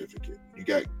gift certificate. You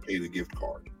got paid a gift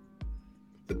card.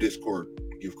 A Discord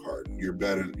gift card. You're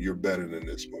better than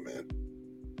this, my man.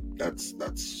 That's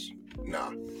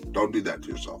nah. Don't do that to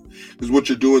yourself. Because what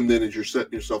you're doing then is you're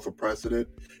setting yourself a precedent,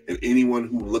 and anyone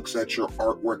who looks at your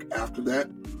artwork after that,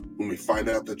 when we find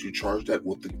out that you charge that,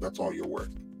 will think that's all you're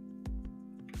worth.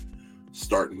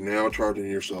 Start now charging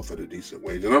yourself at a decent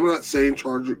wage. And I'm not saying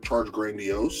charge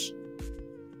grandiose.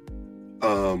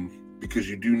 Because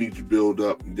you do need to build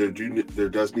up. There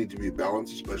does need to be a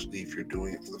balance, especially if you're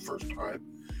doing it for the first time.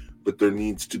 But there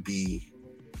needs to be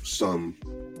some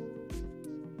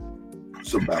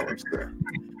balance there.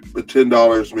 But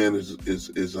 $10, man,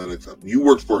 is unacceptable. You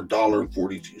worked for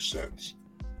 $1.42.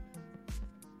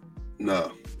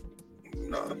 No.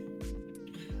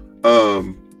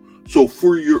 So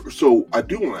I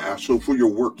do want to ask. So for your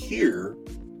work here,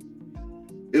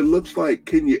 it looks like.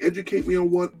 Can you educate me on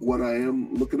what I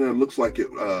am looking at? It looks like it.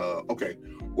 Okay.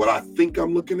 What I think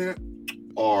I'm looking at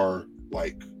are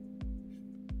like.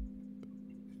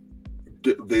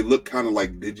 They look kind of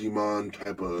like Digimon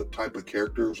type of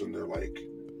characters, and they're like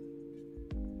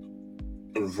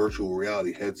on virtual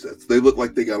reality headsets. They look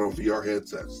like they got on VR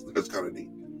headsets. That's kind of neat.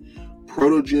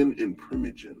 Protogen and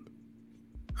Primogen.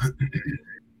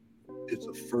 It's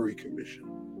a furry commission.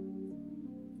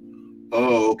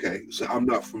 Oh, okay. So I'm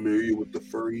not familiar with the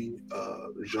furry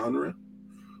genre,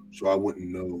 so I wouldn't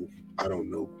know. I don't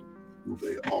know who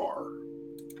they are,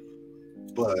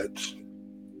 but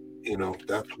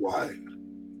that's why.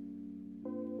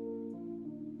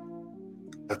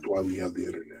 That's why we have the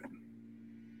internet.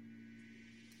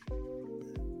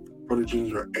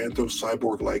 Protogens are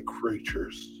anthro-cyborg-like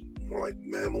creatures, more like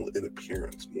mammal in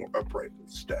appearance, more upright in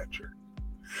stature.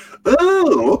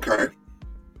 Oh, okay.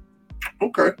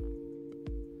 Okay.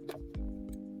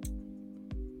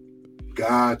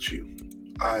 Got you.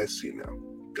 I see now.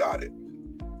 Got it.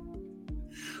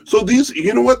 So these,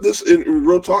 you know what? This in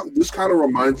real talk, this kind of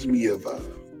reminds me of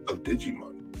Digimon.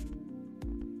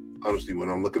 Honestly, when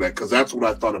I'm looking at, because that's what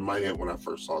I thought in my head when I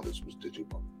first saw this was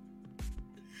Digimon.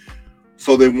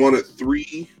 So they wanted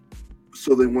three.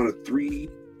 So they wanted 3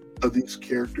 of these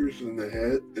characters in the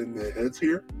heads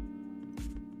here.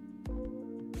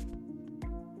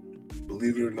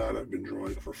 Believe it or not, I've been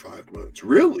drawing for 5 months.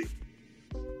 Really?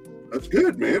 That's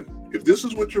good, man. If this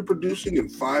is what you're producing in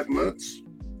 5 months,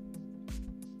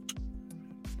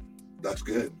 that's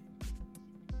good.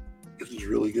 This is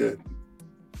really good.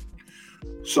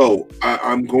 So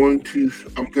I'm going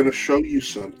to show you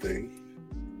something,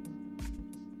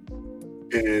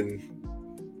 and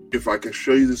if I can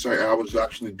show you this, I was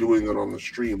actually doing it on the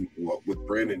stream with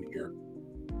Brandon here.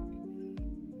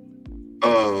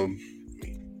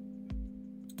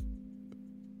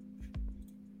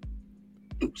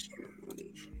 Oops.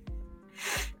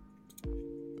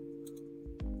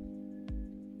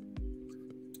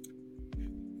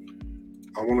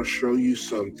 I want to show you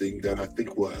something that I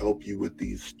think will help you with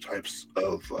these types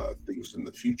of things in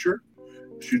the future.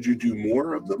 Should you do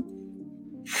more of them?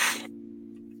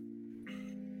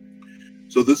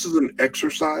 So this is an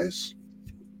exercise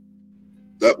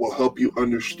that will help you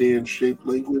understand shape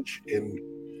language and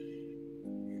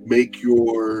make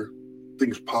your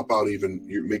things pop out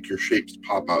make your shapes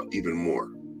pop out even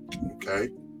more. Okay.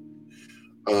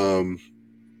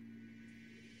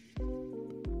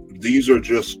 These are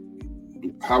just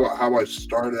how I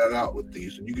started out with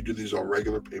these, and you can do these on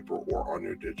regular paper or on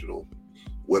your digital,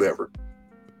 whatever.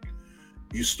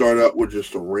 You start out with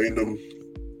just a random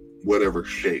whatever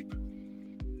shape.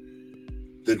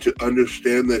 Then to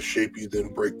understand that shape, you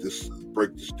then break this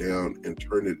down and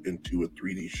turn it into a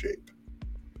 3D shape.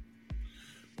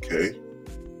 Okay.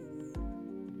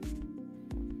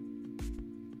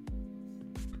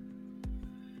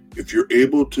 If you're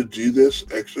able to do this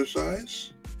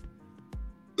exercise,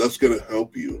 that's going to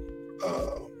help you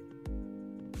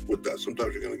with that.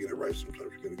 Sometimes you're going to get it right, sometimes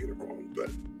you're going to get it wrong,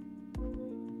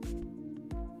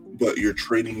 but you're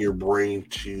training your brain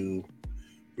to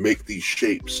make these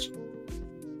shapes.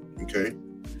 Okay,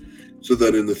 so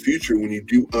that in the future, when you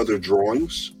do other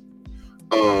drawings,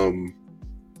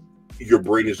 your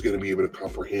brain is going to be able to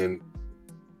comprehend,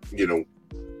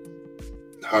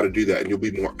 how to do that, and you'll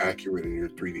be more accurate in your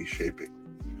 3D shaping.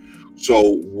 So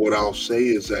what I'll say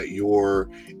is that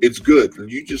it's good.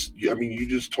 You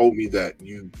just told me that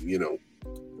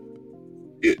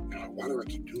why do I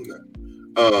keep doing that?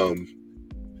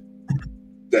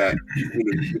 That you've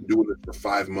been doing it for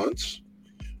 5 months,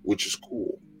 which is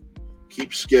cool.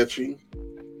 Keep sketching.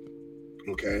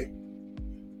 Okay.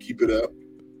 Keep it up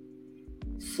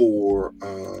for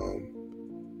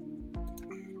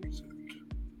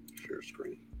share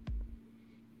screen.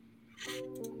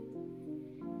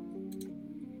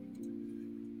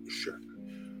 Sure.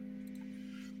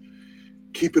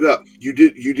 Keep it up. You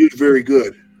did very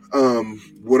good.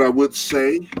 What I would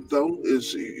say though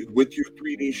is with your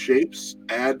 3D shapes,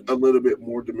 add a little bit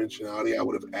more dimensionality. I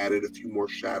would have added a few more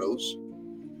shadows.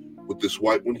 With this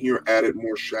white one here, added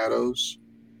more shadows.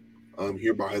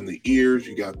 Here behind the ears,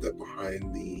 you got that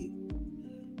behind the,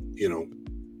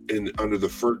 and under the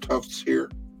fur tufts here.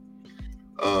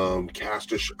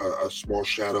 Cast a small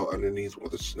shadow underneath where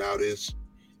the snout is.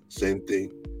 Same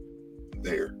thing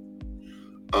there.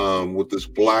 With this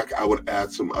black, I would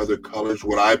add some other colors.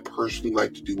 What I personally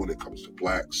like to do when it comes to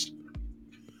blacks,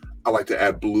 I like to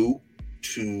add blue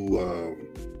to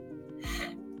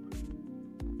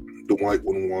the white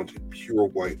one. Wanted pure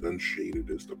white, unshaded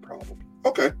is the problem.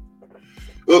 Okay.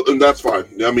 Well, and that's fine.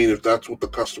 I mean, if that's what the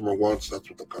customer wants, that's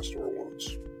what the customer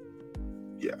wants.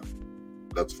 Yeah,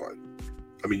 that's fine.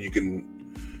 I mean, you can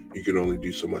only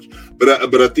do so much. But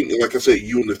I think, like I said,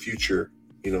 you in the future,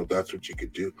 that's what you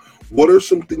could do. What are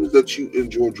some things that you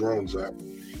enjoy drawing, Zach?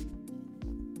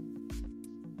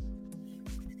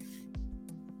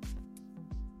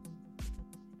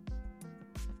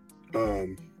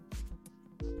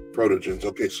 Protogens.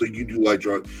 Okay, so you do like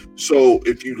drawing. So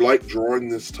if you like drawing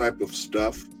this type of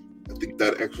stuff, I think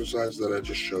that exercise that I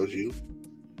just showed you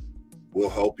will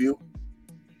help you.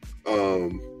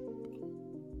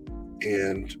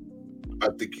 And I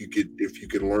think if you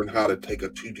can learn how to take a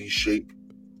 2D shape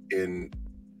and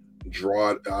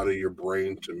draw it out of your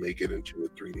brain to make it into a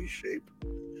 3D shape,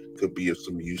 could be of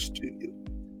some use to you.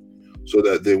 So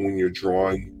that then when you're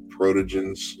drawing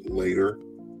protogens later,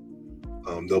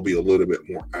 they'll be a little bit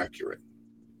more accurate.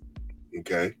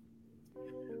 Okay?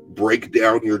 Break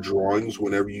down your drawings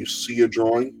whenever you see a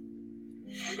drawing.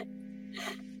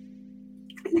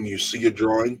 When you see a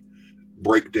drawing,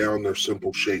 break down their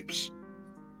simple shapes.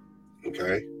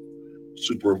 Okay?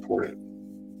 Super important.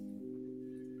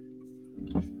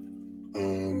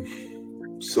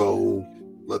 So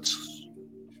let's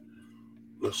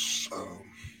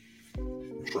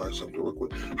try something real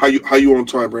quick. How you on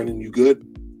time, Brandon? You good?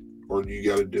 Or do you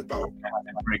got to dip out? I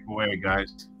had to break away,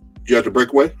 guys. You have to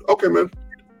break away? Okay, man.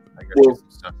 I got some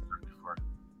stuff before.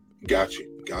 Got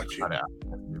you.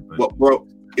 Well, bro,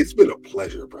 it's been a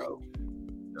pleasure, bro.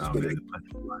 It's been a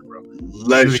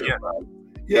pleasure, bro.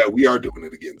 Yeah, we are doing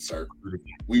it again, sir.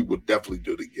 We will definitely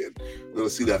do it again. We're gonna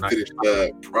see that finished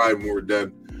prime when we're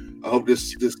done. I hope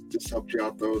this helped you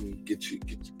out though and get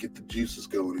the juices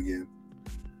going again,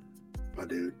 my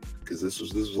dude. Because this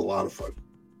was a lot of fun.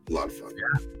 A lot of fun.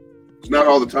 Yeah. It's not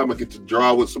all the time I get to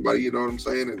draw with somebody, you know what I'm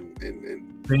saying?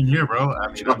 And same here, bro.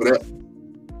 I mean,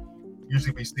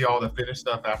 usually we see all the finished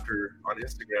stuff after on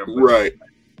Instagram. Right.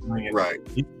 Right.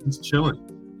 He's chilling.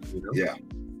 Yeah.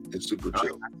 It's super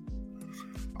chill.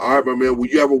 All right, my man. Well,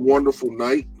 you have a wonderful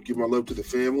night. Give my love to the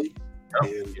family.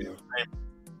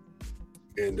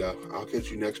 And I'll catch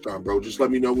you next time, bro. Just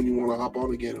let me know when you want to hop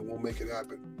on again and we'll make it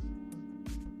happen.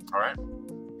 All right.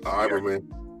 All right, my man.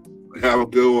 Have a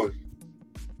good one.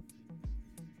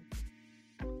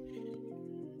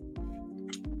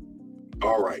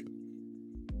 All right.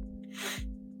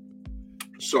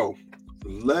 So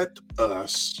let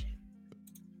us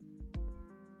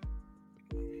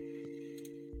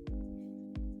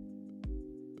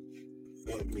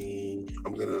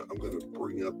I'm gonna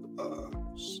bring up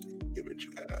image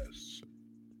as.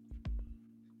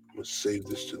 I'm gonna save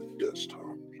this to the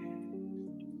desktop.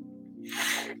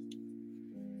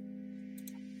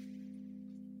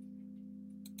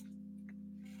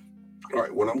 All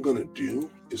right. what I'm going to do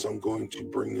is I'm going to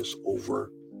bring this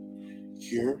over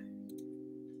here.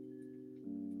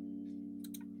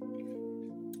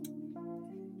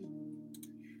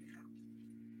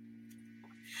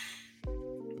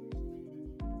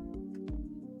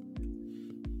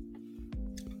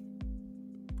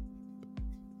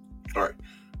 All right.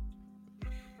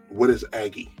 What is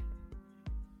Aggie?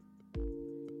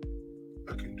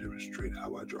 I can demonstrate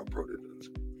how I draw protogens.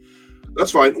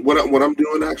 That's fine. What I'm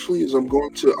doing actually is I'm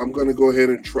going to go ahead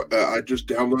and try. I just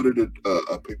downloaded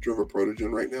a picture of a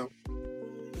protogen right now.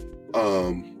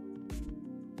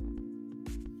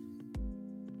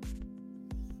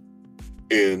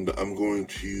 And I'm going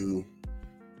to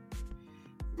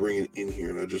bring it in here,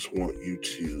 and I just want you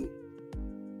to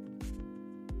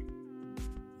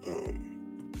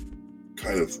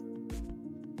kind of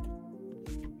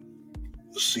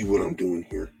see what I'm doing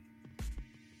here.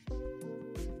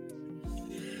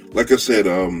 Like I said,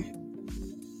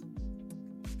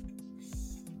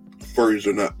 furries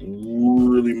are not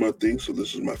really my thing, so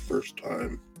this is my first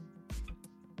time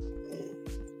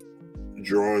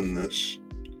drawing this.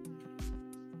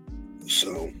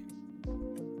 So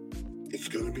it's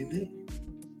going to be new.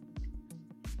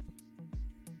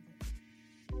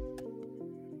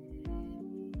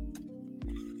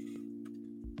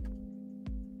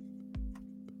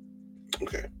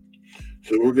 Okay.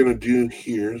 So what we're going to do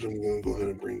here is I'm going to go ahead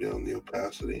and bring down the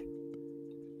opacity.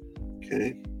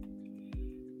 Okay.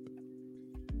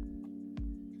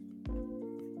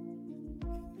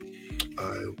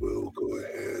 I will go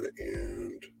ahead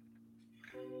and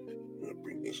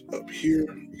bring this up here.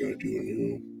 We're going to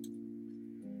do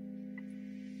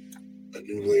a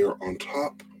new layer on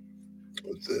top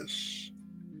of this.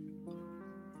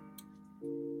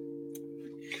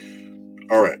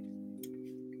 All right.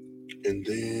 And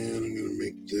then I'm going to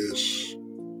make this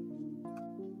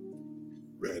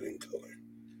red in color.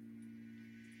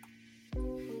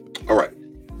 All right.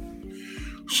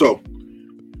 So,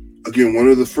 again, one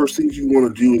of the first things you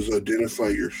want to do is identify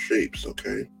your shapes,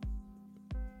 okay?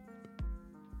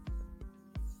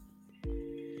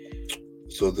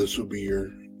 So this would be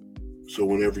so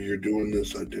whenever you're doing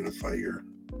this, identify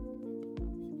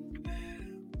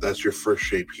that's your first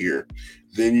shape here.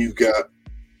 Then you've got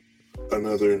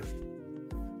another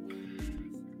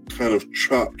kind of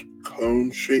chopped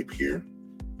cone shape here.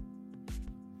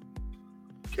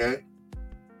 Okay.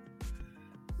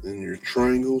 Then your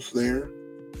triangles there.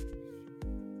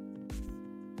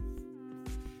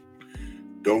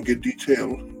 Don't get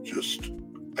detailed, just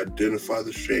identify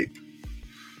the shape.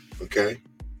 Okay.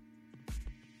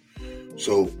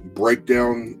 So break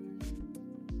down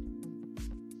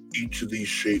each of these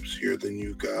shapes here. Then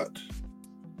you got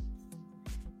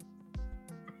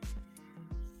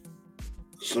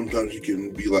sometimes you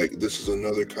can be like, this is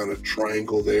another kind of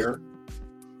triangle there.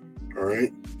 All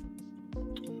right.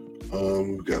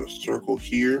 We've got a circle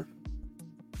here.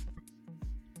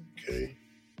 Okay.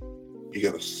 You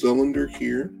got a cylinder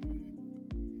here.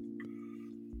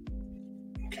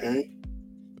 Okay.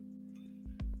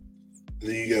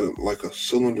 Then you got like a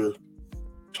cylinder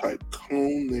type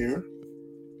cone there.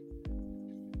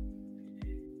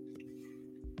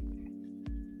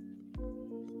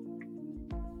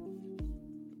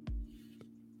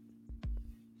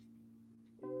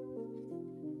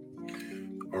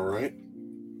 All right.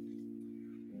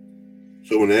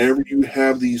 So whenever you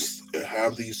have these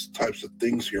types of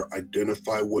things here,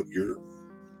 identify what it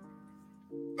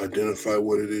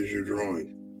is you're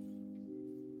drawing.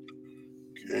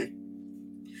 Okay.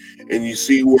 And you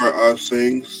see where I was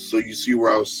saying,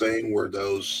 where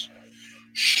those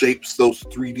shapes, those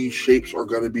 3D shapes are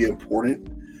going to be important,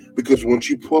 because once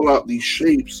you pull out these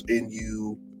shapes and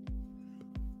you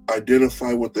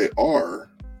identify what they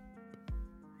are,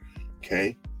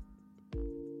 okay,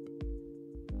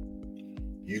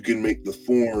 you can make the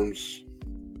forms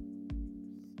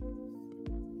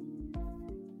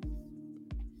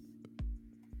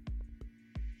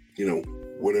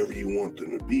whatever you want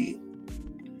them to be.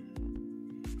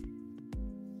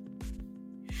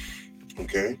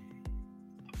 Okay.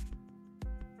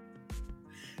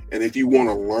 And if you want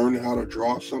to learn how to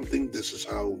draw something, this is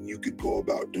how you could go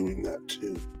about doing that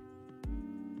too.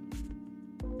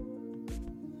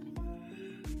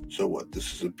 So what?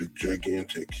 This is a big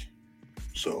gigantic.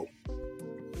 So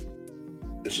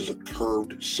this is a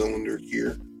curved cylinder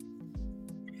here,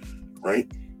 right?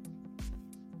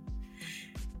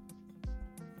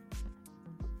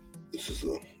 This is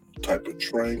a type of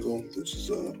triangle. This is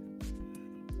a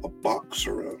box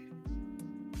or I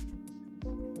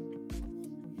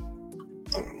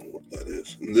don't know what that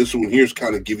is. And this one here is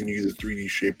kind of giving you the 3D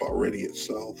shape already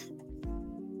itself,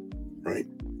 right?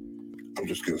 I'm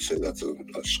just going to say that's a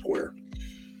square.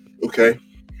 Okay.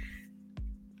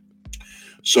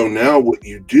 So now what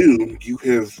you do, you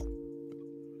have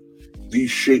these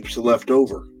shapes left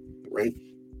over, right?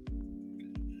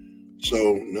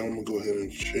 So now I'm going to go ahead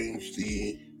and change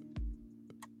the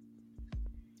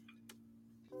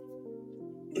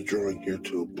drawing here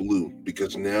to a blue,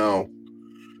 because now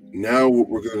what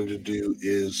we're going to do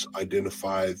is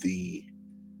identify the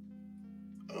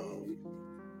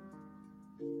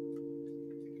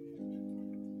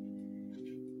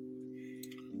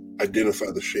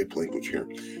shape language here.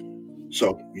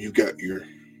 So you got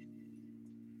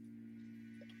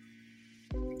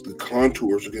the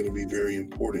contours are going to be very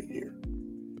important here.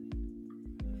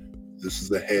 This is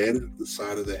the head, the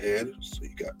side of the head. So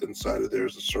you got inside of there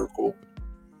is a circle.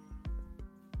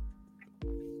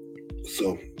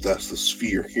 So that's the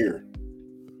sphere here.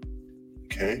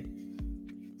 Okay.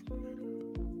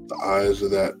 The eyes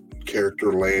of that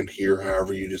character land here,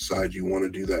 however you decide you want to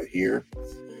do that here.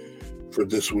 For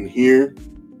this one here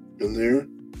and there,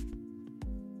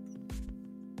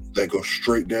 that goes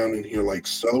straight down in here like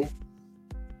so.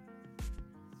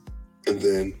 And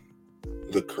then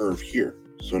the curve here.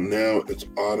 So now it's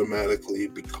automatically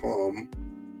become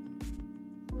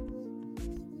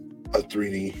a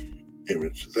 3D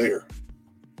image there.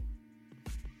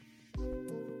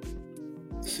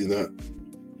 See that?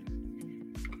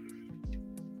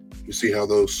 You see how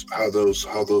those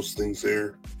things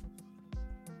there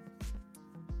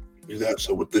do that?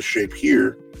 So with this shape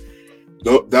here,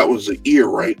 that was the ear,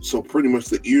 right? So pretty much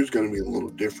the ear is going to be a little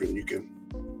different. You can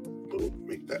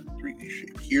make that 3D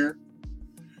shape here.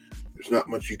 There's not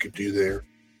much you could do there.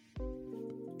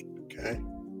 Okay.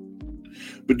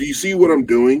 But do you see what I'm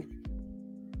doing?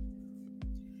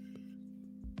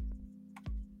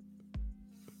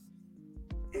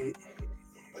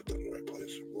 Put that in the right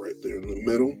place. Right there in the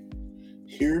middle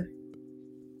here.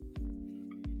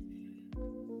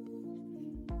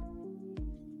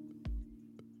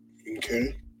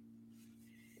 Okay.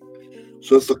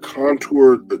 So it's the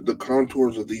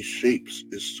contours of these shapes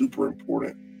is super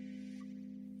important.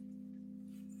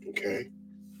 Okay.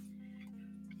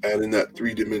 Adding that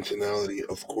three-dimensionality,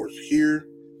 of course, here.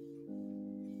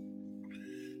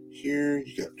 Here,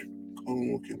 you got your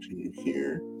column will continue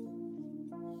here.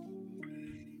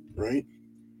 Right?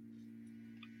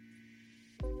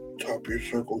 Top of your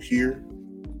circle here.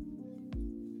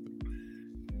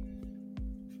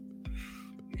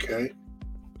 Okay.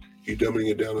 You're dumbing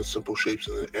it down to simple shapes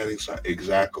and then adding side.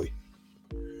 Exactly.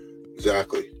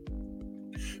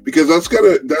 Because that's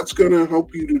gonna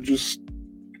help you to just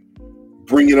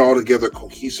bring it all together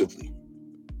cohesively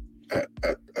at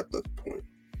that point.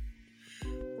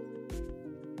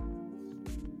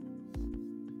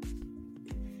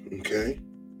 Okay.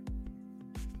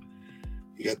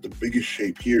 You got the biggest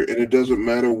shape here, and it doesn't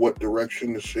matter what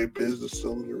direction the shape is, the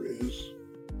cylinder is.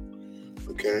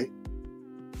 Okay.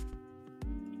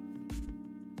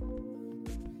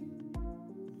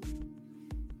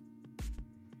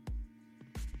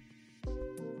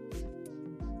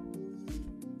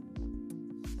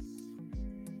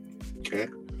 Okay,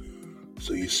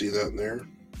 so you see that there?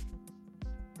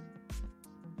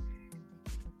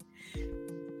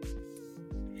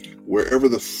 Wherever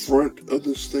the front of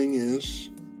this thing is.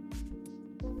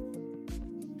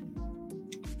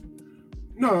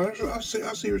 No, I see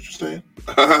what you're saying.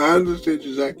 I understand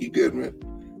you, Zach. You good, man.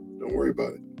 Don't worry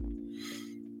about it.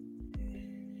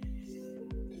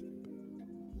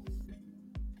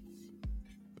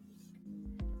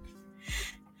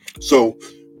 So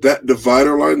that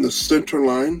divider line, the center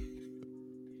line,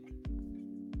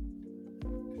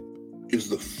 is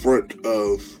the front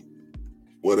of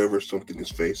whatever something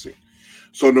is facing.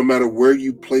 So no matter where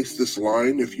you place this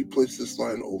line, if you place this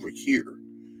line over here,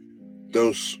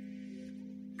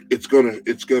 it's gonna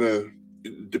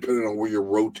depending on where you're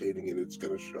rotating it, it's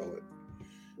gonna show it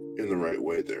in the right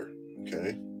way there.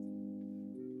 Okay.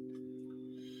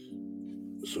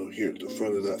 So here, the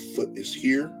front of that foot is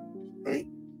here, right?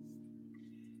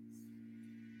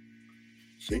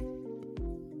 See?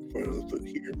 Front of the foot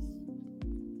here.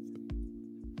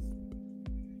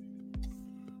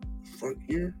 Front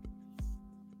here.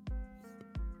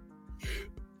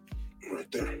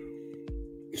 Right there.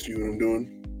 You see what I'm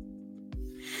doing?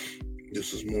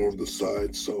 This is more of the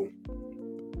side, so.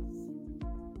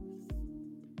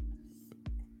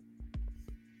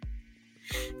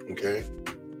 Okay.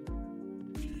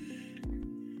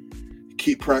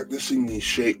 Keep practicing these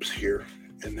shapes here.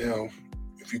 And now,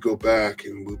 if you go back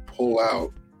and we pull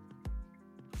out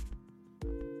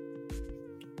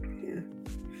here,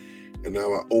 and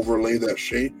now I overlay that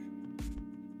shape.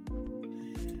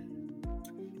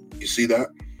 You see that?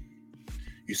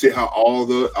 You see how all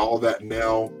that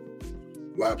now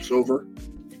laps over?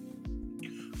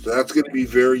 So that's going to be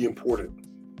very important.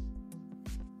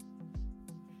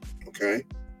 Okay.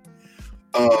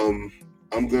 I'm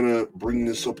going to bring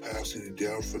this opacity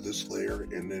down for this layer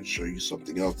and then show you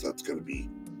something else that's going to be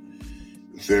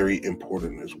very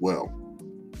important as well.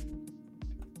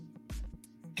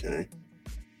 Okay.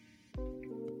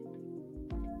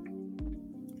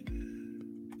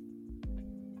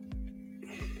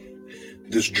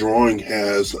 This drawing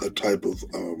has a type of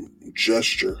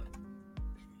gesture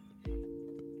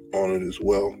on it as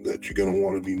well that you're going to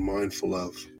want to be mindful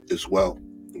of as well.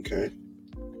 Okay.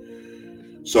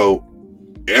 So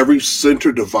every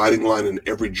center dividing line in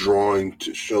every drawing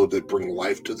to show that bring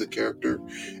life to the character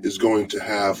is going to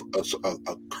have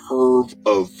a curve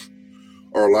of,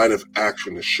 or a line of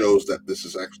action that shows that this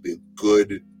is actually a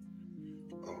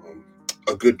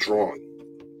good drawing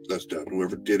that's done,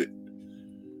 whoever did it.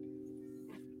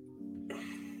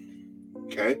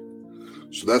 Okay,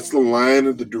 so that's the line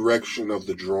of the direction of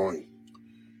the drawing.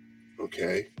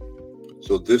 Okay,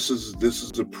 so this is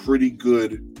a pretty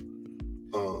good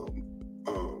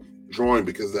drawing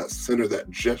because that center, that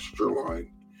gesture line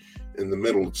in the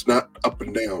middle, it's not up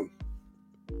and down.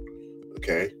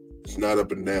 Okay, it's not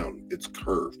up and down, it's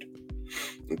curved.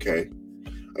 Okay,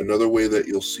 another way that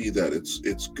you'll see that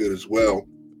it's good as well,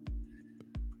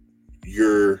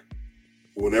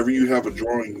 whenever you have a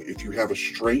drawing, if you have a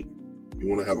straight, you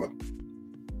want to have a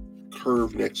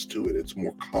curve next to it. It's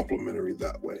more complementary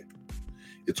that way.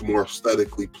 It's more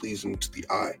aesthetically pleasing to the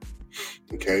eye.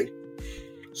 Okay,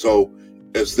 so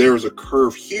as there is a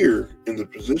curve here in the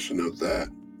position of that,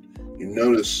 you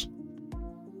notice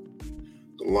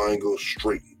the line goes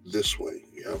straight this way.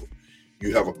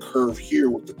 You have a curve here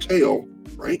with the tail,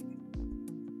 right?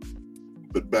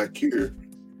 But back here,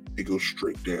 it goes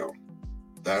straight down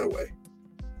that way.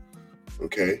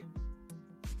 Okay,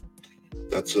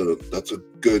 that's a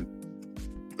good,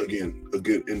 again, a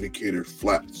good indicator.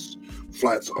 Flats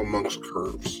amongst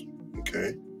curves.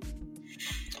 Okay.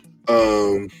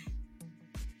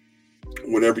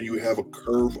 Whenever you have a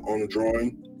curve on a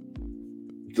drawing,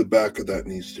 the back of that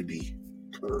needs to be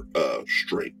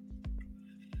straight.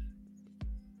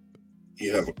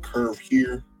 You have a curve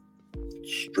here,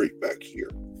 straight back here.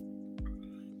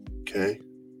 Okay.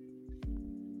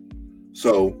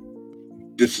 So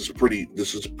this is a pretty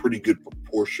good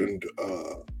proportioned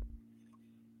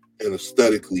and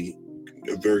aesthetically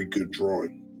a very good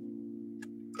drawing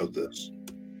of this.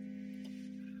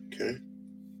 Okay.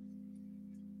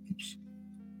 Oops.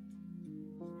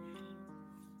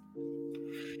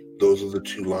 Those are the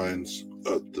two lines,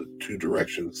 the two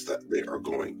directions that they are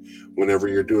going. Whenever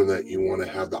you're doing that, you want to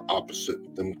have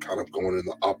them kind of going in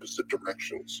the opposite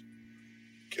directions.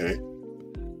 Okay.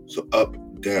 So up,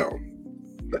 down.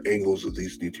 The angles of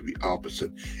these need to be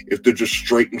opposite. If they're just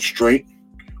straight and straight,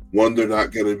 one, they're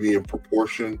not going to be in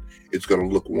proportion. It's going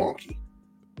to look wonky.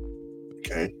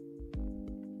 Okay.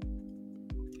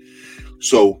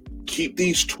 So keep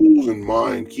these tools in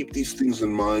mind. Keep these things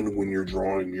in mind when you're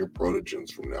drawing your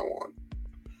protogens from now on.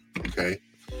 Okay.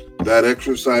 That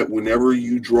exercise, whenever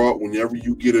you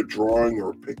get a drawing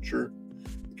or a picture,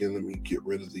 again, let me get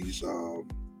rid of these. Let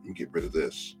me get rid of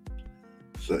this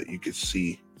so that you can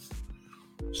see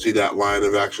that line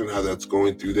of action, how that's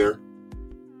going through there.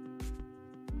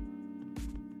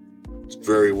 It's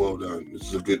very well done.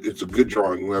 It's a good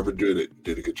drawing. Whoever did it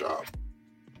did a good job.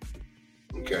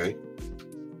 Okay.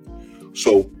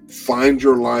 So find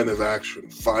your line of action,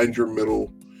 find your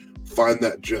middle, find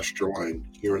that gesture line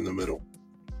here in the middle.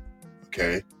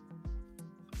 Okay.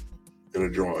 In a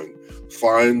drawing.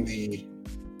 Find these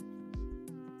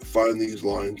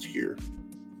lines here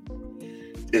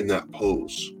in that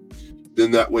pose.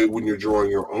 Then that way, when you're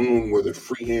drawing your own, whether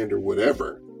freehand or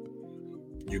whatever,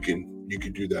 you can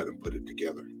do that and put it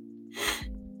together.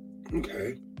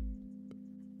 Okay.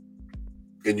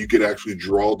 And you could actually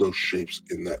draw those shapes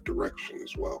in that direction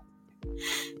as well.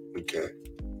 Okay.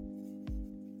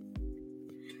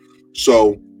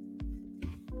 So,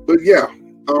 but yeah,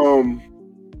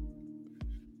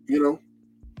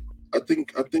 I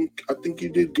think you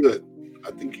did good.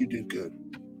 I think you did good.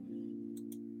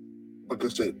 Like I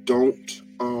said, don't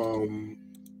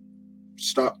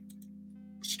stop.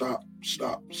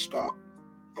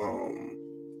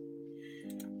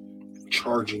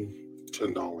 Charging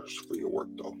 $10 for your work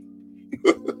though.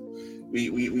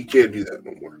 we can't do that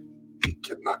no more. We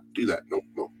cannot do that no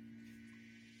more.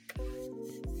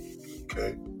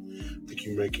 Okay. I think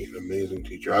you're making an amazing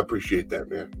teacher. I appreciate that,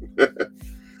 man.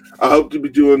 I hope to be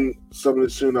doing some of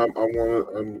this soon. I'm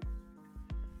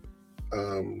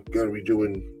Going to be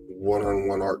doing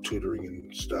one-on-one art tutoring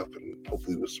and stuff, and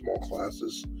hopefully with small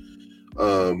classes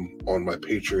on my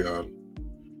Patreon.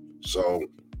 So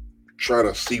try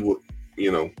to see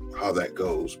how that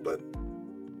goes. But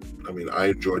I mean, I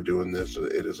enjoy doing this.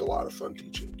 It is a lot of fun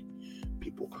teaching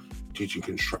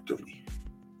constructively.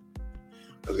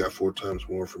 I've got 4 times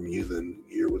more from you than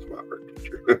you're with my art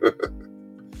teacher.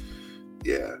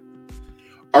 Yeah.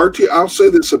 I'll say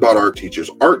this about art teachers.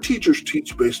 Art teachers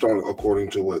teach based on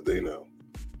according to what they know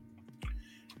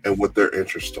and what their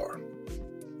interests are.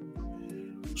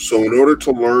 So in order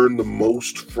to learn the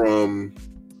most from,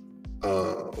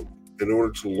 in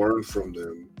order to learn from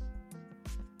them,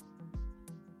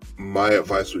 my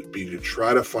advice would be to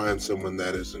try to find someone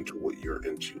that is into what you're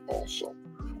into also,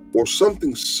 or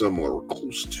something similar or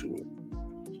close to it,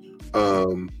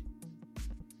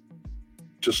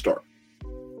 to start.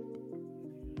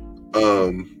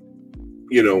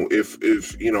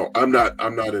 If I'm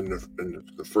not in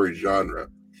the furry genre,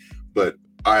 but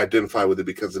I identify with it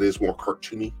because it is more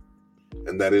cartoony,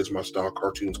 and that is my style,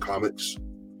 cartoons, comics.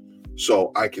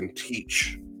 So I can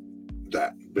teach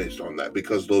that based on that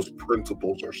because those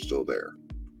principles are still there,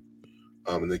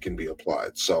 and they can be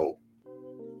applied. So,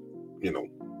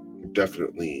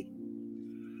 definitely,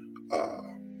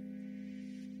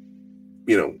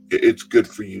 it's good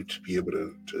for you to be able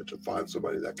to find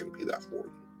somebody that can be that for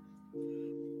you.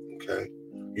 Okay,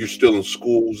 you're still in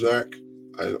school, Zach?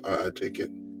 I take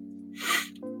it.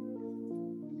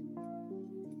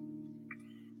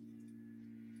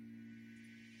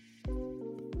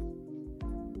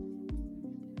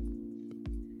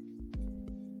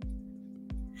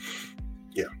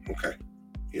 Yeah. Okay.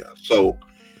 Yeah. So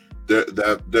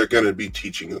they're going to be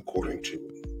teaching according to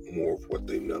more of what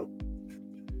they know.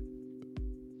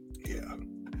 Yeah.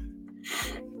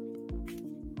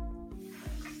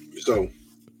 So,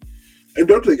 and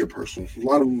don't take it personal. A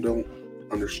lot of them don't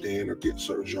understand or get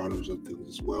certain genres of things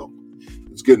as well.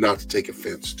 It's good not to take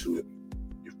offense to it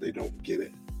if they don't get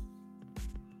it.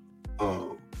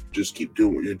 Just keep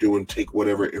doing what you're doing. Take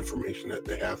whatever information that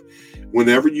they have.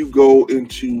 Whenever you go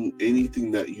into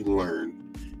anything that you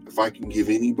learn, if I can give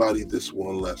anybody this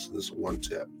one lesson, this one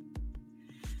tip,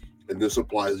 and this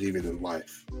applies even in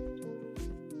life.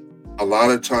 A lot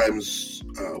of times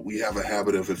we have a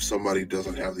habit of, if somebody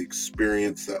doesn't have the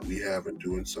experience that we have in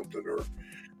doing something, or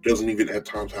doesn't even at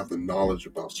times have the knowledge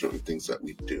about certain things that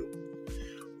we do,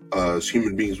 as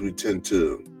human beings, we tend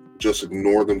to just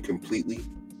ignore them completely,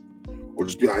 or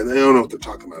just be like, they don't know what they're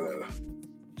talking about.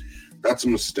 That's a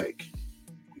mistake.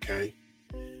 Okay?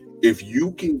 If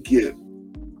you can get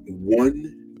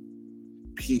one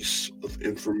piece of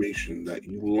information that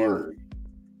you learn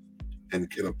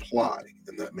and can apply,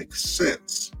 and that makes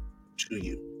sense to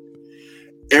you,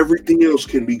 everything else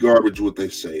can be garbage, what they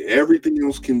say. Everything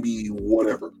else can be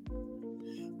whatever.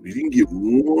 If you can get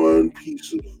one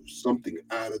piece of something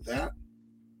out of that,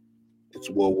 it's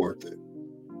well worth it.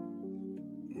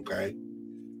 Okay?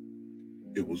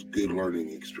 It was good learning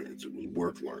experience. It was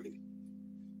worth learning.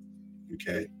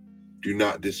 Okay? Do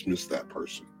not dismiss that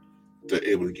person. They're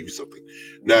able to give you something.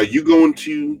 Now you go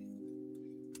into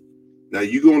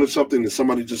something that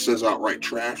somebody just says outright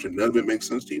trash and none of it makes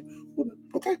sense to you. Well,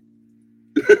 okay.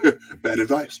 Bad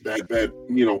advice. Bad thing.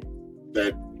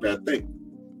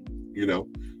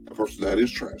 A person that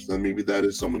is trash, then maybe that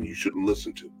is someone you shouldn't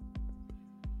listen to.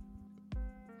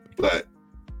 But,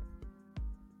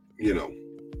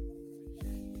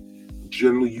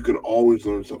 generally you can always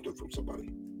learn something from somebody.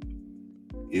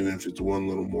 Even if it's one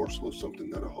little morsel of something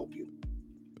that'll help you.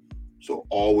 So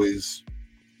always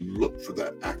look for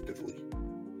that actively.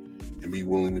 And be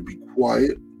willing to be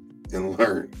quiet and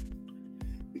learn.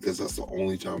 Because that's the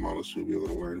only time, honestly, we'll be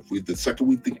able to learn. The second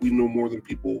we think we know more than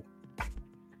people,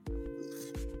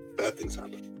 bad things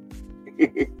happen.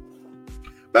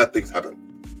 Bad things happen.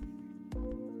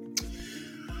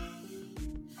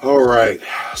 All right.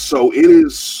 So it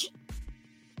is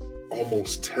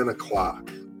almost 10 o'clock.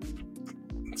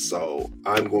 So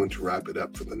I'm going to wrap it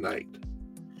up for the night.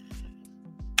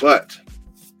 But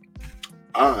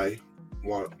what I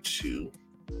want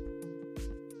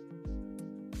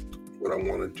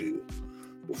to do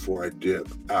before I dip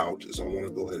out is I want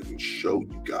to go ahead and show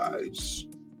you guys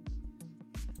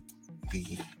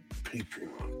the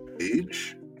Patreon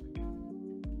page.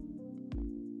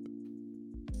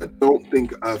 I don't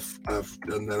think I've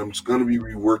done that. I'm just going to be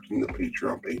reworking the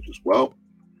Patreon page as well.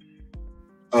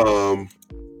 Let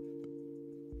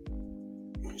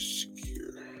me see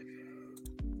here.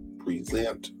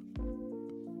 Present.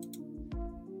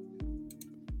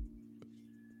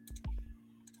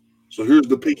 So here's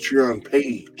the Patreon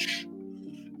page.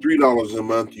 $3 a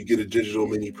month, you get a digital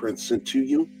mini print sent to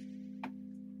you.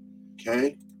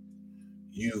 Okay.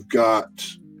 You've got,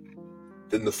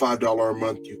 then the $5 a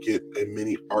month, you get a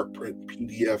mini art print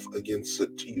PDF again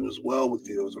sent to you as well with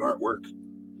videos and artwork.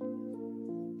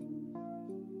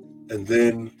 And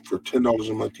then for $10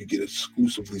 a month, you get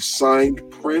exclusively signed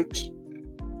print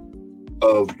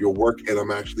of your work. And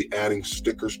I'm actually adding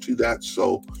stickers to that.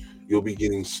 So you'll be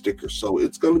getting stickers. So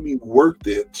it's going to be worth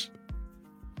it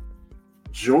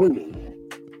joining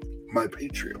my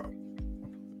Patreon.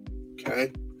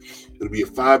 Okay. It'll be a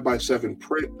 5x7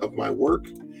 print of my work.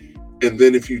 And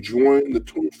then if you join the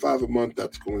 $25 a month,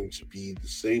 that's going to be the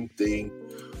same thing,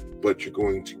 but you're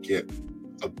going to get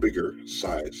a bigger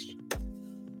sized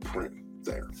print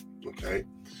there. Okay.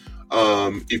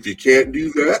 If you can't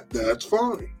do that, that's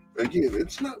fine. Again,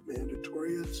 it's not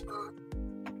mandatory. It's not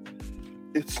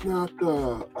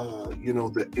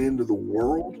the end of the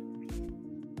world.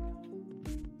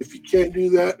 If you can't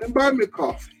do that, then buy me a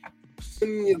coffee.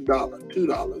 Send me $1,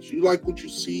 $2. You like what you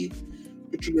see,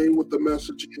 put your name with the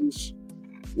message is,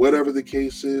 whatever the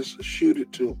case is, shoot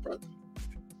it to a brother.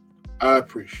 I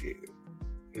appreciate it.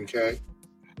 Okay?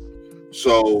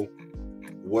 So,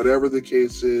 whatever the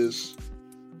case is,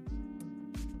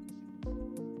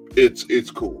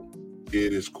 it's cool.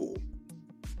 It is cool.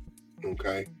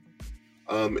 Okay?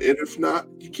 And if not,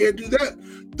 you can't do that.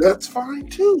 That's fine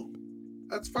too.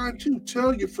 That's fine too.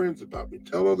 Tell your friends about me.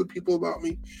 Tell other people about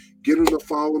me. Get them to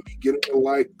follow me. Get them to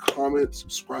like, comment,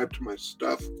 subscribe to my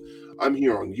stuff. I'm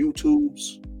here on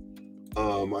YouTube's.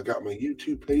 I got my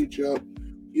YouTube page up.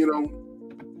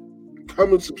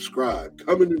 Come and subscribe.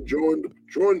 Come in and join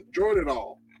it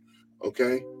all.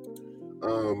 Okay.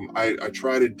 I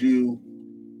try to do.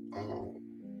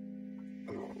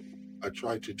 I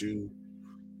try to do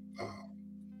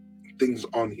things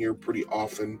on here pretty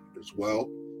often as well.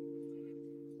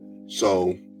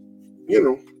 So,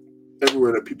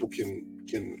 everywhere that people can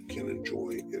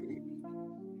enjoy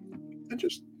and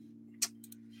just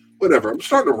whatever. I'm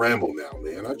starting to ramble now,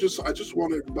 man. I just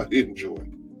want everybody to enjoy.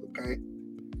 Okay.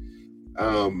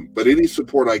 But any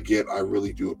support I get, I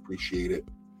really do appreciate it.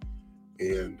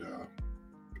 And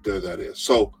there that is.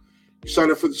 So you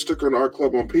sign up for the Sticker and Art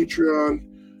Club on Patreon.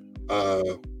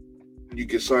 You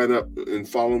can sign up and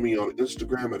follow me on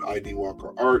Instagram at ID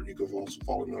Walker Art. You can also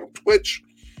follow me on Twitch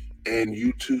and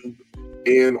YouTube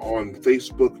and on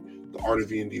Facebook, The Art of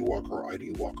D&D Walker or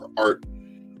ID Walker Art.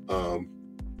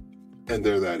 And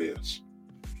there that is.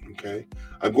 Okay.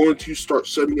 I'm going to start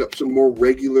setting up some more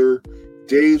regular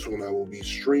days when I will be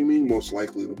streaming. Most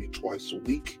likely it'll be twice a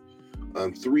week.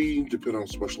 3 depending on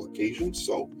special occasions.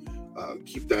 So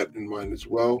keep that in mind as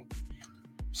well.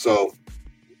 So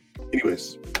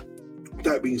anyways, with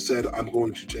that being said, I'm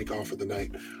going to take off for the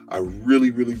night. I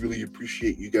really, really, really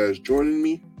appreciate you guys joining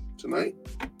me tonight.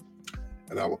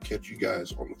 And I will catch you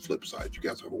guys on the flip side. You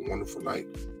guys have a wonderful night.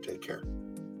 Take care.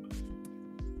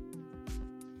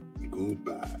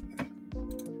 Goodbye.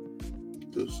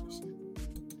 Deuces.